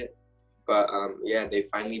banned it. But yeah, they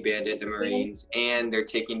finally banned it, the Marines, and they're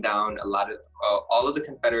taking down a lot of all of the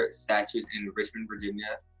Confederate statues in Richmond,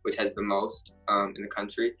 Virginia, which has the most in the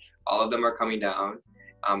country. All of them are coming down.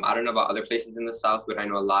 I don't know about other places in the South, but I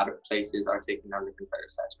know a lot of places are taking down the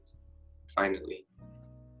Confederate statues. Finally.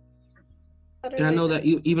 Yeah, I know that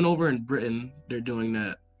even over in Britain, they're doing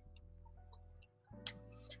that.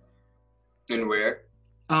 And where?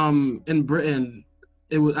 In Britain,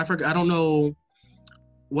 it was, I forgot, I don't know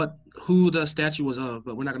who the statue was of,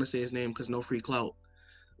 but we're not gonna say his name because no free clout.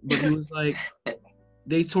 But he was like,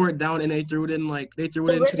 they tore it down and they threw it into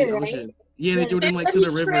the ocean. Right? Yeah, they threw it in like to the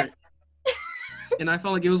river. And I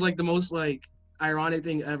felt like it was like the most like ironic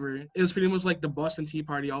thing ever. It was pretty much like the Boston Tea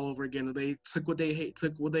Party all over again. They took what they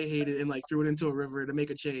hated and like threw it into a river to make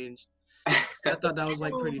a change. I thought that was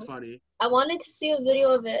like pretty funny. I wanted to see a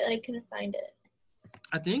video of it and I couldn't find it.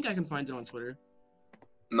 I think I can find it on Twitter.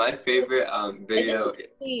 My favorite video. I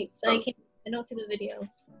don't see the video.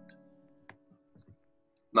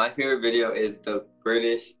 My favorite video is the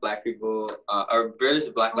British Black people, or British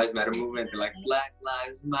Black Lives Matter movement. They're like, Black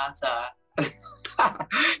Lives Matter.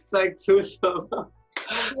 It's like too so.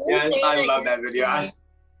 Yes, I love that video.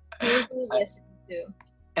 Too.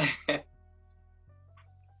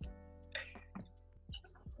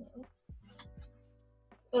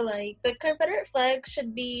 But like the Confederate flag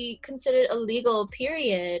should be considered illegal,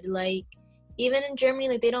 period. Like even in Germany,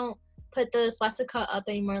 like they don't put the swastika up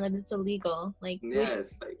anymore. Like it's illegal. Like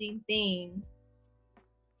yes, like, same thing.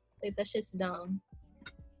 Like that shit's dumb.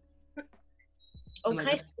 Oh, can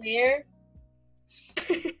I swear?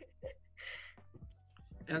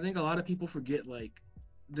 I think a lot of people forget like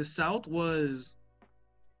the South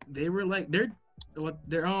they were like they're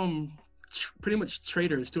pretty much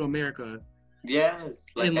traitors to America. Yes,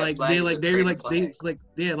 and like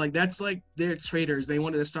that's like they're traitors. They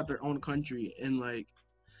wanted to start their own country, and a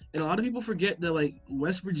lot of people forget that like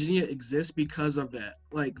West Virginia exists because of that.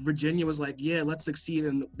 Like Virginia was like, yeah, let's succeed,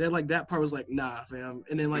 and they're like that part was like, nah, fam.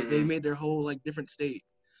 And then like they made their whole like different state,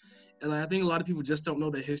 and like, I think a lot of people just don't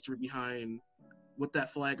know the history behind what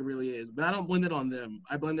that flag really is. But I don't blame it on them.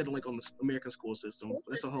 I blame it like on the American school system.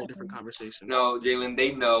 That's a whole different conversation. No, Jalen,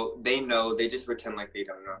 they know. They just pretend like they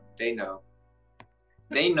don't know. They know.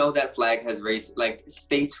 They know that flag has like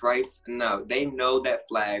states' rights. No, they know that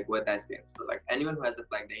flag, what that stands for. Like anyone who has a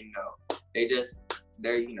flag, they know.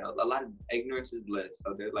 They're a lot of ignorance is bliss.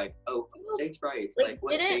 So they're like, oh, states' rights. Like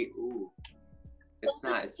what state? Ooh, it's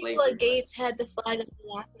not. It's slavery. People at Gates had the flag of the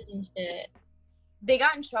lockers and shit. They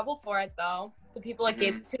got in trouble for it though. The people at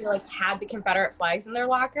Gates who like had the Confederate flags in their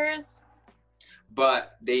lockers.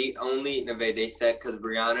 But they said because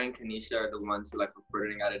Brianna and Kanisha are the ones who like were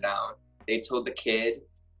putting it down. They told the kid,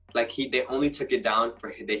 like they only took it down for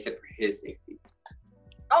his safety.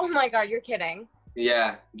 Oh my God, you're kidding.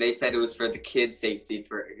 Yeah, they said it was for the kid's safety.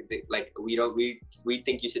 We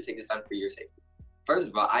think you should take this down for your safety. First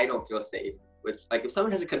of all, I don't feel safe. It's like if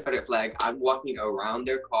someone has a Confederate flag, I'm walking around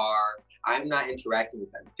their car. I'm not interacting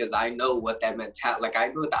with them because I know what that mentality, like I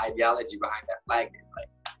know the ideology behind that flag is like,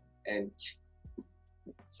 and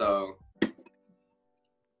so.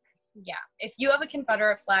 Yeah, if you have a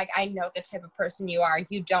Confederate flag, I know the type of person you are.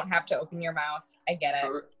 You don't have to open your mouth. I get it.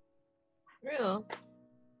 Real.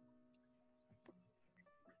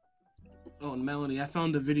 Oh, and Melanie, I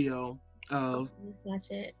found a video of. Let's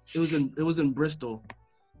watch it. It was in Bristol,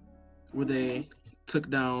 where they took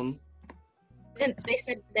down. And they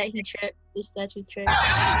said that he tripped. The statue tripped.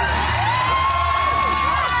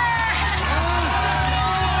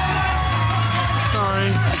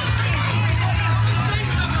 Sorry.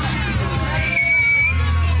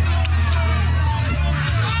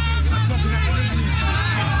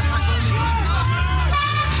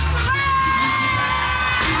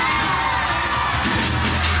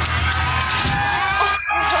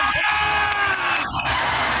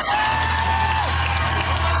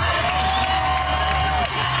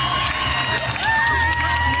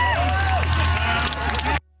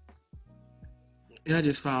 And I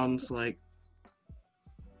just found like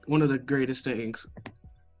one of the greatest things.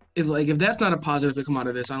 If that's not a positive to come out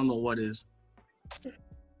of this, I don't know what is.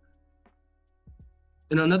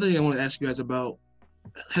 And another thing I want to ask you guys about,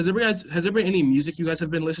 has there been any music you guys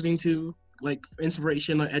have been listening to, like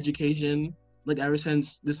inspiration or education, like ever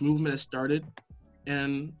since this movement has started,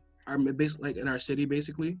 and in our city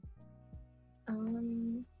basically?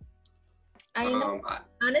 I know. I,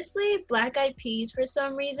 Honestly, Black Eyed Peas for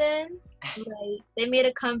some reason, like they made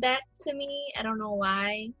a comeback to me. I don't know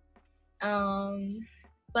why.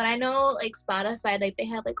 But I know like Spotify, like they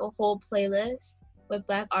have like a whole playlist with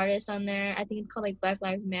Black artists on there. I think it's called like Black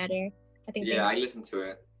Lives Matter. I think yeah, I listened to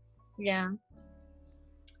it. yeah.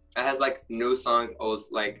 It has like new songs, old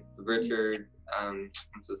like Richard. I'm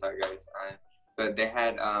so sorry, guys. But they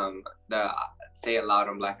had the "Say It Loud,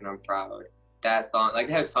 I'm Black and I'm Proud." That song, like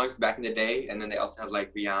they have songs back in the day, and then they also have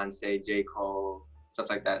like Beyonce, J. Cole, stuff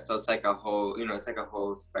like that. So it's like a whole, it's like a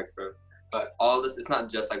whole spectrum. But all this, it's not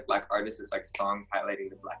just like Black artists. It's like songs highlighting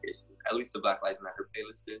the Black issues. At least the Black Lives Matter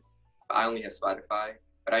playlist is. But I only have Spotify.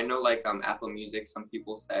 But I know like Apple Music. Some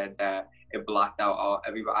people said that it blocked out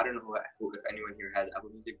everybody. I don't know who if anyone here has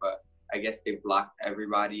Apple Music, but I guess they blocked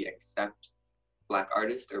everybody except Black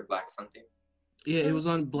artists or Black something. Yeah, it was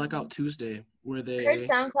on Blackout Tuesday where I heard they.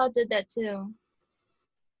 SoundCloud did that too.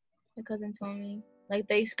 My cousin told me. Like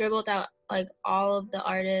they scribbled out like all of the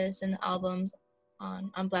artists and the albums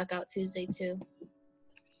on Blackout Tuesday too.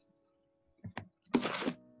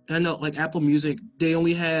 I know, like Apple Music, they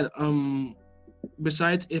only had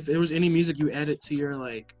besides if there was any music you added to your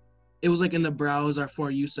like, it was like in the browser for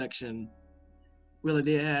you section. Where like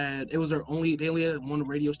they only had one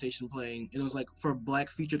radio station playing, and it was like for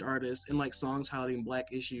Black featured artists and like songs highlighting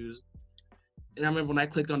Black issues. And I remember when I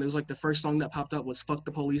clicked on it, it was like the first song that popped up was "Fuck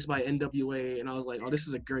the Police" by NWA, and I was like, oh, this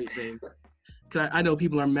is a great thing. Cause I know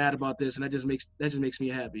people are mad about this, and that just makes me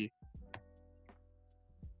happy.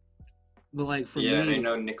 But like for Yeah, me, and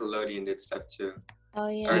I know Nickelodeon did stuff too. Oh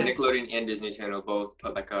Or yeah. Nickelodeon and Disney Channel both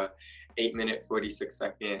put like a 8-minute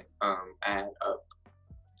 46-second ad up.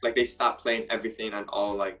 Like they stopped playing everything on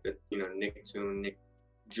all like the Nicktoon, Nick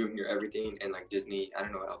Jr. everything, and like Disney. I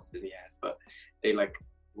don't know what else Disney has, but they like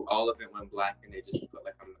all of it went Black, and they just put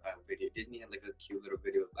like a video. Disney had like a cute little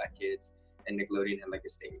video of Black kids, and Nickelodeon had like a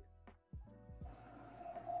statement.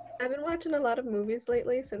 I've been watching a lot of movies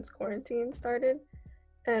lately since quarantine started.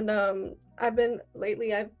 And I've been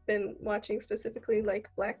watching specifically like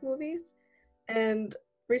Black movies. And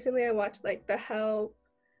recently I watched like The Help.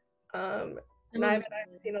 And I've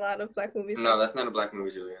seen a lot of Black movies. No, that's not a Black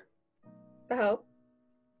movie, Julia. The Help.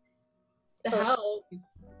 The Help.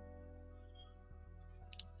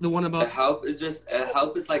 the one The about Help is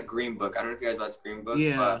like Green Book. I don't know if you guys watch Green Book.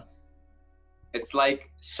 Yeah. But it's like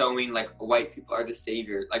showing like white people are the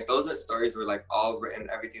savior. Like those are stories were like all written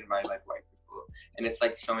everything by like white people, and it's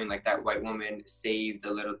like showing like that white woman saved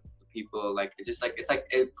the little people. Like it's like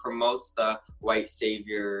it promotes the white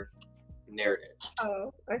savior narrative.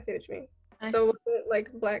 Oh, I see what you mean. I So see. was it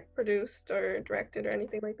like Black produced or directed or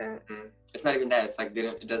anything like that? It's not even that. It's like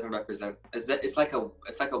it doesn't represent. It's like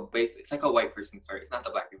a white person story. It's not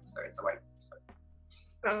the Black people story. It's a white people story.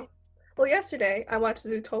 Oh. Well, yesterday I watched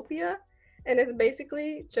Zootopia, and it's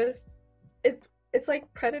basically just it's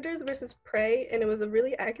like predators versus prey, and it was a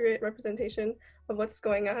really accurate representation of what's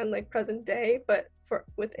going on like present day, but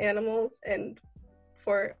with animals and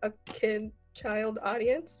for a child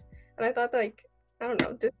audience. And I thought like, I don't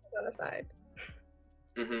know, this is on the side.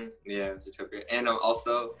 Yeah, Zootopia. And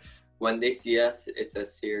also, When They See Us, it's a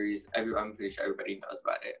series. I'm pretty sure everybody knows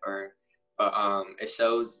about it. But it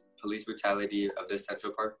shows police brutality of the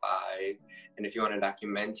Central Park Five. And if you want a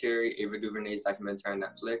documentary, Ava DuVernay's documentary on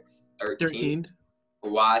Netflix, 13.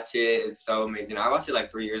 Watch it. It's so amazing. I watched it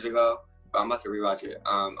like 3 years ago, but I'm about to rewatch it.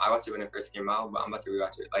 I watched it when it first came out, but I'm about to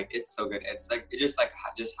rewatch it. Like it's so good. It's like it just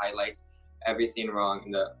highlights everything wrong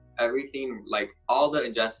in everything like all the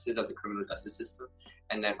injustices of the criminal justice system.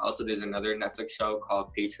 And then also there's another Netflix show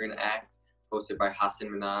called Patriot Act, hosted by Hassan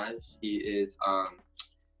Minhaj. He is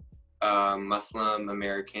Muslim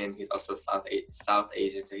American. He's also South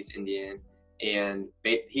Asian, so he's Indian. And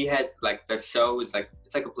he has like the show is like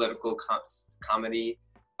it's like a political comedy.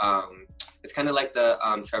 It's kind of like the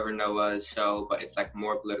Trevor Noah show, but it's like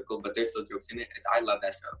more political. But there's still jokes in it. I love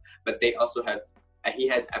that show. But they also have he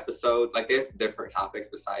has episodes like there's different topics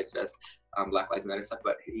besides just Black Lives Matter stuff.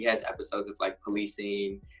 But he has episodes of like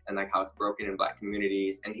policing and like how it's broken in Black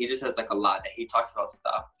communities. And he just has like a lot that he talks about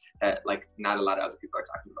stuff that like not a lot of other people are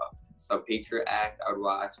talking about. So Patriot Act, I would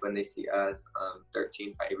watch. When They See Us,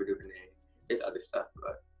 13 by Ava DuVernay. There's other stuff,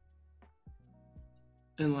 but.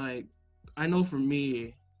 And like, I know for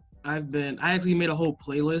me, I actually made a whole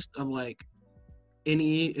playlist of like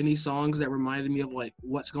any songs that reminded me of like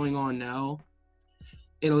what's going on now.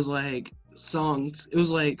 It was like songs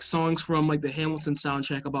from like the Hamilton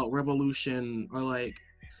soundtrack about revolution, or like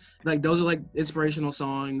those are like inspirational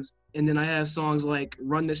songs. And then I have songs like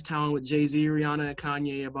Run This Town with Jay-Z, Rihanna, and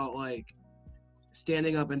Kanye about like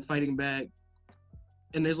standing up and fighting back.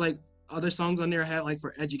 And there's like other songs on there had like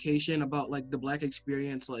for education about like the Black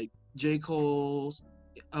experience, like J. Cole's,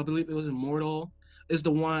 I believe it was Immortal, is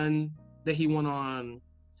the one that he went on.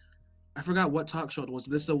 I forgot what talk show it was.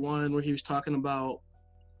 This is the one where he was talking about,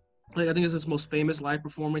 like, I think it's his most famous live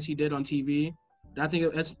performance he did on TV. I think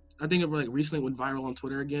it like recently went viral on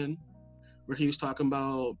Twitter again, where he was talking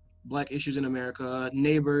about Black issues in America,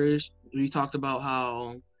 neighbors. He talked about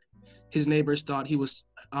how his neighbors thought he was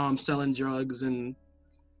selling drugs, and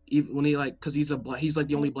even when he like, cause he's like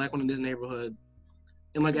the only Black one in his neighborhood,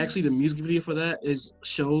 and like actually the music video for that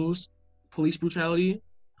shows police brutality,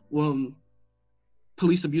 well,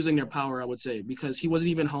 police abusing their power, I would say, because he wasn't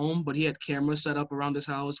even home, but he had cameras set up around his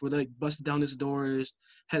house where they like busted down his doors,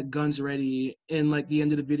 had guns ready, and like the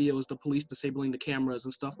end of the video is the police disabling the cameras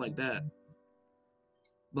and stuff like that.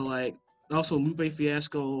 But like also Lupe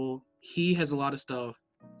Fiasco, he has a lot of stuff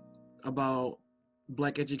about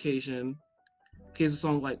Black education. He has a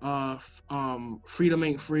song like Freedom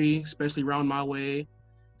Ain't Free, especially Round My Way,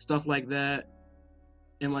 stuff like that.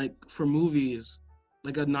 And like for movies,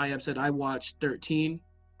 like Nayab said, I watched 13.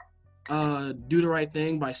 Do the Right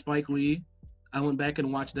Thing by Spike Lee. I went back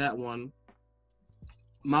and watched that one.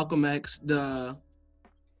 Malcolm X, the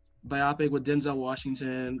biopic with Denzel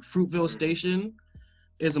Washington. Fruitvale Station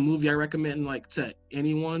is a movie I recommend like to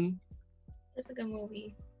anyone. That's a good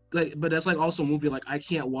movie. Like, but that's like also a movie like I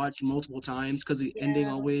can't watch multiple times because the ending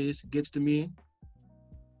always gets to me.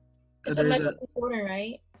 It's a Michael B. Jordan,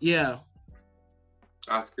 right? Yeah.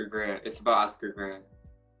 Oscar Grant. It's about Oscar Grant.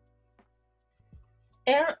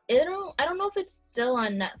 I don't know if it's still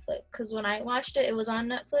on Netflix, because when I watched it, it was on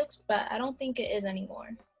Netflix, but I don't think it is anymore.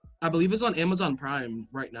 I believe it's on Amazon Prime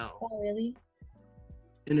right now. Oh, really?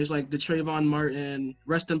 And there's like the Trayvon Martin,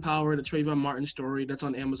 Rest in Power, the Trayvon Martin story that's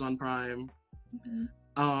on Amazon Prime. Mm-hmm.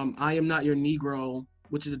 I Am Not Your Negro,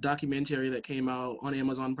 which is a documentary that came out on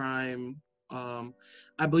Amazon Prime.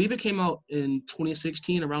 I believe it came out in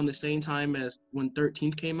 2016, around the same time as when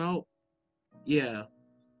 13th came out. Yeah.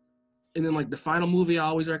 And then like the final movie I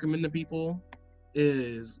always recommend to people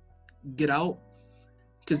is Get Out,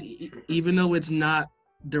 because even though it's not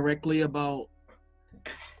directly about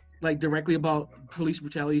police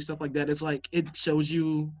brutality, stuff like that, it's like it shows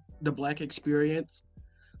you the Black experience.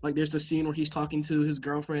 Like there's the scene where he's talking to his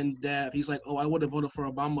girlfriend's dad. He's like, "Oh, I would have voted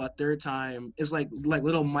for Obama a third time." It's like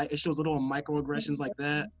it shows little microaggressions like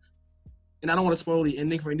that. And I don't want to spoil the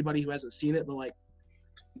ending for anybody who hasn't seen it, but like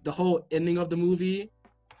the whole ending of the movie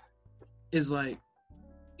is like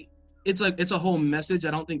it's a whole message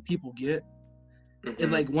I don't think people get. Mm-hmm.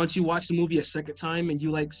 And like once you watch the movie a second time and you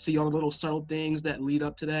like see all the little subtle things that lead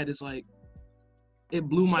up to that, it's like it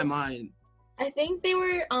blew my mind. I think they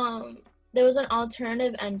were there was an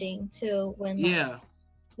alternative ending too when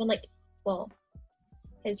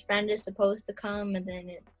his friend is supposed to come and then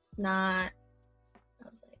it's not. I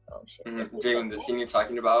was like, oh shit. Mm-hmm. Jalen, the scene you're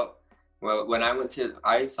talking about, well, when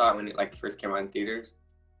I saw it when it like first came out in theaters,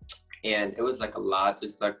 and it was like a lot,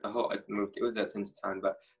 just like the whole movie. It was at Tinseltown,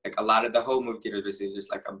 but like a lot of the whole movie theater was just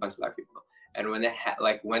like a bunch of Black people. And when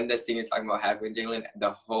when the scene you're talking about happened, Jalen, the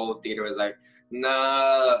whole theater was like,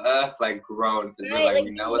 no, like groaned because we're like, we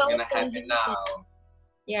know what's gonna happen now.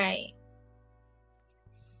 Yeah. Right.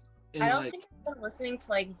 And I don't think I've been listening to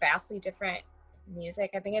like vastly different music.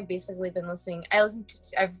 I think I've basically been listening.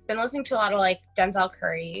 I've been listening to a lot of like Denzel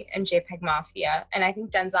Curry and JPEG Mafia, and I think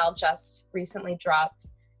Denzel just recently dropped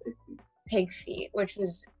Pig Feet, which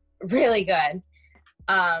was really good.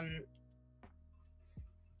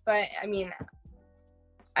 But I mean,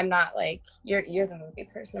 I'm not like you're the movie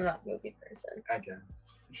person. I'm not the movie person. I guess.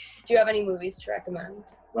 Do you have any movies to recommend?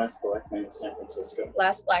 Last Black Man in San Francisco.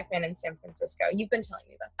 Last Black Man in San Francisco. You've been telling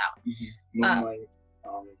me about that one.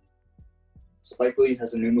 Mm-hmm. Spike Lee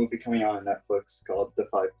has a new movie coming out on Netflix called The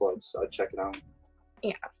Five Bloods, so I'd check it out.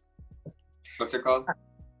 Yeah. What's it called?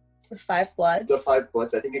 The Five Bloods. The Five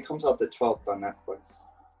Bloods. I think it comes out the 12th on Netflix.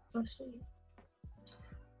 Oh, sweet.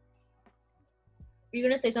 Were you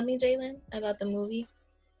gonna say something, Jalen, about the movie?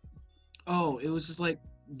 Oh, it was just like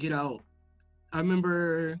Get Out. I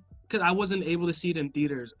remember because I wasn't able to see it in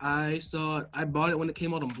theaters. I bought it when it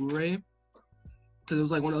came out on Blu-ray because it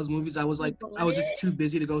was like one of those movies I was just too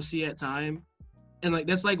busy to go see at time. And like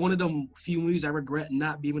that's like one of the few movies I regret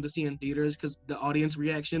not being able to see in theaters because the audience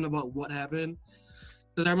reaction about what happened.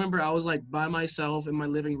 Because I remember I was like by myself in my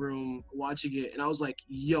living room watching it, and I was like,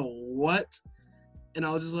 "Yo, what?" And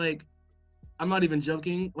I was just like, I'm not even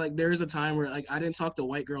joking. Like there is a time where like I didn't talk to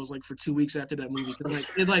white girls like for 2 weeks after that movie because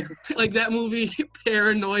like it like that movie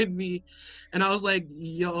paranoid me, and I was like,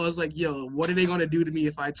 yo, what are they gonna do to me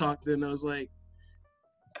if I talk to them? And I was like,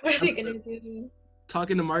 what are they gonna do?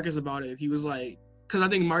 Talking to Marcus about it, he was like, because I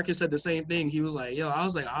think Marcus said the same thing. He was like, yo, I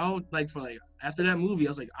was like, I don't like for like after that movie, I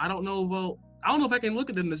was like, I don't know if I can look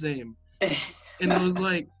at them the same. And it was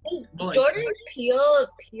like, like Jordan Peele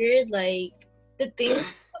appeared like the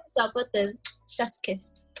things he comes up with is chef's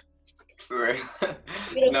kiss. For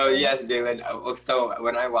real. No, yes, Jalen. So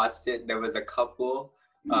when I watched it, there was a couple,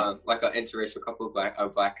 like an interracial couple, a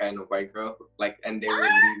black guy and a white girl, like, and they were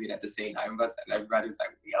leaving at the same time of us, and everybody was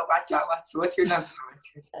like, "Yo, watch out! What's your number?"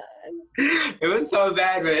 It was so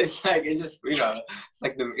bad, but it's like it's just it's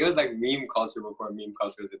like it was like meme culture before meme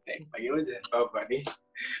culture was a thing. Like it was just so funny.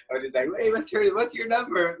 I was just like, "Wait, what's your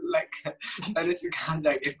number?" Like, send us your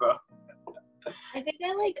contact info. I think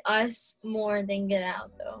I like Us more than Get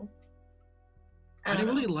Out though. I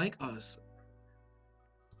didn't really like Us.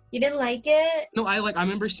 You didn't like it? No, I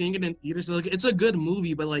remember seeing it in theaters. Like, it's a good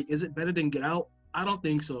movie, but like, is it better than Get Out? I don't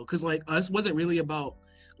think so. Cause like Us wasn't really about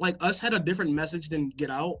like Us had a different message than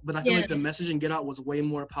Get Out, but I feel like the message in Get Out was way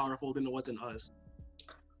more powerful than it was in Us.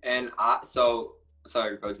 And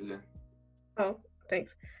sorry, go to there. Oh,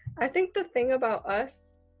 thanks. I think the thing about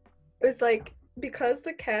Us is like because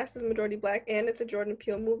the cast is majority black and it's a Jordan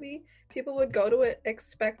Peele movie, people would go to it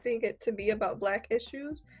expecting it to be about black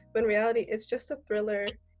issues, but in reality, it's just a thriller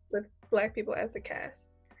with black people as the cast.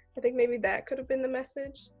 I think maybe that could have been the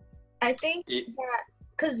message. I think that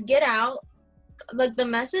because Get Out, like the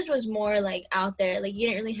message was more like out there. Like you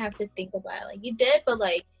didn't really have to think about it. Like you did, but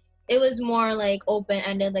like it was more like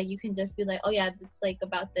open-ended. Like you can just be like, oh yeah, it's like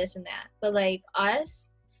about this and that. But like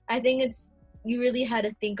Us, I think you really had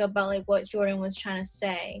to think about like what Jordan was trying to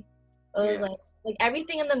say. It was like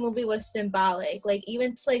everything in the movie was symbolic. Like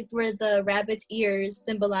even to, like where the rabbit's ears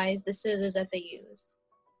symbolized the scissors that they used.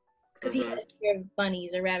 Because he had a fear of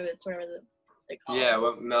bunnies or rabbits, whatever they're called. Yeah,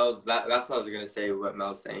 that's what I was gonna say. What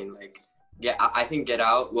Mel's saying, like, I think Get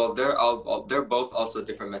Out. Well, they're both also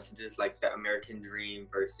different messages, like the American dream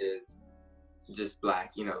versus just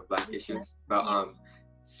black issues. But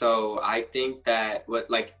so I think that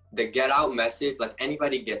like the Get Out message, like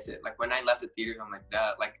anybody gets it. Like when I left the theater, I'm like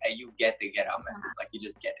that. Like hey, you get the Get Out message. Like you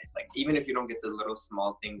just get it. Like even if you don't get the little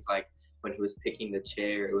small things, like when he was picking the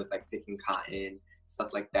chair, it was like picking cotton.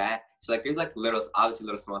 Stuff like that. So like there's like obviously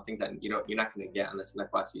little small things that you're not gonna get unless you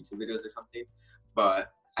like watch YouTube videos or something.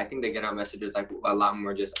 But I think they Get Out messages like a lot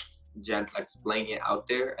more just like laying it out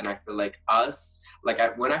there. And I feel like Us, like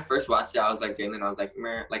when I first watched it, I was like Jalen, I was like,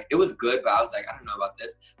 man, like it was good, but I was like, I don't know about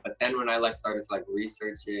this. But then when I like started to like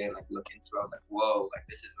research it and like look into it, I was like, whoa, like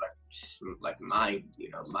this is like mind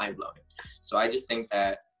blowing. So I just think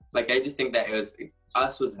that it was.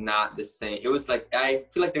 Us was not the same. It was like I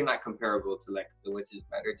feel like they're not comparable to like which is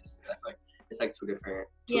better. Just like it's like two different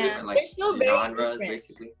like they're still genres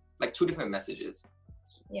basically, like two different messages.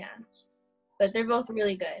 Yeah, but they're both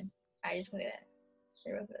really good. I just say that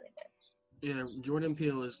they're both really good. Yeah, Jordan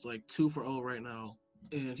Peele is like 2 for 0 right now,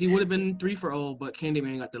 and he would have been 3 for 0, but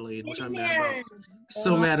Candyman got delayed, which I'm mad about.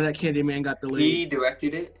 So mad that Candyman got delayed. He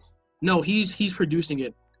directed it? No, he's producing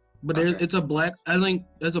it, but there's a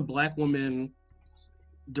black woman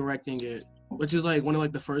directing it, which is like one of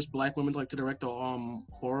like the first black women like to direct a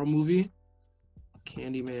horror movie.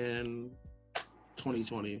 Candyman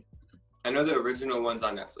 2020. I know the original one's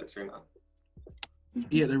on Netflix right now.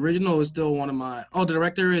 Yeah, the original is still one of my. Oh, the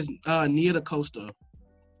director is Nia DaCosta.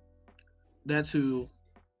 That's who.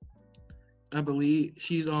 I believe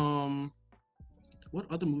she's What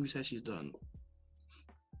other movies has she done?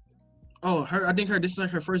 Oh, this is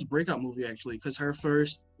like her first breakout movie actually, because her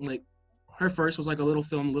first was like a little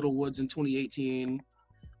film, Little Woods, in 2018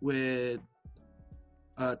 with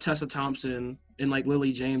Tessa Thompson and like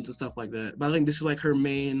Lily James and stuff like that. But I think this is like her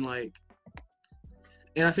main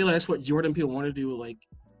and I feel like that's what Jordan Peele wanted to do. Like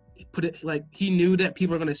put it like he knew that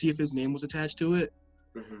people are gonna see if his name was attached to it,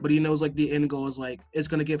 but he knows like the end goal is like it's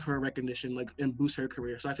gonna give her recognition like and boost her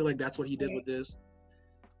career. So I feel like that's what he did with this.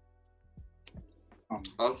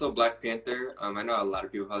 Also, Black Panther. I know a lot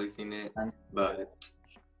of people probably seen it, but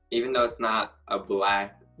even though it's not a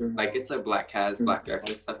black, like it's a black cast, black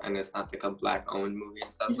director and stuff, and it's not like a black-owned movie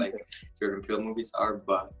and stuff like Jordan Peele movies are,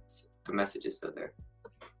 but the message is still there.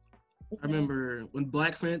 I remember when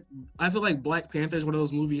I feel like Black Panther is one of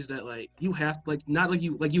those movies that like you have not like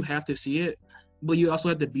you have to see it, but you also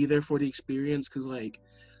have to be there for the experience because like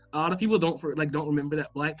a lot of people don't remember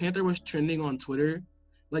that Black Panther was trending on Twitter,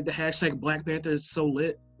 like the hashtag Black Panther is so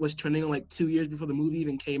lit was trending like 2 years before the movie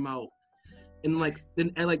even came out. And like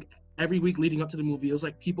every week leading up to the movie, it was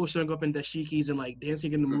like people showing up in dashikis and like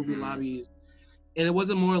dancing in the movie lobbies. And it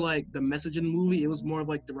wasn't more like the message in the movie; it was more of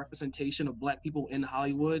like the representation of Black people in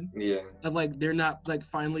Hollywood. Yeah. Of like they're not like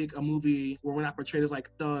finally a movie where we're not portrayed as like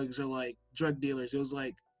thugs or like drug dealers. It was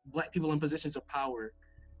like Black people in positions of power.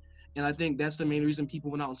 And I think that's the main reason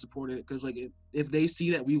people went out and supported it, because like if they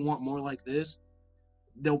see that we want more like this,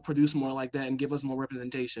 they'll produce more like that and give us more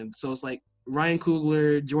representation. So it's like Ryan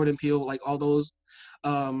Coogler, Jordan Peele, like all those,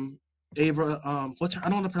 Ava, what's her? I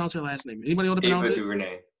don't want to pronounce her last name. Anybody want to pronounce Ava it?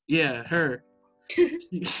 DuVernay. Yeah, her.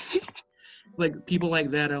 Like people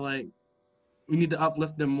like that are like, we need to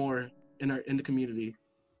uplift them more in the community.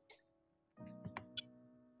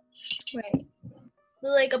 Right.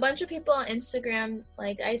 Like a bunch of people on Instagram,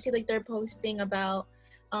 like I see like they're posting about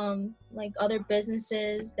like other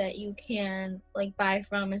businesses that you can like buy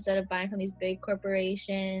from instead of buying from these big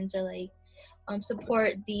corporations, or like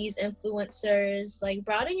support these influencers, like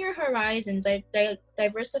broaden your horizons, like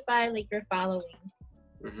diversify like your following.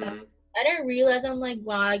 So I didn't realize, I'm like,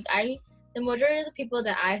 wow, like, the majority of the people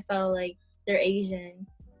that I felt like they're Asian.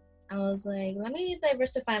 I was like, let me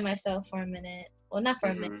diversify myself for a minute. Well, not for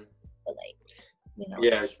a minute, but like, you know.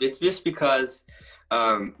 Yeah, it's just because,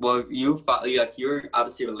 well, you're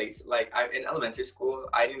obviously related. Like, in elementary school,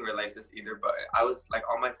 I didn't realize this either, but I was like,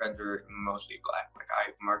 all my friends were mostly Black. Like,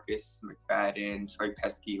 Marcus McFadden, Troy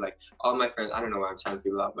Pesky, like all my friends. I don't know why I'm shouting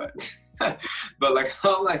people out, but but like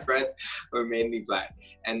all my friends were mainly Black.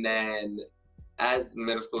 And then as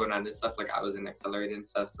middle school and all this stuff, like I was in accelerated and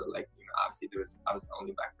stuff, so like, you know, obviously I was the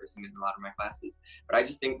only Black person in a lot of my classes. But I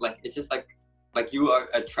just think like it's just like you are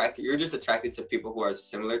attracted, you're just attracted to people who are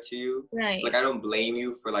similar to you. Right. So like I don't blame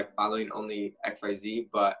you for like following only XYZ,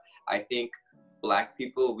 but I think Black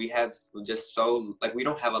people, we have just so, like we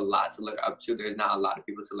don't have a lot to look up to. There's not a lot of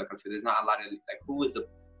people to look up to. There's not a lot of, like, who is a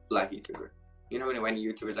Black YouTuber? You know any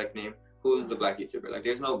YouTubers like name? Who is the Black YouTuber? Like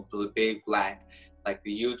there's no big Black, like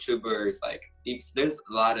the YouTubers, like there's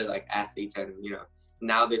a lot of like athletes, and you know,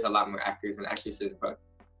 now there's a lot more actors and actresses, but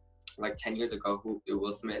like 10 years ago,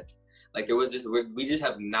 Will Smith, like there was just, we just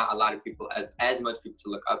have not a lot of people, as much people to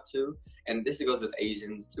look up to. And this goes with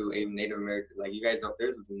Asians too, even Native Americans. Like you guys know,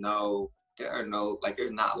 there's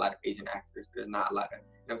not a lot of Asian actors. There's not a lot of,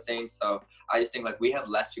 you know what I'm saying? So I just think like we have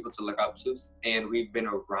less people to look up to, and we've been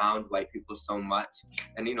around white people so much,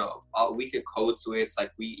 and you know, we could code switch,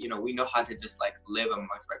 like we know how to just like live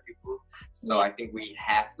amongst white people. So I think we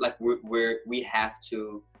have, like we have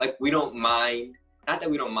to, like, we don't mind, not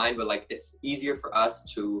that we don't mind, but like it's easier for us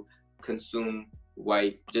to consume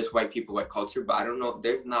white people, white culture. But I don't know,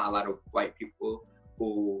 there's not a lot of white people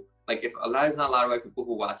who, like, there's not a lot of white people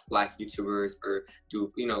who watch Black YouTubers or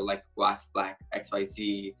do, you know, like watch Black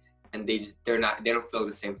XYZ, and they don't feel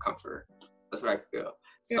the same comfort. That's what I feel.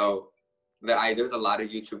 So there's a lot of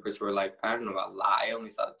YouTubers who are like, I don't know about a lot, I only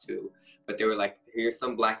saw 2, but they were like, here's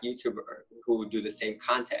some Black YouTuber who do the same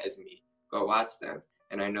content as me, go watch them.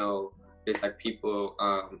 And I know there's like people,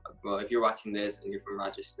 well, if you're watching this and you're from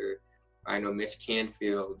Rochester, I know Mitch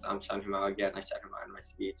Canfield, I'm shouting him out again, I shouted him out in my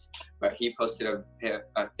speech, but he posted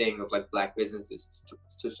a thing of like Black businesses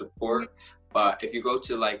to support. But if you go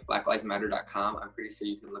to like blacklivesmatter.com, I'm pretty sure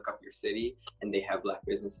you can look up your city and they have Black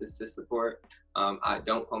businesses to support. I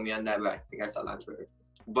don't quote me on that, but I think I saw that on Twitter.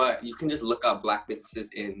 But you can just look up Black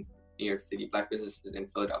businesses in New York City, Black businesses in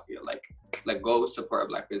Philadelphia. Like go support a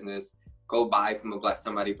Black business, go buy from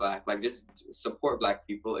somebody Black. Like just support Black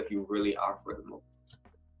people if you really are for the movement.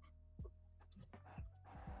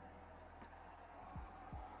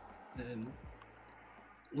 And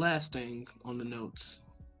last thing on the notes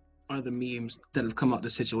are the memes that have come out of the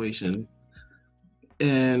situation.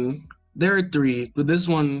 And there are 3, but this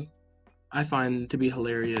one I find to be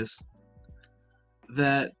hilarious.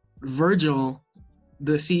 That Virgil,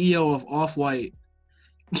 the CEO of Off-White,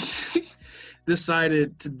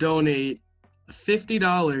 decided to donate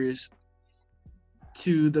 $50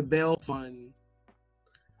 to the bail fund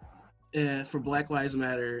for Black Lives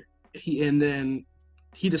Matter.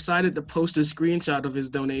 He decided to post a screenshot of his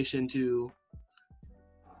donation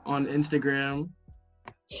on Instagram.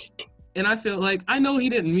 And I feel like, I know he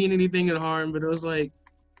didn't mean anything in harm, but it was like,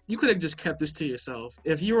 you could have just kept this to yourself.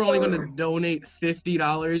 If you were only going to donate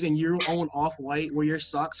 $50 and you own Off-White, where your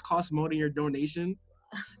socks cost more than your donation,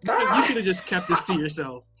 you should have just kept this to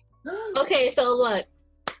yourself. Okay, so look,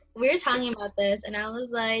 we were talking about this, and I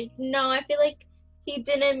was like, no, I feel like he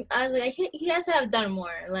didn't. I was like, he has to have done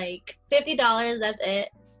more. Like $50, that's it.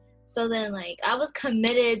 So then, like, I was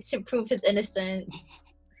committed to prove his innocence.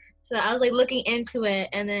 So I was like looking into it,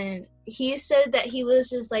 and then he said that he was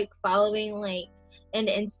just like following like an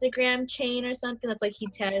Instagram chain or something. That's like he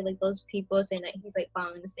tagged like those people saying that he's like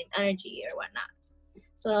following the same energy or whatnot.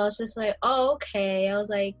 So I was just like, oh, okay. I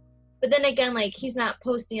was like, but then again, like, he's not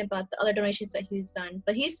posting about the other donations that he's done.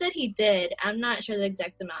 But he said he did. I'm not sure the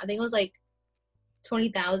exact amount. I think it was like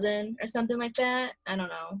 20,000 or something like that. I don't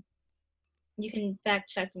know. You can fact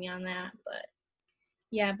check me on that, but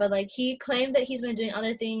yeah, but like he claimed that he's been doing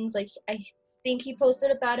other things. Like I think he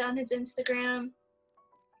posted about it on his Instagram,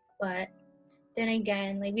 but then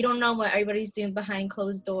again, like we don't know what everybody's doing behind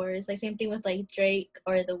closed doors. Like same thing with like Drake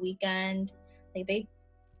or The Weeknd. Like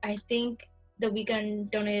I think The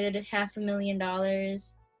Weeknd donated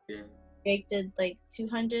 $500,000. Yeah. Drake did like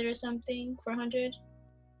 200 or something, 400.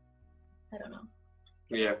 I don't know.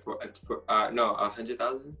 Yeah, for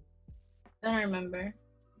 100,000. I don't remember.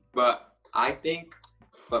 But I think,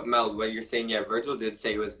 but Mel, what you're saying, yeah, Virgil did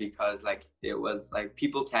say it was because like it was like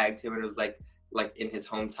people tagged him and it was like in his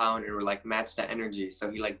hometown and were like match that energy. So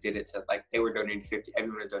he like did it to like they were donating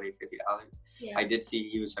everyone was donating $50. Yeah. I did see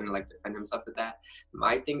he was trying to like defend himself with that.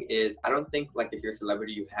 My thing is I don't think like if you're a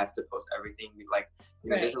celebrity you have to post everything. Like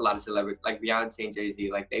there's a lot of celebrities like Beyonce and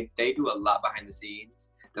Jay-Z, like they do a lot behind the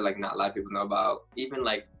scenes that like not a lot of people know about. Even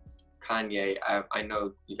like Kanye, I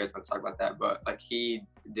know you guys want to talk about that, but like he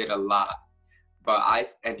did a lot, but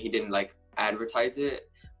he didn't like advertise it.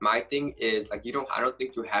 My thing is like I don't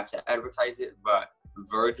think you have to advertise it, but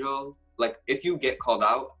Virgil, like if you get called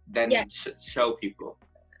out, then show people.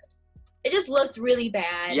 It just looked really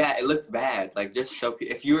bad. Yeah, it looked bad. Like just show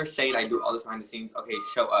people. If you were saying I do all this behind the scenes, okay,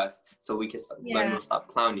 show us so we can then we'll stop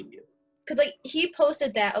clowning you. Cause like he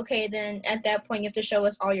posted that, okay, then at that point you have to show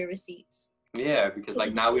us all your receipts. Yeah, because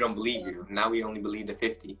like now we don't believe you. Now we only believe the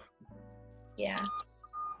 50. Yeah.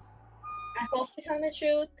 I hope he's telling the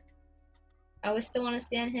truth. I would still want to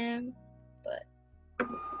stand him, but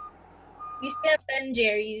we stand Ben and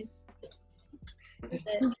Jerry's. That's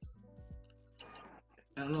it.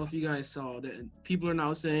 I don't know if you guys saw that people are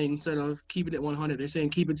now saying instead of keeping it 100, they're saying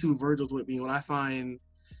keep it 2 Virgils with me. What I find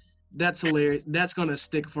that's hilarious. That's gonna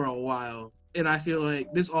stick for a while, and I feel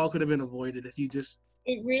like this all could have been avoided if you just.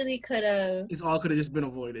 It really could have. It's all could have just been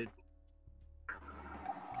avoided.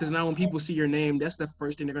 Because now when people see your name, that's the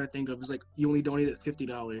first thing they're gonna think of is like you only donated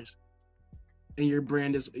 $50, and your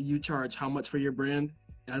brand is you charge how much for your brand.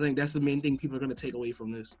 I think that's the main thing people are gonna take away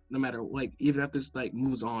from this, no matter like even if this like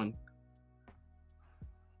moves on.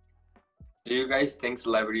 Do you guys think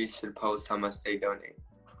celebrities should post how much they donate?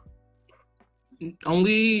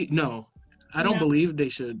 No, I don't believe they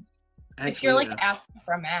should. Actually, if you're like asking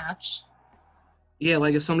for a match. Yeah,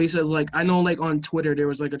 like if somebody says like I know like on Twitter there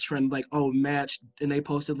was like a trend like match and they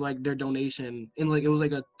posted like their donation and like it was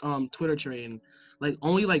like a Twitter train. Like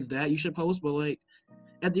only like that you should post, but like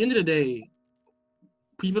at the end of the day,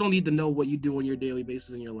 people don't need to know what you do on your daily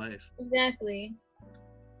basis in your life. Exactly.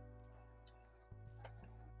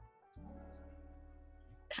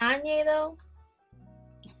 Kanye though,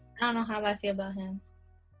 I don't know how I feel about him.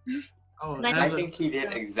 Oh, I think he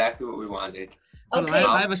did exactly what we wanted. Okay.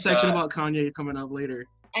 I have a section about Kanye coming up later.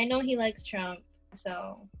 I know he likes Trump,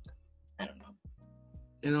 so I don't know.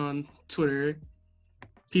 And on Twitter,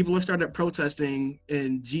 people have started protesting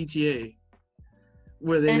in GTA,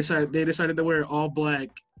 where they decided to wear all black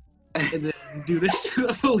and then do this to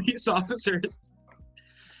the police officers.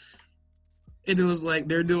 And it was like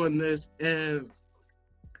they're doing this, and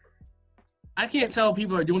I can't tell if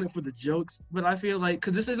people are doing it for the jokes, but I feel like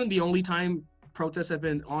because this isn't the only time protests have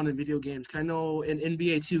been on in video games. I know in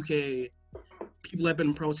NBA 2K, people have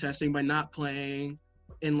been protesting by not playing,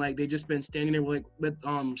 and like they just been standing there with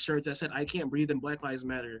shirts that said "I can't breathe" and Black Lives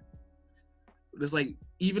Matter. It's like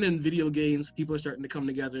even in video games, people are starting to come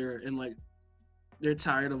together and like they're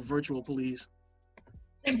tired of virtual police.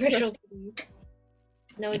 Virtual police.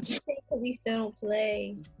 No, just say police don't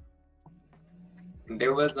play.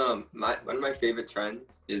 There was one of my favorite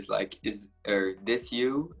trends is like this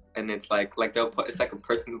you, and it's like they'll put it's like a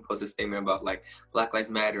person who posts a statement about like Black Lives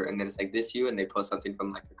Matter, and then it's like this you, and they post something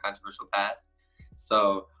from like a controversial past.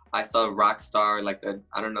 So I saw Rockstar, like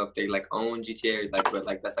I don't know if they like own GTA or like but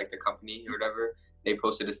like that's like the company or whatever. They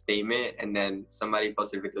posted a statement, and then somebody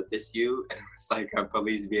posted a video this you, and it was like a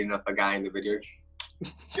police beating up a guy in the video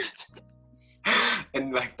game.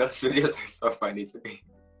 And like those videos are so funny to me.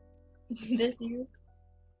 This you.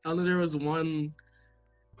 I know there was one.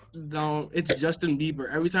 No, it's Justin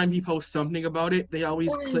Bieber. Every time he posts something about it, they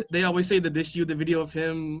always say the video of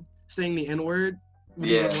him saying the N-word when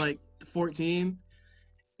he was like 14.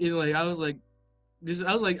 You know, like I was like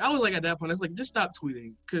at that point, I was like, just stop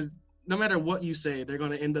tweeting, because no matter what you say, they're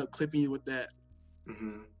gonna end up clipping you with that,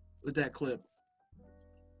 with that clip.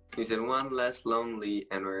 He said one less lonely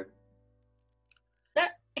N-word.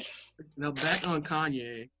 Now back on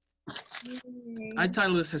Kanye. I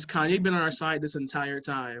titled this, "Has Kanye been on our side this entire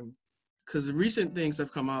time?" Because recent things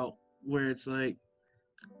have come out where it's like,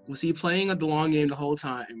 was he playing the long game the whole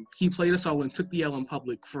time? He played us all and took the L in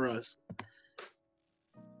public for us.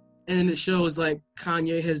 And it shows like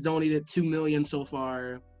Kanye has donated $2 million so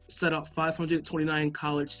far, set up 529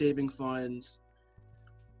 college saving funds,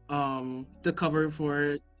 to cover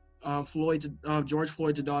for George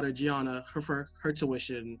Floyd's daughter Gianna for her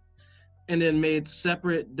tuition, and then made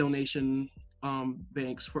separate donation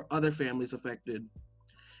banks for other families affected.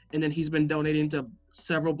 And then he's been donating to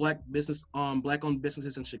several black-owned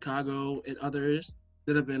businesses in Chicago and others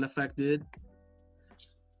that have been affected.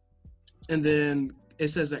 And then it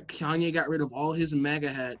says that Kanye got rid of all his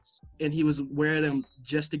MAGA hats, and he was wearing them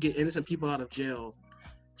just to get innocent people out of jail.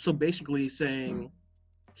 So basically saying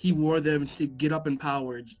he wore them to get up in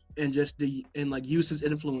power and use his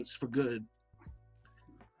influence for good.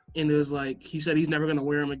 And it was like, he said he's never gonna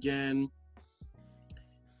wear them again.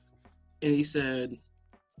 And he said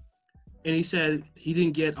he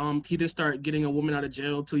didn't start getting a woman out of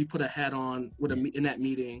jail until he put a hat on in that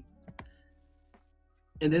meeting.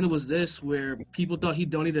 And then it was this where people thought he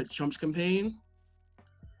donated to Trump's campaign.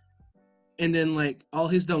 And then like all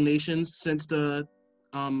his donations since the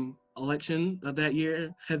election of that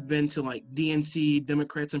year have been to like DNC,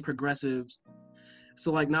 Democrats, and progressives.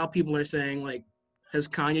 So like now people are saying like, has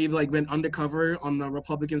Kanye like been undercover on the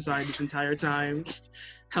Republican side this entire time,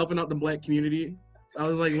 helping out the black community? So I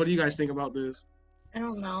was like, what do you guys think about this? I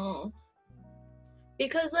don't know.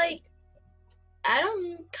 Because like,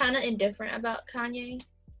 I'm kind of indifferent about Kanye.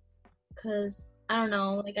 Because, I don't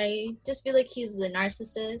know, like I just feel like he's the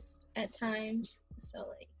narcissist at times. So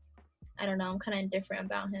like, I don't know, I'm kind of indifferent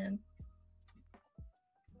about him.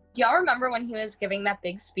 Y'all remember when he was giving that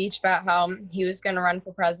big speech about how he was going to run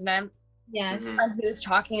for president? Yes. And he was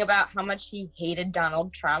talking about how much he hated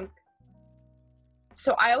Donald Trump.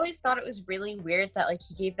 So I always thought it was really weird that like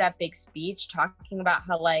he gave that big speech talking about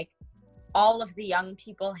how like all of the young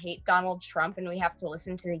people hate Donald Trump and we have to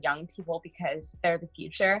listen to the young people because they're the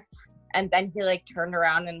future. And then he like turned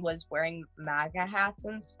around and was wearing MAGA hats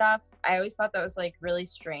and stuff. I always thought that was like really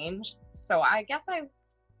strange. So I guess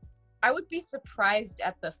I would be surprised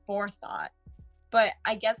at the forethought, but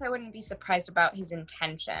I guess I wouldn't be surprised about his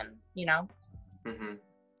intention, you know? Mm-hmm.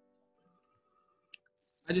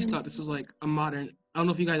 I just thought this was like a modern, I don't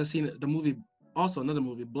know if you guys have seen the movie, also another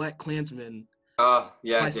movie, Black Klansman. Oh,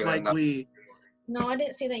 yeah. By Spike Lee. No, I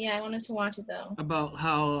didn't see that yet. I wanted to watch it though. About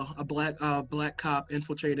how a black cop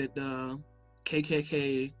infiltrated the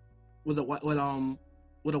KKK with a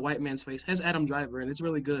white man's face. It has Adam Driver, and it's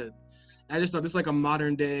really good. I just thought this is like a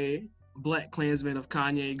modern day Black Klansman of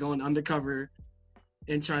Kanye going undercover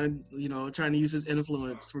and trying to use his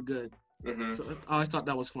influence for good. Mm-hmm. So I always thought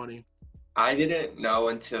that was funny. I didn't know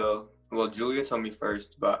until, well, Julia told me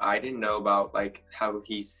first, but I didn't know about like how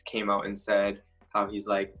he came out and said how he's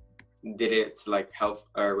like did it to like help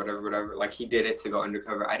or whatever. Like he did it to go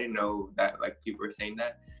undercover. I didn't know that like people were saying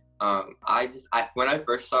that. When I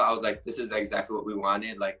first saw it, I was like, this is exactly what we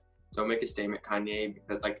wanted. Like, don't make a statement, Kanye,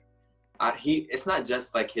 because like it's not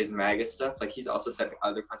just like his MAGA stuff. Like he's also said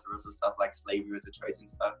other controversial stuff like slavery was a choice and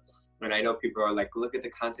stuff. And I know people are like, look at the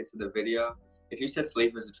context of the video. If you said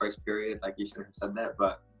slavery was a choice, period, like you shouldn't have said that.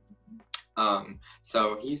 But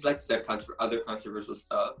so he's like said other controversial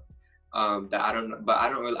stuff that I don't know. But I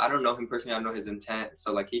don't know him personally. I don't know his intent.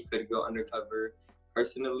 So like he could go undercover.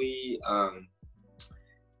 Personally,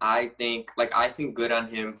 I think good on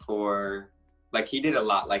him for. Like he did a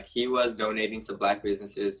lot. Like he was donating to black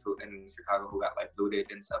businesses in Chicago who got like looted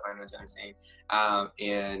and stuff. I know what I'm saying.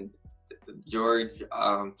 And George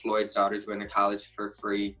Floyd's daughter's went to college for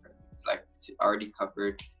free, like already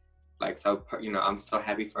covered. Like so, I'm so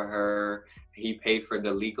happy for her. He paid for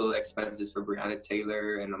the legal expenses for Breonna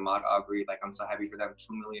Taylor and Ahmaud Arbery. Like I'm so happy for them. $2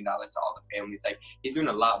 million to all the families. Like he's doing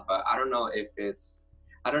a lot, but I don't know if it's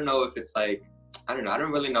like I don't know. I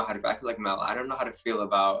don't really know how to. I feel like Mel. I don't know how to feel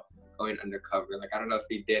about going undercover. Like I don't know if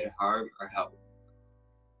he did harm or help.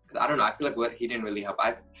 Cause I don't know. I feel like he didn't really help.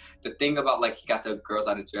 The thing about like he got the girls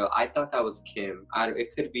out of jail. I thought that was Kim. It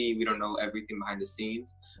could be we don't know everything behind the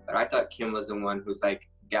scenes, but I thought Kim was the one who's like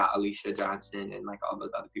got Alicia Johnson and like all those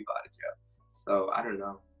other people out of jail. So I don't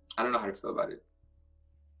know. I don't know how to feel about it.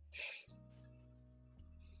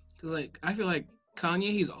 Cause like I feel like Kanye,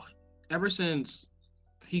 he's ever since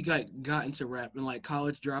he got into rap and like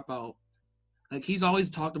College Dropout. Like he's always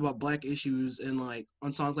talked about black issues and like on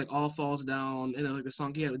songs like All Falls Down and like the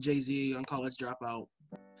song he had with Jay-Z on College Dropout.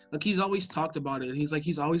 Like he's always talked about it and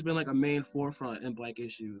he's always been like a main forefront in black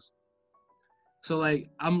issues. So like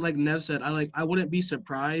I'm like Nev said, I wouldn't be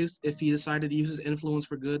surprised if he decided to use his influence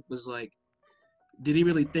for good. Was like, did he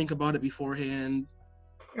really think about it beforehand?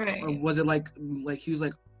 Right. Or was it like he was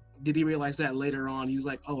like, did he realize that later on? He was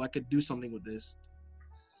like, oh, I could do something with this.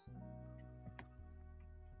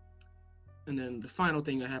 And then the final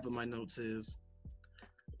thing I have in my notes is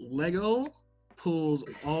Lego pulls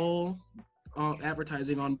all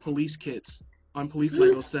advertising on police kits, on police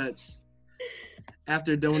Lego sets,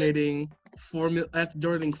 after donating $4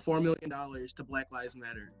 million to Black Lives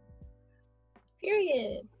Matter.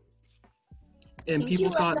 Period. And Thank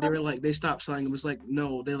people you, thought Rhonda. they stopped selling. It was like,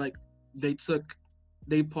 no,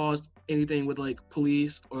 they paused anything with like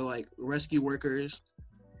police or like rescue workers,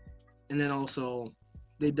 and then also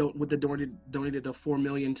they donated the $4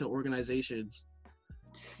 million to organizations.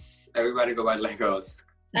 Everybody go buy Legos.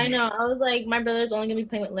 I know. I was like, my brother's only gonna be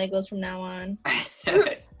playing with Legos from now on.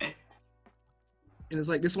 And it's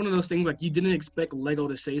like, it's one of those things like you didn't expect Lego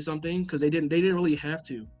to say something because they didn't really have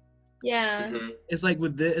to. Yeah. Mhm. It's like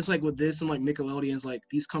with this and like Nickelodeon's, like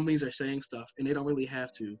these companies are saying stuff and they don't really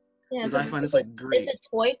have to. Yeah. Which I find it's like great. It's a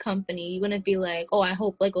toy company. You're gonna be like, oh, I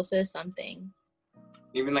hope Lego says something.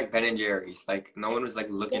 Even like Ben and Jerry's, like no one was like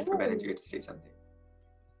looking for Ben and Jerry to say something.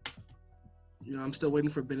 You know, I'm still waiting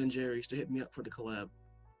for Ben and Jerry's to hit me up for the collab.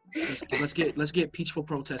 Let's get Peachful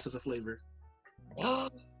Protest as a flavor. Ooh,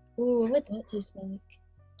 what would that taste like?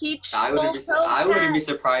 Peach. I wouldn't be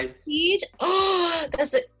surprised. Peach. Oh,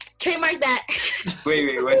 that's it. Trademark that.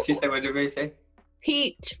 Wait, what did she say? What did we say?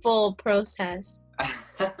 Peachful Protest.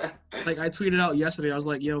 Like I tweeted out yesterday, I was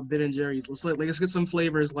like, "Yo, Ben and Jerry's, let's get some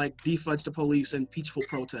flavors like defudge the police and Peachful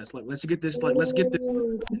Protest. Like let's get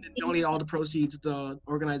Ooh, donate all the proceeds to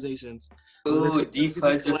organizations." Ooh, Let's get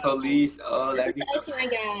defudge this the collab. police. Oh, that'd be that's so. the ice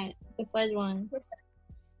cream I got. The fudge one.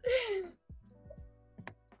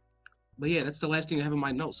 But yeah, that's the last thing I have in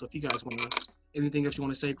my notes. So if you guys anything else you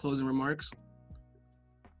want to say, closing remarks.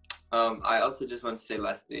 I also just want to say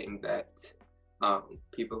last thing that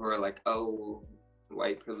people who are like, oh,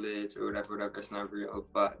 white privilege or whatever, it's not real.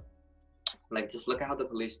 But like, just look at how the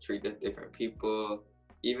police treated different people.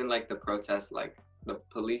 Even like the protests, like the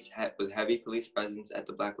police was heavy police presence at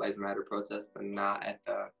the Black Lives Matter protest, but not at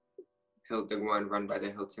the one run by the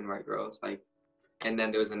Hilton White Girls. Like, and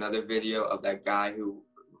then there was another video of that guy who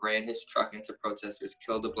ran his truck into protesters,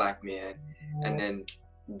 killed a black man, and then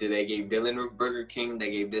they gave Dylan of Burger King, they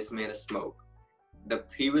gave this man a smoke.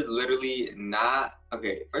 He was literally not,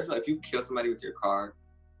 okay, first of all, if you kill somebody with your car,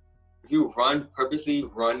 if you purposely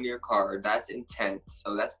run your car, that's intent.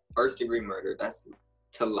 So that's first degree murder, that's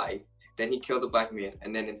to life. Then he killed a black man,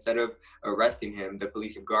 and then instead of arresting him, the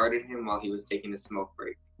police guarded him while he was taking a smoke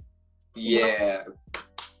break. Yeah.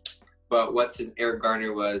 But Eric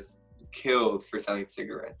Garner was killed for selling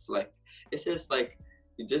cigarettes. Like, it's just like,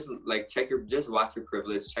 you just like just watch your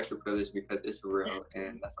privilege, check your privilege because it's real,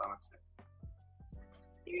 and that's all I'm saying.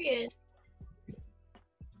 Period.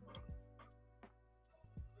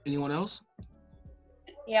 Anyone else?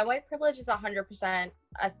 Yeah, white privilege is 100%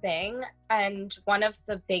 a thing, and one of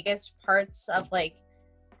the biggest parts of like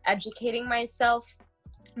educating myself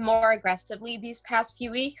more aggressively these past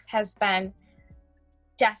few weeks has been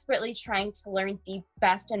desperately trying to learn the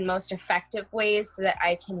best and most effective ways so that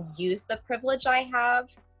I can use the privilege I have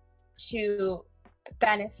to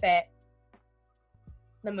benefit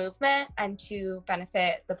the movement and to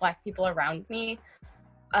benefit the Black people around me.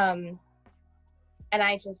 And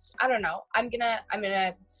I don't know, I'm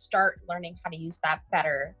gonna start learning how to use that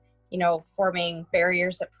better, you know, forming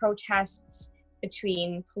barriers at protests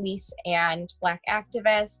between police and Black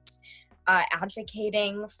activists,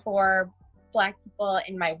 advocating for Black people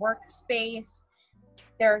in my workspace.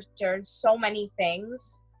 There's so many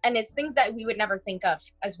things, and it's things that we would never think of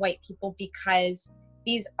as white people because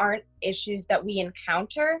these aren't issues that we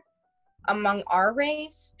encounter among our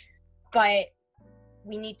race, but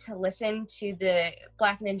we need to listen to the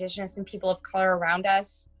Black and Indigenous and people of color around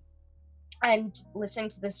us and listen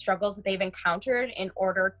to the struggles that they've encountered in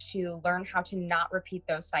order to learn how to not repeat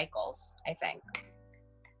those cycles, I think.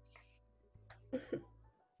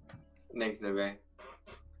 Thanks, Neve.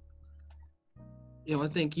 Yeah, well,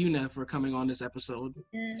 thank you, Nev, for coming on this episode.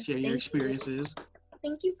 Yes, Share your experiences.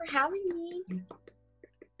 Thank you for having me.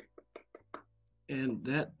 And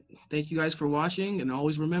thank you guys for watching. And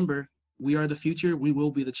always remember, we are the future. We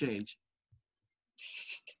will be the change.